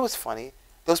 And you know what's funny?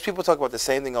 Those people talk about the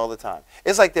same thing all the time.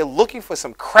 It's like they're looking for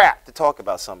some crap to talk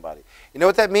about somebody. You know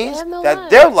what that means? That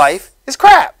their life is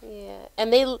crap. Yeah,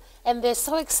 and they're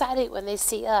so excited when they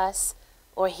see us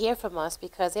or hear from us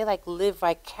because they like live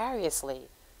vicariously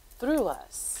through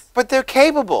us. But they're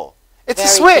capable.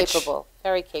 It's very a switch.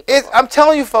 Very capable. I'm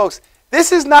telling you, folks,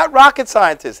 this is not rocket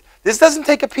scientists. This doesn't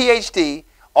take a PhD.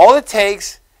 All it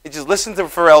takes is just listen to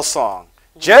Pharrell's song.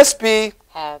 Just be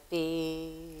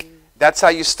happy. That's how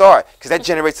you start, because that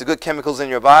generates the good chemicals in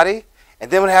your body. And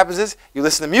then what happens is you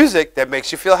listen to music that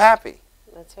makes you feel happy.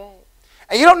 That's right.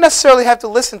 And you don't necessarily have to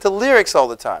listen to lyrics all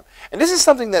the time. And this is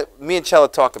something that me and Chella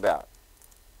talk about.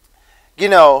 You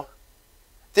know,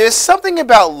 there's something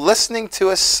about listening to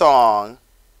a song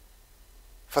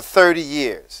for 30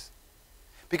 years.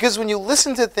 Because when you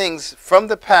listen to things from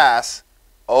the past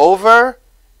over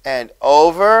and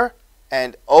over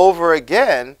and over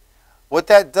again, what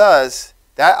that does,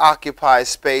 that occupies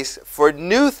space for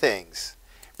new things.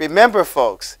 Remember,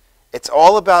 folks, it's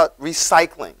all about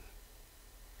recycling.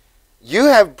 You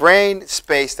have brain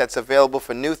space that's available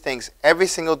for new things every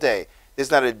single day.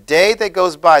 There's not a day that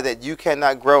goes by that you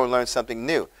cannot grow and learn something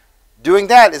new. Doing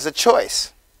that is a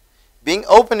choice. Being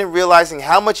open and realizing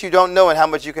how much you don't know and how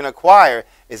much you can acquire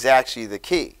is actually the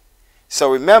key.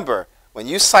 So remember, when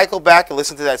you cycle back and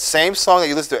listen to that same song that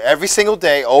you listen to every single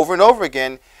day over and over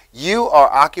again, you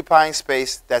are occupying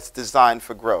space that's designed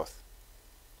for growth.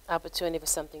 Opportunity for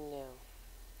something new.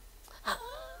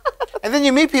 And then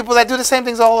you meet people that do the same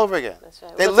things all over again. That's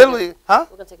right. They literally, huh?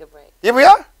 We're going to take a break. Yeah, we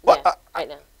are? What? Yeah, right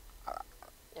now.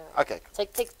 Yeah, right. Okay.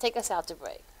 Take us out to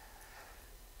break.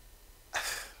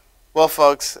 Well,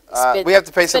 folks, we have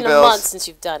to pay some bills. It's been a month since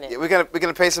you've done it. Yeah, we're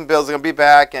gonna pay some bills. We're gonna be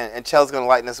back, and Chella's gonna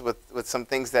lighten us with some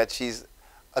things that she's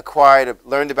acquired,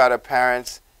 learned about her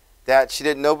parents that she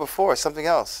didn't know before. Something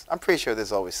else. I'm pretty sure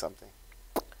there's always something.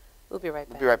 We'll be right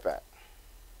back. We'll be right back.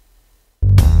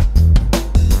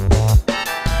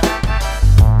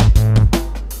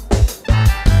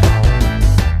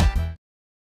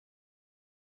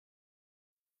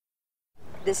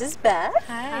 This is Beth.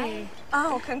 Hi.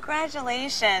 Oh,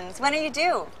 congratulations. When are you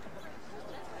due?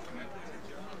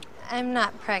 I'm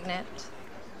not pregnant.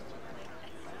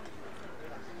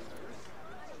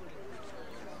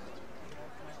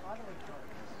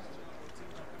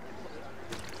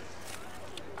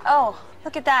 Oh,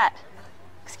 look at that.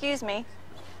 Excuse me.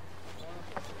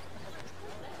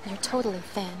 You're totally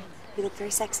thin. You look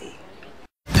very sexy.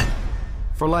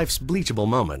 For life's bleachable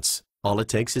moments, all it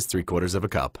takes is 3/4 of a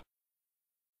cup.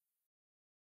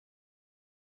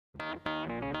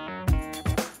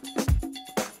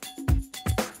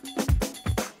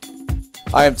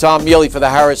 I am Tom Mealy for the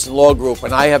Harrison Law Group,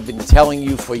 and I have been telling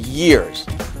you for years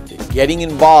that getting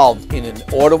involved in an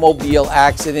automobile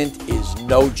accident is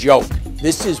no joke.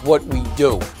 This is what we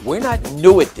do. We're not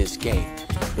new at this game.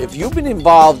 If you've been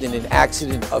involved in an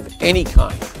accident of any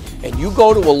kind, and you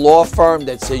go to a law firm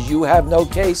that says you have no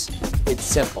case, it's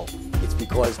simple. It's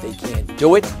because they can't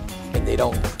do it and they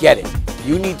don't get it.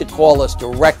 You need to call us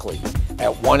directly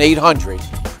at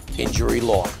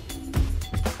 1-800-INJURY-LAW.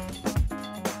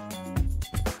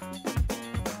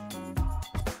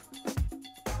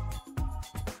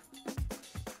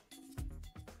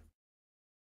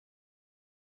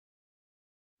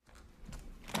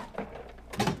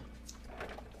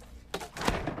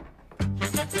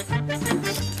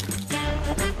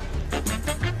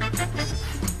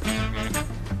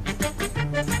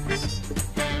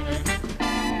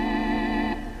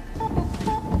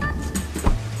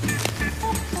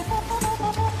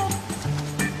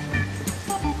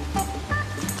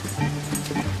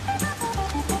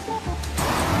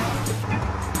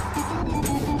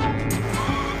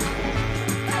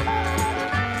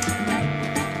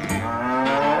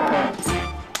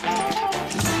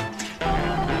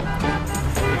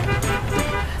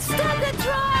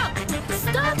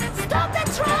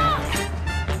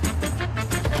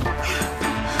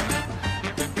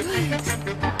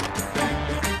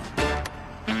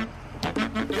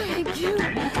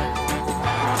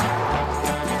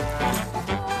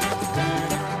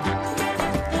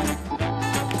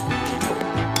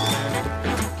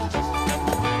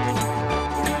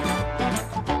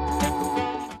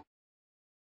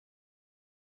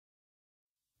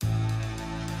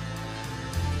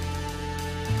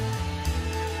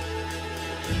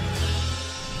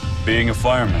 Being a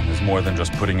fireman is more than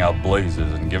just putting out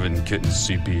blazes and giving kittens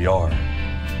CPR.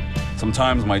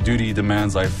 Sometimes my duty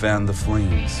demands I fan the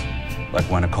flames, like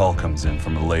when a call comes in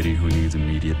from a lady who needs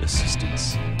immediate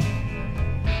assistance.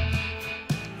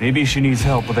 Maybe she needs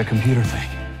help with a computer thing.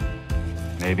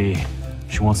 Maybe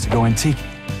she wants to go antique.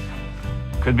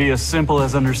 Could be as simple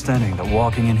as understanding that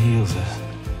walking in heels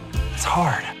it's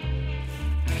hard.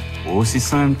 Aussi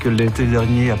simple que l'été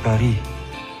dernier à Paris.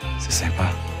 C'est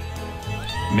sympa.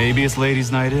 Maybe it's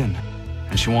ladies' night in,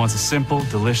 and she wants a simple,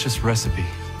 delicious recipe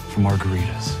for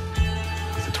margaritas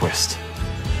with a twist.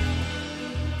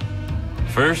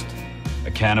 First, a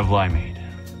can of limeade.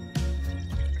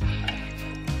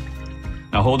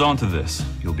 Now hold on to this.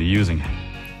 You'll be using it.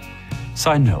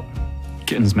 Side note,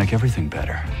 kittens make everything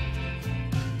better.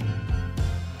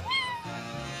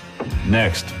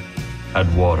 Next,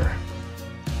 add water.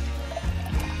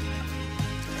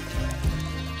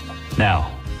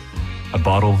 Now, a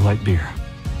bottle of light beer.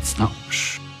 No,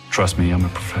 shh. Trust me, I'm a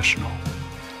professional.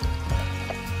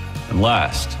 And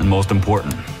last, and most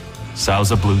important,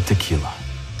 Sauza Blue Tequila.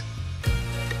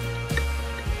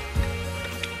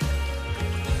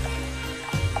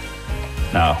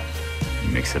 Now,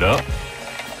 mix it up.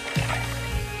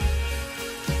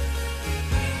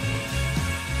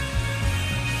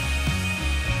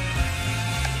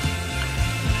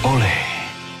 Ole.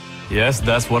 Yes,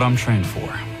 that's what I'm trained for.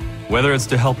 Whether it's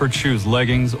to help her choose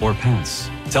leggings or pants,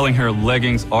 telling her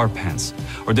leggings are pants,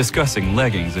 or discussing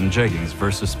leggings and jeggings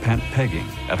versus pant pegging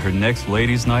at her next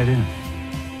ladies' night in,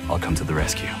 I'll come to the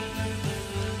rescue.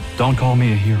 Don't call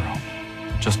me a hero.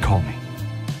 Just call me.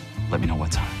 Let me know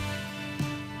what time.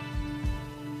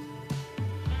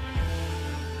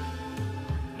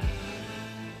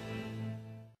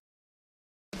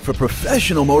 For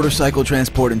professional motorcycle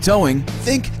transport and towing,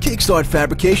 think Kickstart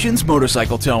Fabrications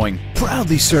Motorcycle Towing.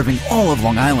 Proudly serving all of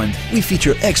Long Island, we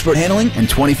feature expert handling and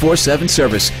 24/7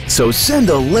 service. So send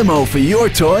a limo for your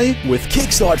toy with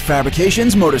Kickstart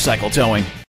Fabrications Motorcycle Towing.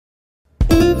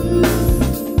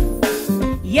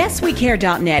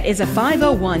 YesWeCare.net is a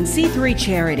 501c3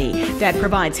 charity that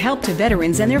provides help to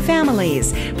veterans and their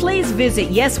families. Please visit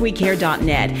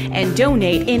YesWeCare.net and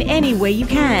donate in any way you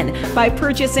can by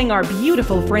purchasing our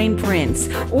beautiful frame prints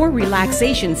or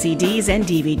relaxation CDs and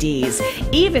DVDs,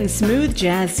 even smooth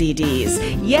jazz CDs.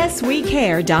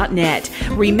 YesWeCare.net.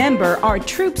 Remember, our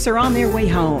troops are on their way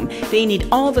home. They need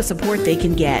all the support they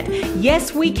can get.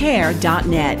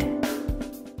 YesWeCare.net.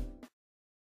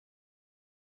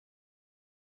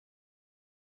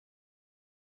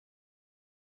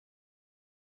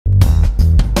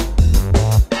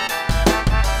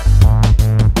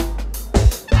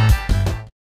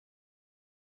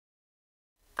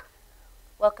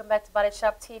 Welcome back to Body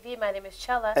Shop TV. My name is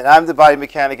Chella. And I'm the Body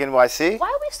Mechanic NYC. Why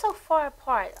are we so far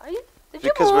apart? Did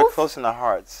you because move? we're close in the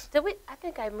hearts. Did we? I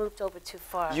think I moved over too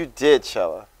far. You did,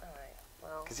 Chella. All right.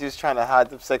 Well. Because he was trying to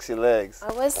hide them sexy legs.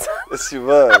 I was. Yes, she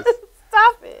was.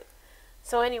 Stop it.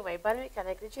 So anyway, Body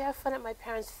Mechanic, did you have fun at my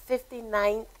parents'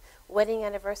 59th wedding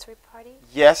anniversary party?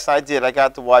 Yes, I did. I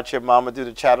got to watch your mama do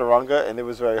the chaturanga, and it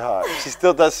was very hard. She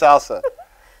still does salsa.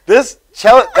 This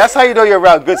Chella, that's how you know you're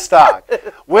around good stock.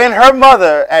 When her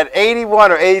mother at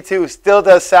 81 or 82 still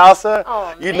does salsa,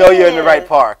 you know you're in the right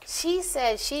park. She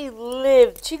said she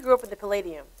grew up in the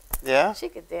Palladium. Yeah? She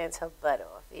could dance her butt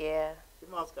off, yeah. Your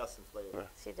mom's got some flavor.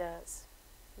 She does,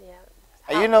 yeah.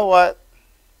 And you know what?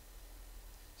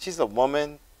 She's a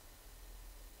woman,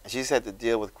 and she's had to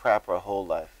deal with crap her whole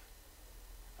life.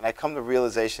 And I come to the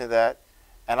realization of that,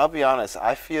 and I'll be honest,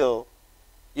 I feel...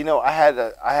 You know, I had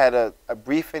a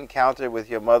brief encounter with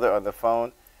your mother on the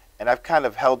phone, and I've kind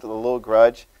of held a little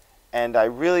grudge. And I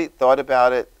really thought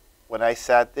about it when I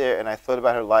sat there, and I thought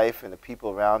about her life and the people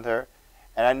around her.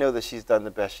 And I know that she's done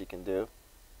the best she can do.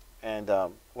 And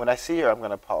when I see her, I'm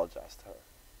going to apologize to her.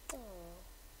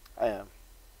 I am.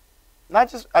 Not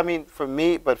just, I mean, for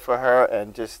me, but for her,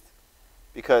 and just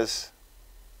because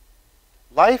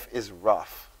life is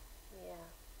rough. Yeah.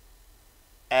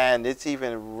 And it's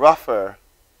even rougher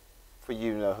for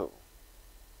you know who.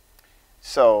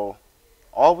 So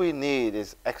all we need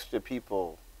is extra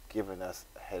people giving us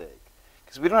a headache.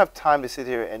 Because we don't have time to sit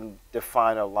here and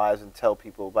define our lives and tell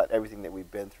people about everything that we've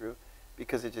been through,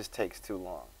 because it just takes too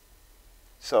long.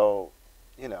 So,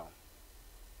 you know,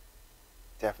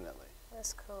 definitely.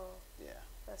 That's cool. Yeah.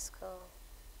 That's cool.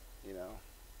 You know,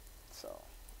 so.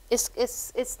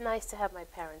 It's nice to have my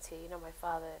parents here. You know, my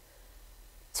father...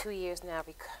 2 years now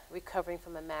recovering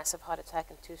from a massive heart attack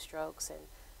and 2 strokes, and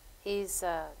he's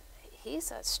a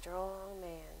strong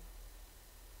man.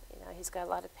 You know, he's got a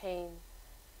lot of pain,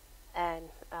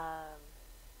 and I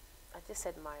just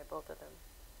admire both of them.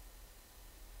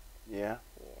 Yeah?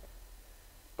 Yeah.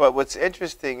 But what's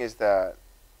interesting is that,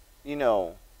 you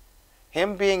know,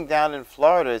 him being down in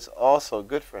Florida is also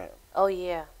good for him. Oh,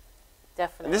 yeah.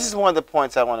 Definitely. And this is one of the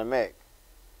points I want to make.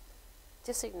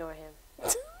 Just ignore him.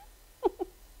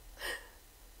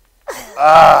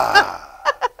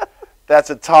 That's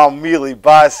a Tom Mealy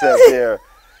bicep there.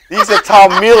 These are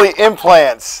Tom Mealy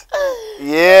implants.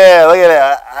 Yeah, look at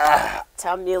that.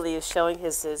 Tom Mealy is showing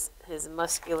his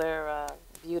muscular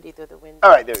beauty through the window.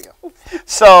 All right, there we go.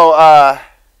 So,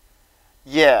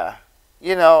 yeah,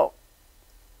 you know,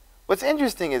 what's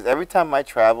interesting is every time I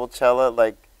travel, Chella,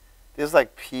 like, there's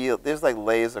like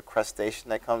layers of crustacean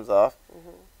that comes off,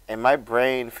 and my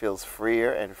brain feels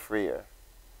freer and freer.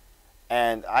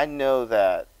 And I know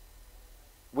that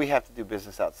we have to do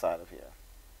business outside of here.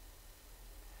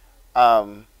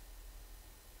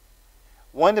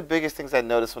 One of the biggest things I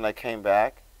noticed when I came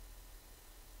back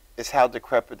is how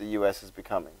decrepit the U.S. is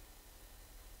becoming.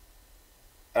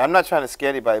 And I'm not trying to scare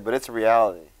anybody, but it's a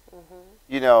reality.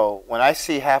 You know, when I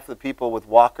see half the people with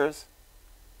walkers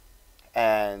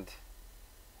and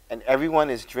everyone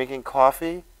is drinking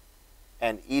coffee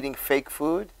and eating fake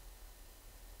food,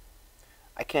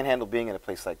 I can't handle being in a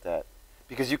place like that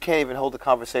because you can't even hold a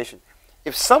conversation.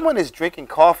 If someone is drinking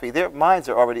coffee, their minds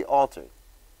are already altered.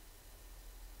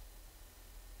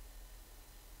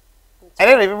 And they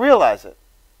don't even realize it.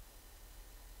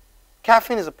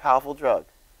 Caffeine is a powerful drug,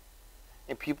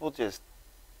 and people just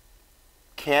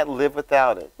can't live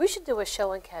without it. We should do a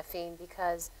show on caffeine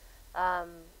because a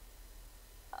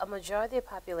majority of the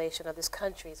population of this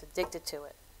country is addicted to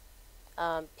it.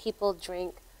 People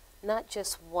drink not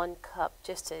just 1 cup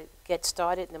just to get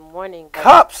started in the morning, but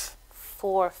cups,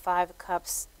 4 or 5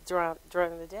 cups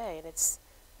during the day,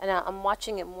 and I'm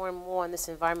watching it more and more in this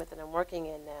environment that I'm working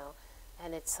in now,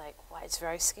 and it's like, wow, it's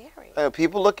very scary.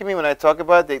 People look at me when I talk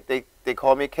about it. They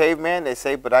call me a caveman. They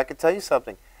say, but I can tell you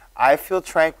something. I feel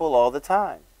tranquil all the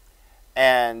time,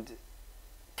 and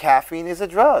caffeine is a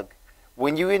drug.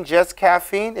 When you ingest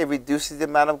caffeine, it reduces the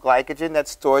amount of glycogen that's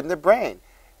stored in the brain.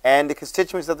 And the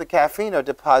constituents of the caffeine are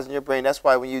deposited in your brain. That's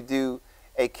why when you do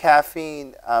a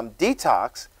caffeine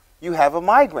detox, you have a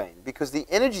migraine because the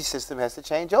energy system has to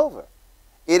change over.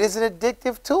 It is an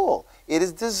addictive tool. It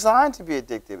is designed to be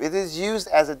addictive. It is used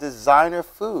as a designer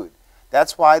food.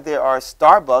 That's why there are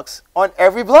Starbucks on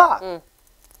every block.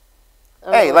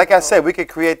 Hey, like I said, we could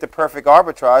create the perfect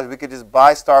arbitrage. We could just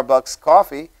buy Starbucks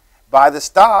coffee, buy the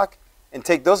stock, and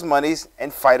take those monies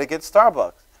and fight against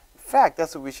Starbucks. In fact,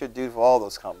 that's what we should do for all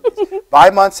those companies. Buy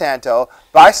Monsanto,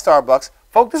 buy Starbucks.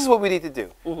 Folks, this is what we need to do.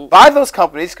 Buy those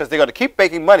companies because they're going to keep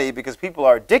making money because people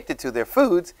are addicted to their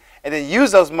foods, and then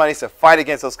use those monies to fight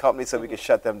against those companies so we can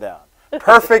shut them down.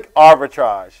 Perfect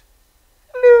arbitrage.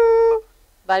 Hello.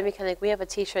 Body Mechanic, we have a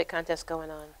T-shirt contest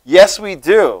going on. Yes, we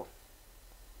do.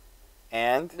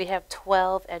 And? We have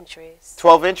 12 entries.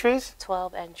 12 entries?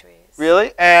 12 entries.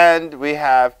 Really? And we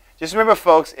have, just remember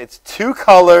folks, it's 2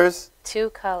 colors.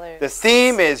 2 colors. The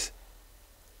theme is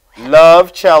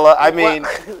love, Chella. I mean,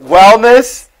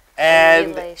 wellness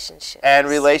and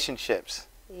relationships.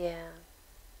 Yeah.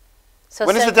 So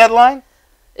when is the deadline?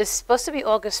 It's supposed to be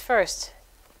August 1st.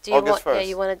 Do you August 1st. Yeah,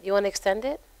 you want to extend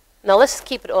it? No, let's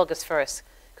keep it August 1st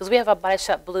because we have our Body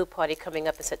Shop Blue party coming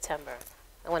up in September.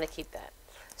 I want to keep that.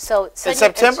 So in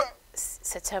September?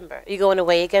 September. You going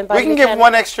away again? We can give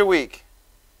 1 extra week.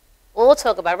 Well, we'll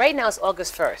talk about it. Right now it's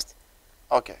August 1st.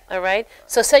 Okay. All right?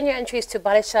 So send your entries to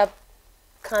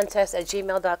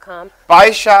bodyshopcontest@gmail.com.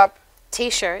 Body Shop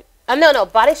T-shirt. No,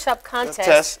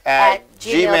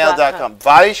 bodyshopcontest@gmail.com.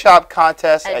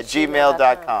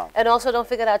 Bodyshopcontest@gmail.com. And also don't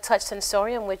forget our Touch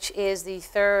Sensorium, which is the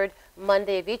 3rd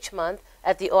Monday of each month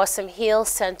at the Awesome Heal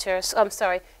Center.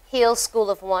 Heal School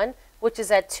of One, which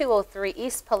is at 203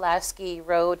 East Pulaski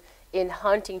Road in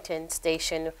Huntington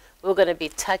Station. We're going to be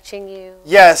touching you.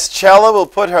 Yes, Chella will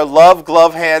put her love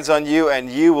glove hands on you, and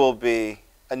you will be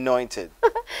anointed.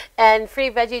 And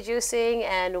free veggie juicing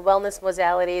and wellness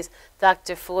modalities.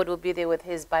 Dr. Ford will be there with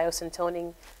his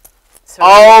biosyntonic.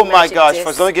 Oh my gosh,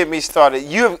 folks, don't get me started.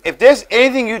 If there's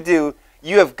anything you do,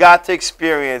 you have got to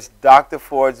experience Dr.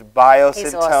 Ford's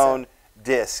Biosyntone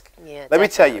disc. Yeah, Let me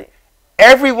tell you,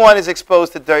 everyone is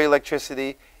exposed to dirty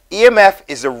electricity. EMF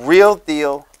is a real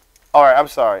deal. All right, I'm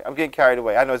sorry. I'm getting carried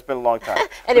away. I know it's been a long time.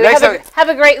 Anyway, have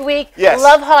a great week. Yes.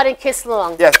 Love hard and kiss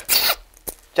long. Yes.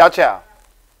 Ciao, ciao.